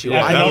crazy issue.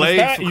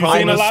 LA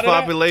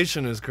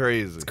population is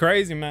crazy. It's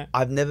crazy, man.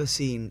 I've never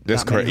seen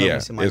that's crazy.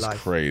 In my it's life.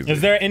 crazy. Is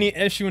there any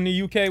issue in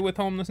the UK with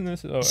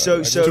homelessness?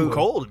 So too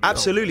cold.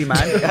 Absolutely, man.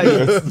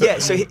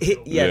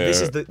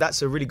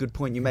 That's a really good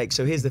point you make.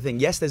 So here's the thing.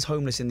 Yes, there's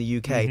homeless in the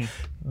UK,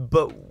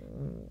 but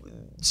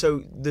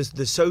so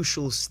the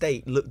social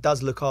state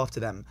does look after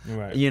them,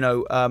 right.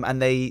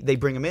 And they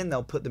bring them in,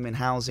 they'll put them in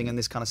housing and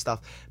this kind of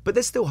stuff. But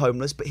they're still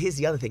homeless. But here's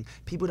the other thing: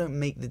 people don't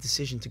make the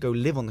decision to go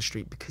live on the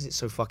street because it's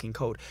so fucking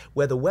cold.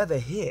 Where the weather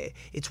here,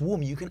 it's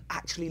warm, you can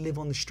actually live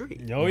on the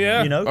street. Oh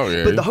yeah,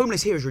 But the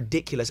homeless here is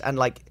ridiculous, and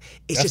like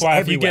that's just why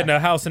everywhere. if you get in a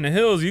house in the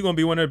hills, you're gonna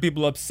be one of the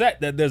people upset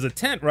that there's a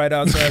tent right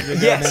outside. Your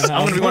yes,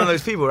 I'm gonna be one of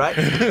those people, right?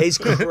 It's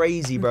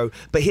crazy, bro.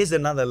 But here's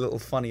another little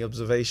funny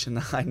observation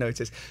I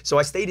noticed. So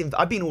I've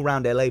been all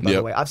around LA, by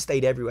the way. I've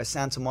stayed everywhere.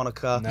 Santa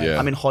Monica. Yeah.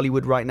 I'm in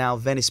Hollywood right now.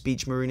 Venice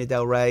Beach, Marina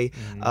Del Rey.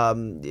 I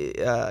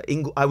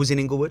was in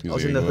Inglewood. I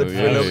was in the hood for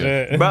a little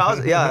bit. Bro,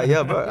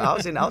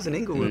 I was in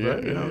Inglewood, bro.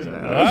 You know what I'm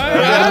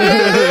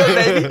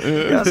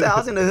saying? I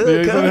was in the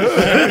hood, cuz.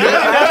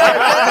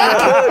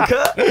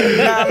 You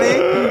know what I mean?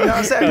 You know what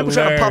I'm saying? People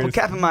trying to pop a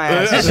cap in my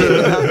ass and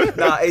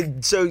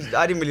shit. So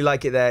I didn't really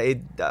like it there.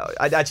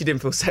 I actually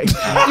didn't feel safe.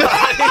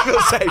 I didn't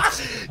feel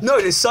safe. No,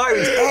 there's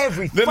sirens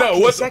every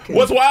fucking second.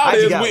 What's wild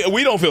is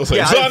we don't feel safe.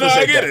 Yeah, so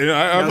I get it.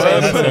 I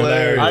didn't feel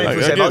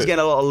safe. I was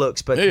getting a lot of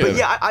looks, but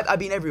yeah, I've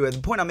been everywhere. The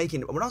point I'm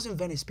making, when I was in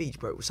Venice Beach,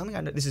 bro, something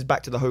I know, this is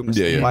back to the homeless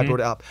thing, why I brought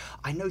it up.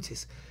 I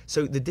noticed,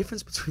 so the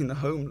difference between the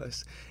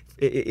homeless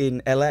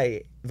in LA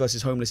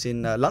versus homeless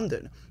in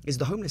London is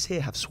the homeless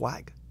here have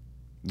swag.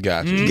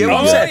 Gotcha. Do you get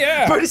what I'm saying?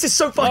 Yeah. Bro, this is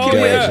so fucking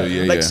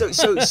weird.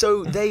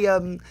 So they,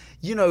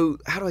 you know,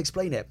 how do I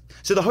explain it?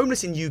 So the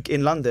homeless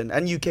in London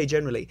and UK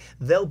generally,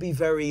 they'll be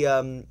very,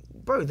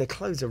 bro, their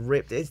clothes are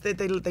ripped. They're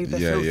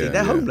filthy.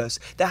 They're homeless.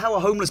 They're how a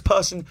homeless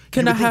person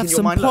can I have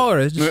some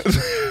porridge?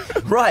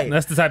 Right.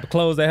 That's the type of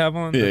clothes they have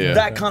on. Yeah.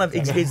 That kind of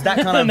it's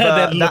that kind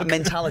of that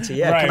mentality.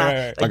 Yeah.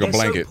 Right. Like a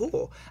blanket. So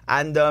poor,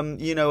 and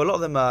you know, a lot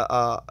of them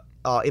are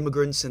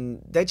immigrants, and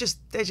they're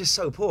just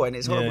so poor, and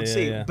it's horrible to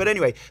see. Yeah. But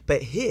anyway,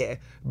 but here,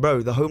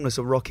 bro, the homeless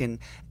are rocking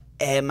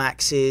Air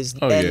Maxes,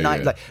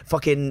 like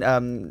fucking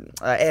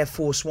Air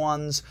Force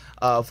Ones,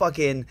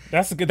 fucking.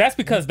 That's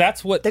because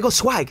that's what they got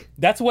swag.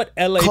 That's what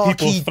LA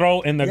people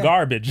throw in the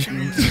garbage. Bro,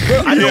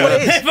 I know what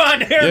it is. They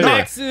find Air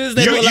Maxes.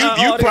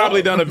 You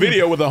probably done a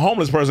video with a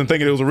homeless person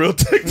thinking it was a real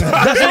TikTok.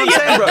 That's what I'm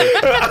saying,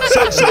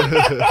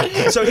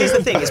 bro. So here's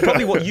the thing. It's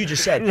probably what you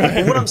just said.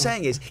 But what I'm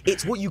saying is,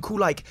 it's what you call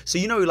like. So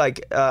you know,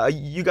 like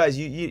you guys,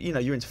 you know,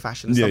 you're into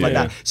fashion and stuff like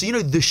that. So you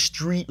know the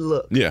street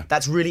look. Yeah.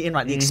 That's really in,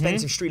 right? The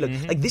expensive street look.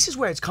 Like this is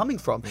where it's coming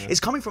from. It's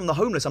coming from the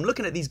homeless. I'm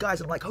looking at these guys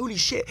and I'm like, holy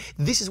shit,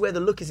 this is where the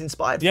look is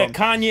inspired from.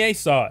 Kanye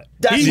saw it.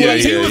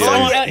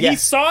 He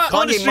saw it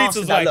on the streets.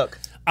 Was like, look.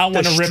 I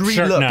want to rip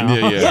shirt look.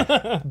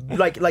 now.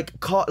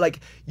 like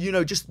you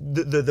know, just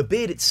the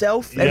beard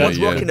itself. Everyone's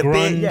rocking the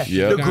beard.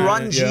 The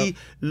grungy,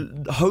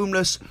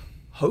 homeless.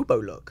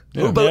 Hobo look,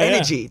 hobo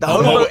energy, the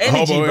hobo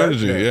energy, bro.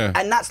 Energy,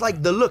 and that's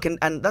like the look, and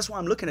that's why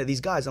I'm looking at these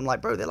guys. I'm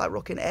like, bro, they're like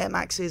rocking Air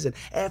Maxes and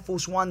Air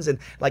Force Ones and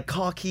like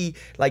khaki,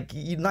 like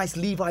nice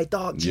Levi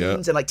dark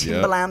jeans and like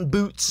Timberland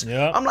boots.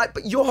 I'm like,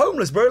 but you're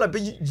homeless, bro. Like,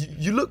 but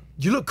you look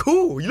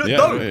cool. You look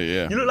dope.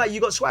 You look like you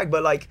got swag,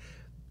 but like,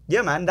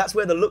 yeah, man, that's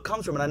where the look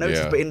comes from. And I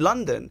noticed, but in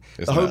London,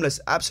 the homeless,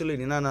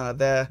 absolutely, no,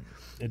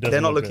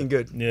 they're not looking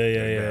good.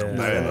 Yeah.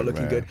 They're not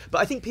looking good.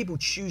 But I think people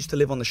choose to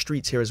live on the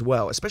streets here as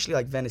well, especially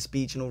like Venice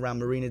Beach and all around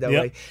Marina Del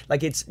Rey. Like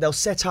they'll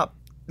set up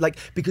like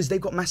because they've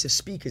got massive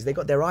speakers. They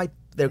got their iPhones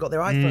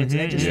and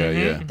they're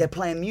just they're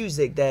playing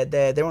music.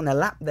 They're on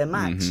their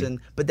Macs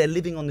but they're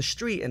living on the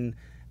street, and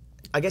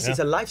I guess it's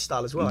a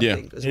lifestyle as well. I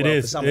think as well, it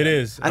is. For some It of them.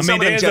 is. And I some mean,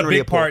 of them there's a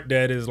big poor. part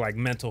that is like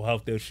mental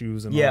health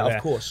issues and all that. Yeah,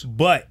 of course.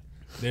 But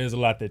there's a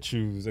lot that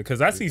choose, because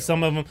I see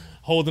some of them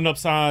holding up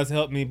signs,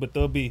 help me, but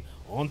they'll be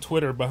on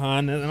Twitter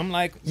behind it, and I'm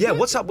like, yeah,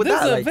 what's up with this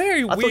that? Is a like,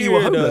 very I weird. thought you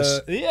were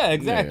homeless. Yeah,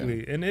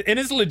 exactly. And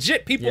it's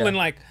legit people in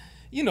like,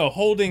 you know,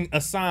 holding a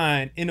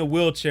sign in a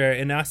wheelchair,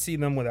 and I see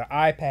them with an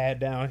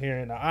iPad down here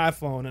and an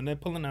iPhone, and they're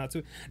pulling out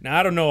too. Now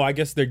I don't know. I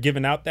guess they're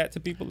giving out that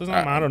to people or something.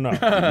 I don't know.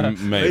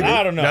 Maybe.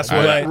 I don't know.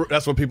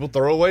 That's what people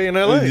throw away in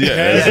LA.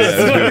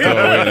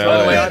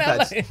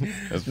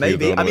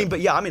 Maybe. I mean,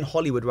 but yeah, I'm in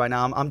Hollywood right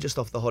now. I'm just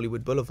off the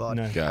Hollywood Boulevard,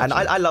 and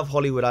I love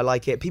Hollywood. I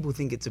like it. People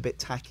think it's a bit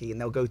tacky, and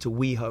they'll go to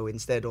WeHo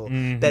instead or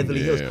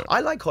Beverly Hills.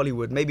 I like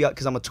Hollywood, maybe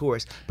because I'm a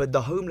tourist, but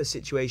the homeless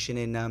situation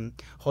in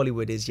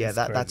Hollywood is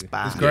that's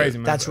bad. It's crazy,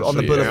 man. That's on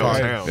the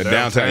Boulevard.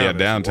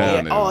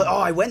 Downtown.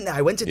 I went there.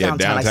 I went to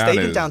downtown. I stayed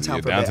in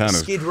downtown for a bit.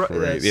 Skid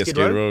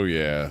Row.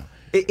 Yeah.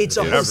 It's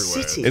a whole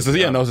city. It's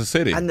a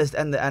city. And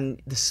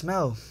the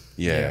smell.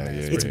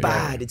 It's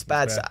bad. It's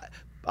bad. So,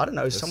 I don't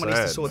know. Someone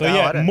needs to sort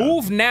that out.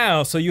 Move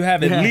now so you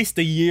have at least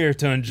a year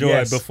to enjoy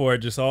it before it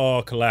just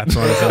all collapses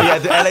on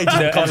itself. The LA just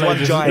becomes one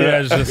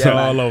giant. It's just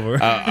all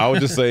over. I would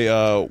just say,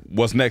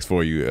 what's next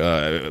for you?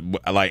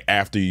 Like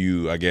after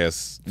you, I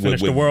guess,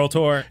 finish the world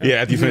tour. Yeah,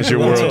 after you finish your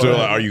world tour,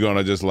 are you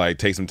gonna just like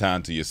take some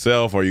time to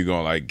yourself? Or are you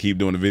gonna like keep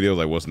doing the videos?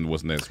 Like what's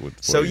next?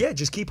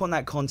 Just keep on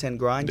that content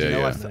grind.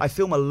 I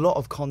film a lot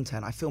of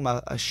content. I film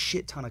a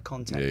shit ton of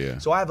content.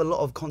 So I have a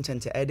lot of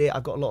content to edit.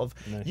 I've got a lot of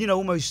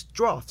almost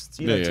drafts.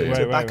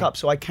 To back up,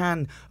 so I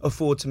can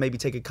afford to maybe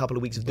take a couple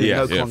of weeks of doing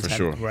no content, for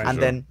sure.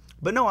 Then.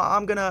 But no,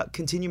 I'm gonna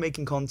continue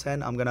making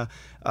content. I'm gonna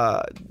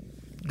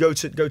go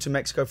to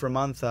Mexico for a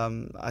month.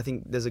 I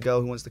think there's a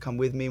girl who wants to come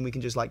with me, and we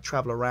can just like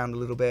travel around a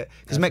little bit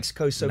because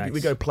Mexico's so good.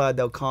 We go Playa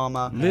del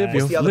Carmen. Live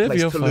your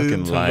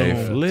fucking life.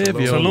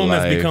 Tulum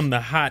has become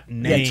the hot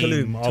name.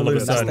 Tulum. All of a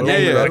sudden.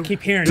 I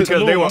keep hearing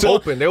because they were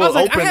open. They were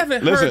open. I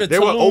haven't heard of They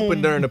were Tulum.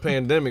 open during the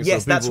pandemic.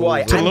 Yes, so that's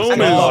why. Tulum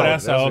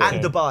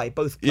and Dubai,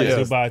 both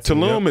places.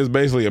 Tulum is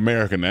basically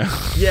America now.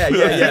 Yeah.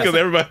 Because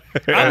everybody.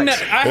 I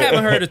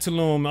haven't heard of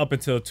Tulum up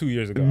until 2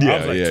 years ago. I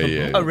was like,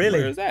 Tulum? Oh,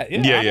 really? Where is that?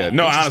 Yeah.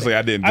 No, honestly,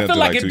 I didn't. I feel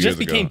like like 2 it years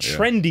just ago. became Yeah.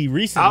 trendy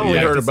recently. I only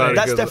heard about it.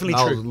 That's 'cause definitely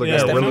I was true. looking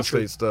That's at real definitely estate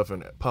true. stuff,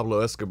 and Pablo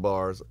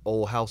Escobar's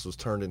old house was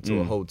turned into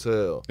a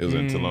hotel. It was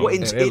in Tulum. What,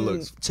 in And it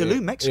looks-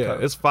 Tulum, Mexico?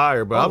 Yeah, it's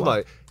fire. But Oh, I'm wow.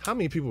 like, how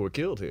many people were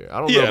killed here? I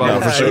don't Yeah, know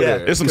about no, for sure. yeah.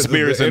 There's some 'Cause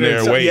spirits the- in and there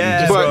it's- waiting.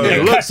 Yeah. But Yeah, it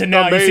cut looks to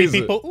now, you see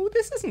amazing. people. Ooh,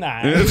 this is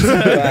nice.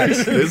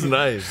 It's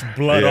nice.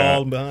 Blood Yeah.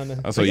 all behind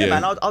it. So yeah, yeah,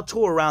 man, I'll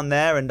tour around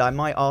there, and I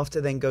might after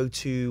then go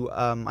to.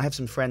 I have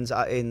some friends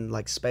in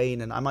like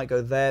Spain, and I might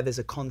go there. There's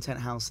a content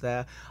house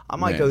there. I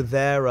might Man. go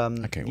there. I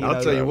can't wait.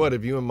 I'll tell you what,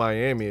 if you in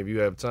Miami, if you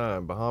have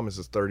time, Bahamas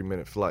is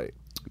 30-minute flight.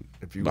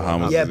 If you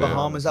Bahamas Yeah, is-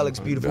 Bahamas, that looks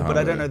beautiful, but I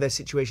Bahamas, don't know yeah. their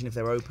situation if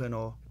they're open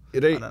or.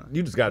 It I ain't. don't know.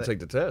 You just gotta take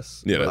the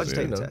test. Yeah, I'll that's just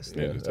it. take the test.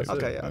 Yeah, that's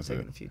Okay, it. yeah, I'm That's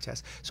taking it. a few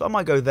tests. So I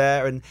might go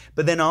there,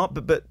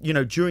 but you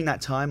know, during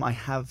that time, I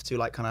have to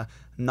like kind of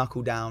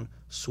knuckle down,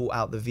 sort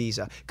out the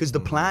visa, because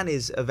the plan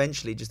is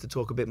eventually, just to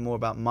talk a bit more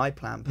about my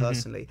plan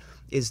personally,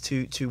 is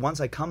to once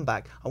I come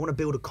back, I want to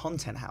build a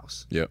content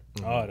house. Yep.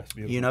 Oh, that's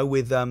beautiful. You know,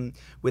 with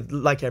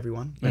like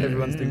everyone's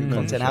doing a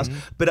content house.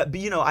 But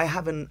you know, I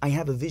have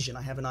a vision,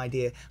 I have an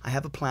idea, I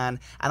have a plan,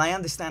 and I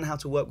understand how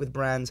to work with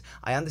brands.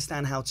 I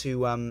understand how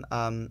to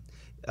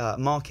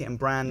market and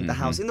brand the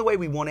house in the way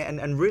we want it,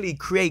 and really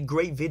create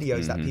great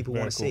videos that people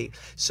want to see.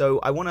 So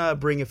I want to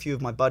bring a few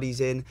of my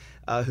buddies in,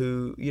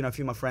 who, you know, a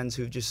few of my friends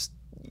who've just.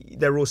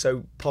 They're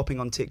also popping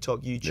on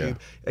TikTok, YouTube.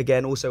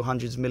 Again, also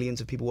hundreds of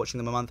millions of people watching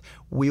them a month.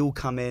 We all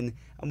come in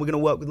and we're going to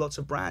work with lots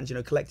of brands. You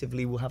know,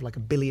 collectively we'll have like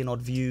 1 billion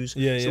odd views. So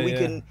we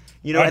can,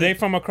 you know. Are they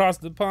from across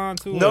the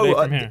pond too? No,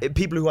 or they from here?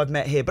 people who I've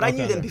met here. But I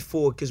knew Okay. them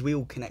before because we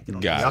all connected on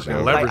Gotcha. I Facebook.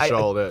 can Like, leverage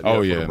all that. Oh,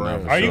 for yeah, the no,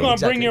 brand. for Are you sure. gonna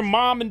Exactly. bring your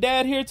mom and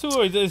dad here too,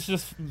 or is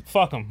just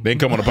fuck them? They can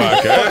come on the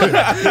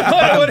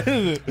podcast. What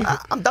is it?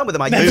 I'm done with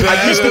them. I used them.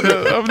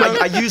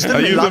 I used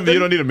them in London. You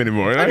don't need them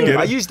anymore. I get it.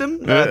 I used them.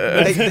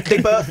 They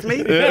birthed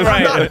me.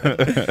 Right. I'm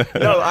done.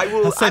 No, I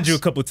will. I'll send you a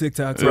couple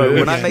TikToks. Bro,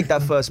 when I make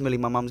that first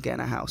million, my mom's getting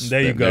a house.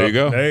 There you go. There you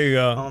go. There you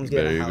My go. mom's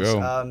getting There a you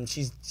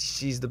house.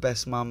 She's the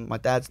best mom. My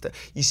dad's the.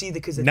 You see,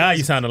 because the Now thing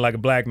you is- sounded like a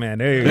black man.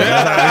 There you go.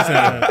 That's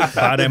how you sound.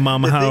 Buy that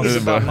mama the thing house.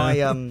 is about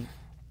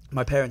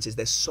my parents is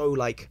they're so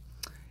like,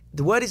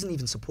 the word isn't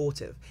even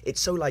supportive.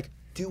 It's so like,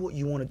 do what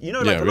you want to. You know,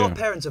 like Yeah, a lot yeah. of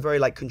parents are very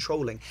like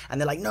controlling, and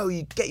they're like, no,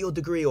 you get your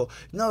degree, or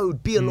no,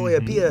 be a lawyer,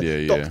 be a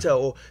Yeah, doctor,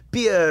 or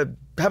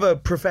have a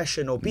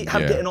profession, or get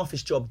an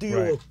office job, do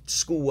your Right.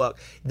 schoolwork.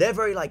 They're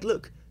very like,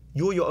 look,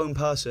 you're your own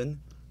person,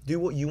 do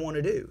what you want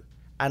to do,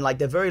 and like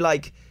they're very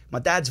like, my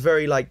dad's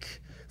very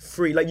like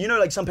free, like, you know,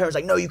 like some parents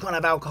like, no, you can't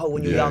have alcohol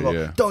when you're young, or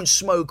yeah. don't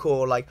smoke,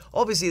 or like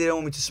obviously they don't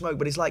want me to smoke,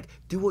 but it's like,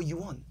 do what you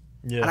want.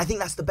 Yeah. And I think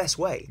that's the best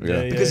way,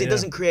 Yeah. because Yeah, it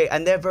doesn't create,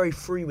 and they're very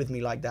free with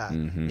me like that,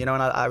 you know,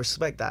 and I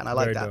respect that, and I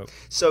like Very that. dope.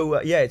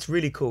 So yeah, it's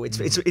really cool.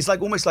 It's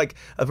like almost like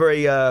a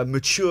very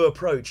mature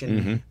approach,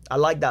 and I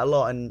like that a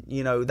lot. And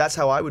you know, that's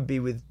how I would be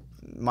with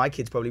my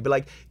kids probably. But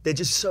like, they're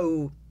just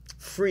so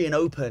free and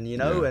open, you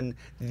know. And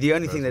the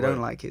only thing they don't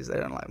like is they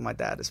don't like my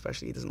dad,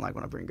 especially. He doesn't like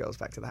when I bring girls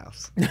back to the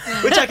house,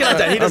 which I can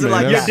understand. He doesn't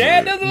like that's- that. Your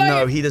dad doesn't like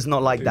No, it? he does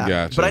not like that.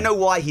 Gotcha. But I know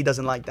why he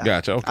doesn't like that.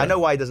 Gotcha, okay. I know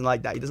why he doesn't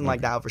like that. He doesn't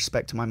like that out of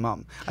respect to my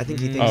mum. I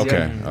think he thinks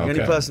Okay, the only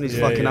okay. person who's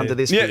fucking under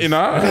this. Yeah, roof. you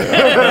know. You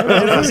know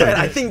what I'm saying?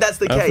 I think that's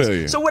the I feel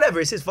you. case. So whatever,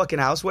 it's his fucking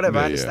house. Whatever,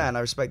 Yeah, I understand. I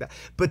respect that.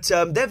 But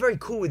they're very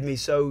cool with me.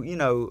 So you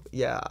know,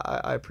 yeah,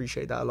 I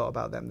appreciate that a lot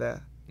about them.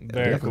 There.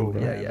 Very cool.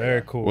 Yeah, yeah, Very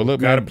yeah. cool. Well, look,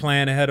 got a man.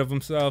 plan ahead of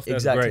himself. That's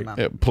Exactly, great. man.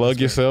 Yeah, plug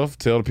yourself.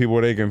 Tell the people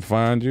where they can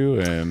find you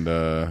and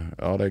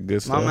all that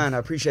good stuff. My man, I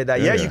appreciate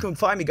that. Yeah. Yeah, you can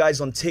find me, guys,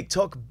 on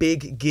TikTok,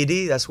 Big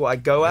Giddy. That's what I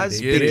go as.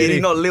 Giddy. Big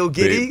Giddy, not Lil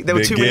Giddy. Big- There were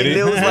Big too many Giddy.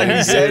 Lils, like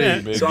you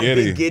said. Big So I'm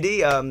Giddy. Big Giddy.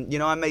 You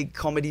know, I make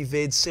comedy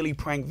vids, silly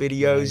prank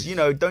videos. You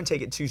know, don't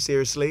take it too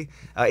seriously.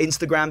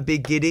 Instagram,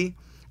 Big Giddy.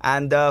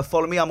 And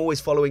follow me. I'm always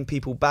following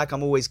people back.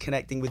 I'm always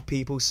connecting with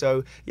people.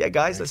 So, yeah,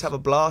 guys, let's have a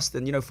blast.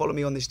 And, you know, follow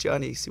me on this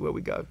journey. See where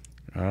we go.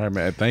 All right,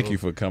 man. Thank you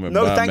for coming.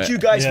 No, by, thank man. you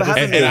guys for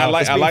having And, me. and I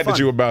like It's I been like that fun.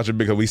 you were about you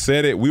because we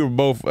said it. We were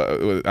both.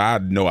 I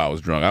know I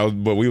was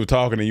drunk. But we were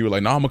talking and you were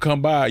like, "No, I'm gonna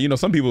come by." You know,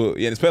 some people,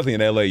 especially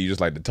in LA, you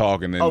just like to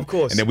talk and then Of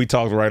course. And then we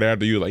talked right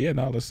after. You were like, "Yeah,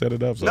 no, let's set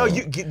it up." So, No,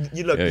 you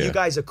look. Yeah, yeah. You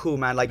guys are cool,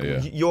 man. Like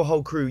Yeah. your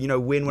whole crew. You know,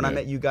 when I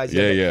met you guys.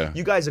 Yeah.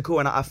 You guys are cool,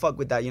 and I fuck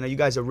with that. You know, you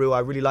guys are real. I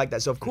really like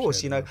that. So of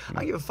course, you know, I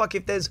don't give a fuck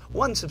if there's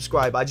one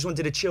subscriber. I just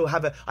wanted to chill.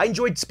 I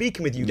enjoyed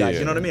speaking with you guys. Yeah.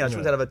 You know what I mean? I just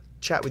wanted to have a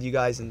chat with you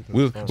guys and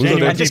we was up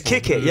there- and just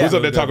kick it. We Yeah. was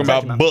up there talking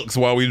Exactly, about man. books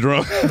while we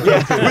drunk. We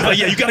was like,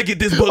 "Yeah, you gotta get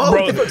this book,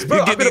 bro. The books, bro.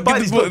 I'm gonna buy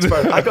these books, bro.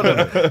 I got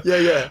them.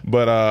 Yeah.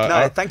 But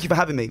No, thank you for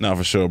having me. No,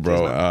 for sure,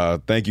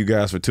 bro. Thank you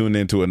guys for tuning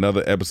in to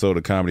another episode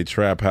of Comedy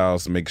Trap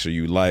House. Make sure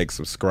you like,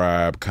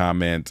 subscribe,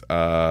 comment.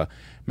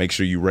 Make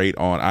sure you rate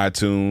on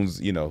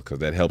iTunes, you know, because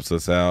that helps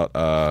us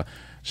out.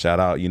 Shout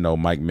out, you know,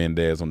 Mike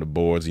Mendez on the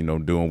boards, you know,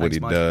 doing what Thanks, he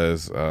Mike.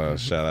 does.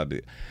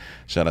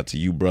 Shout out to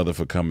you, brother,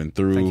 for coming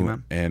through. Thank you,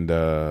 man. And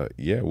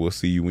yeah, we'll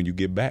see you when you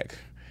get back.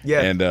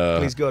 Yeah. And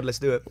please God, let's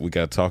do it. we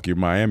gotta talk your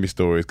Miami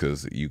stories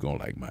because you gonna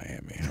like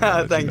Miami.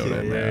 Thank you.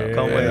 Man.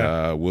 Can't wait.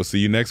 And, we'll see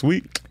you next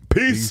week.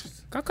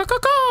 Peace.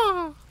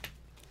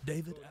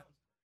 David.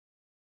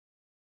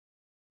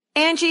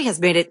 Angie has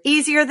made it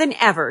easier than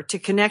ever to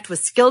connect with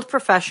skilled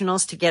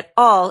professionals to get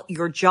all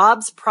your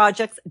jobs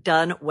projects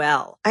done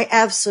well. I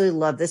absolutely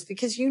love this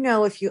because, you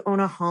know, if you own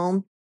a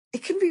home,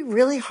 it can be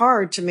really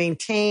hard to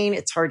maintain.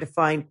 It's hard to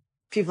find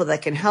people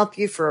that can help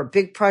you for a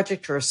big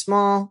project or a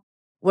small.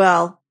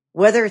 Well,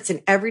 whether it's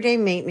in everyday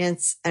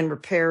maintenance and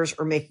repairs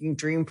or making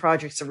dream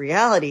projects a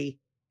reality,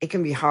 it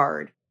can be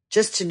hard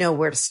just to know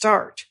where to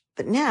start.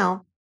 But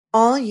now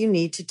all you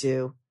need to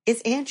do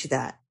is Angie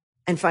that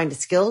and find a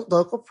skilled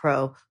local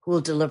pro who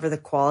will deliver the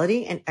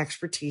quality and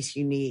expertise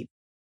you need.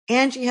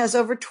 Angie has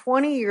over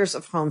 20 years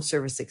of home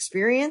service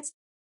experience,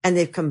 and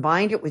they've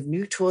combined it with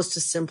new tools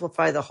to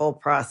simplify the whole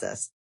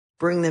process.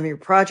 Bring them your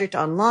project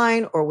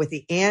online or with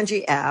the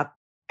Angie app,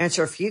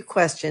 answer a few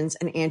questions,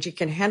 and Angie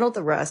can handle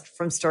the rest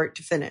from start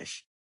to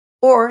finish.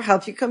 Or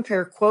help you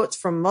compare quotes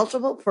from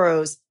multiple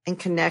pros and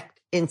connect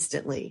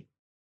instantly,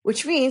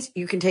 which means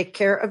you can take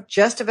care of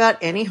just about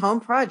any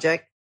home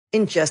project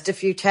in just a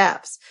few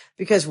taps.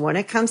 Because when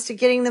it comes to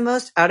getting the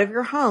most out of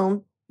your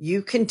home,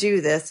 you can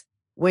do this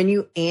when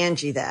you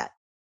Angie that.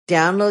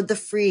 Download the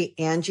free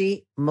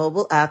Angie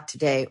mobile app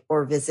today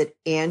or visit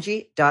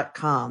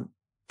Angie.com.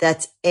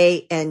 That's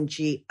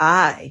ANGI.com.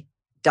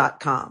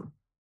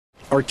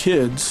 Our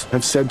kids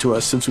have said to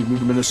us since we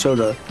moved to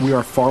Minnesota, we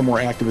are far more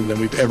active than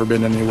we've ever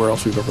been anywhere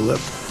else we've ever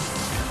lived.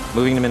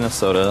 Moving to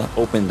Minnesota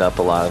opened up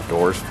a lot of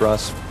doors for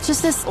us.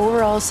 Just this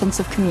overall sense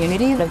of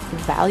community, the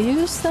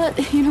values that,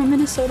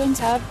 Minnesotans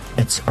have.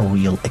 It's a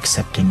real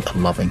accepting,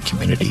 loving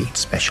community,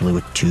 especially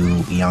with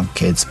 2 young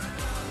kids.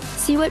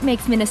 See what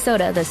makes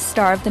Minnesota the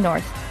star of the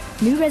North.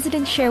 New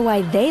residents share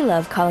why they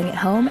love calling it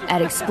home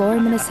at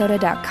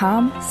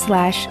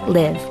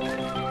exploreminnesota.com/live.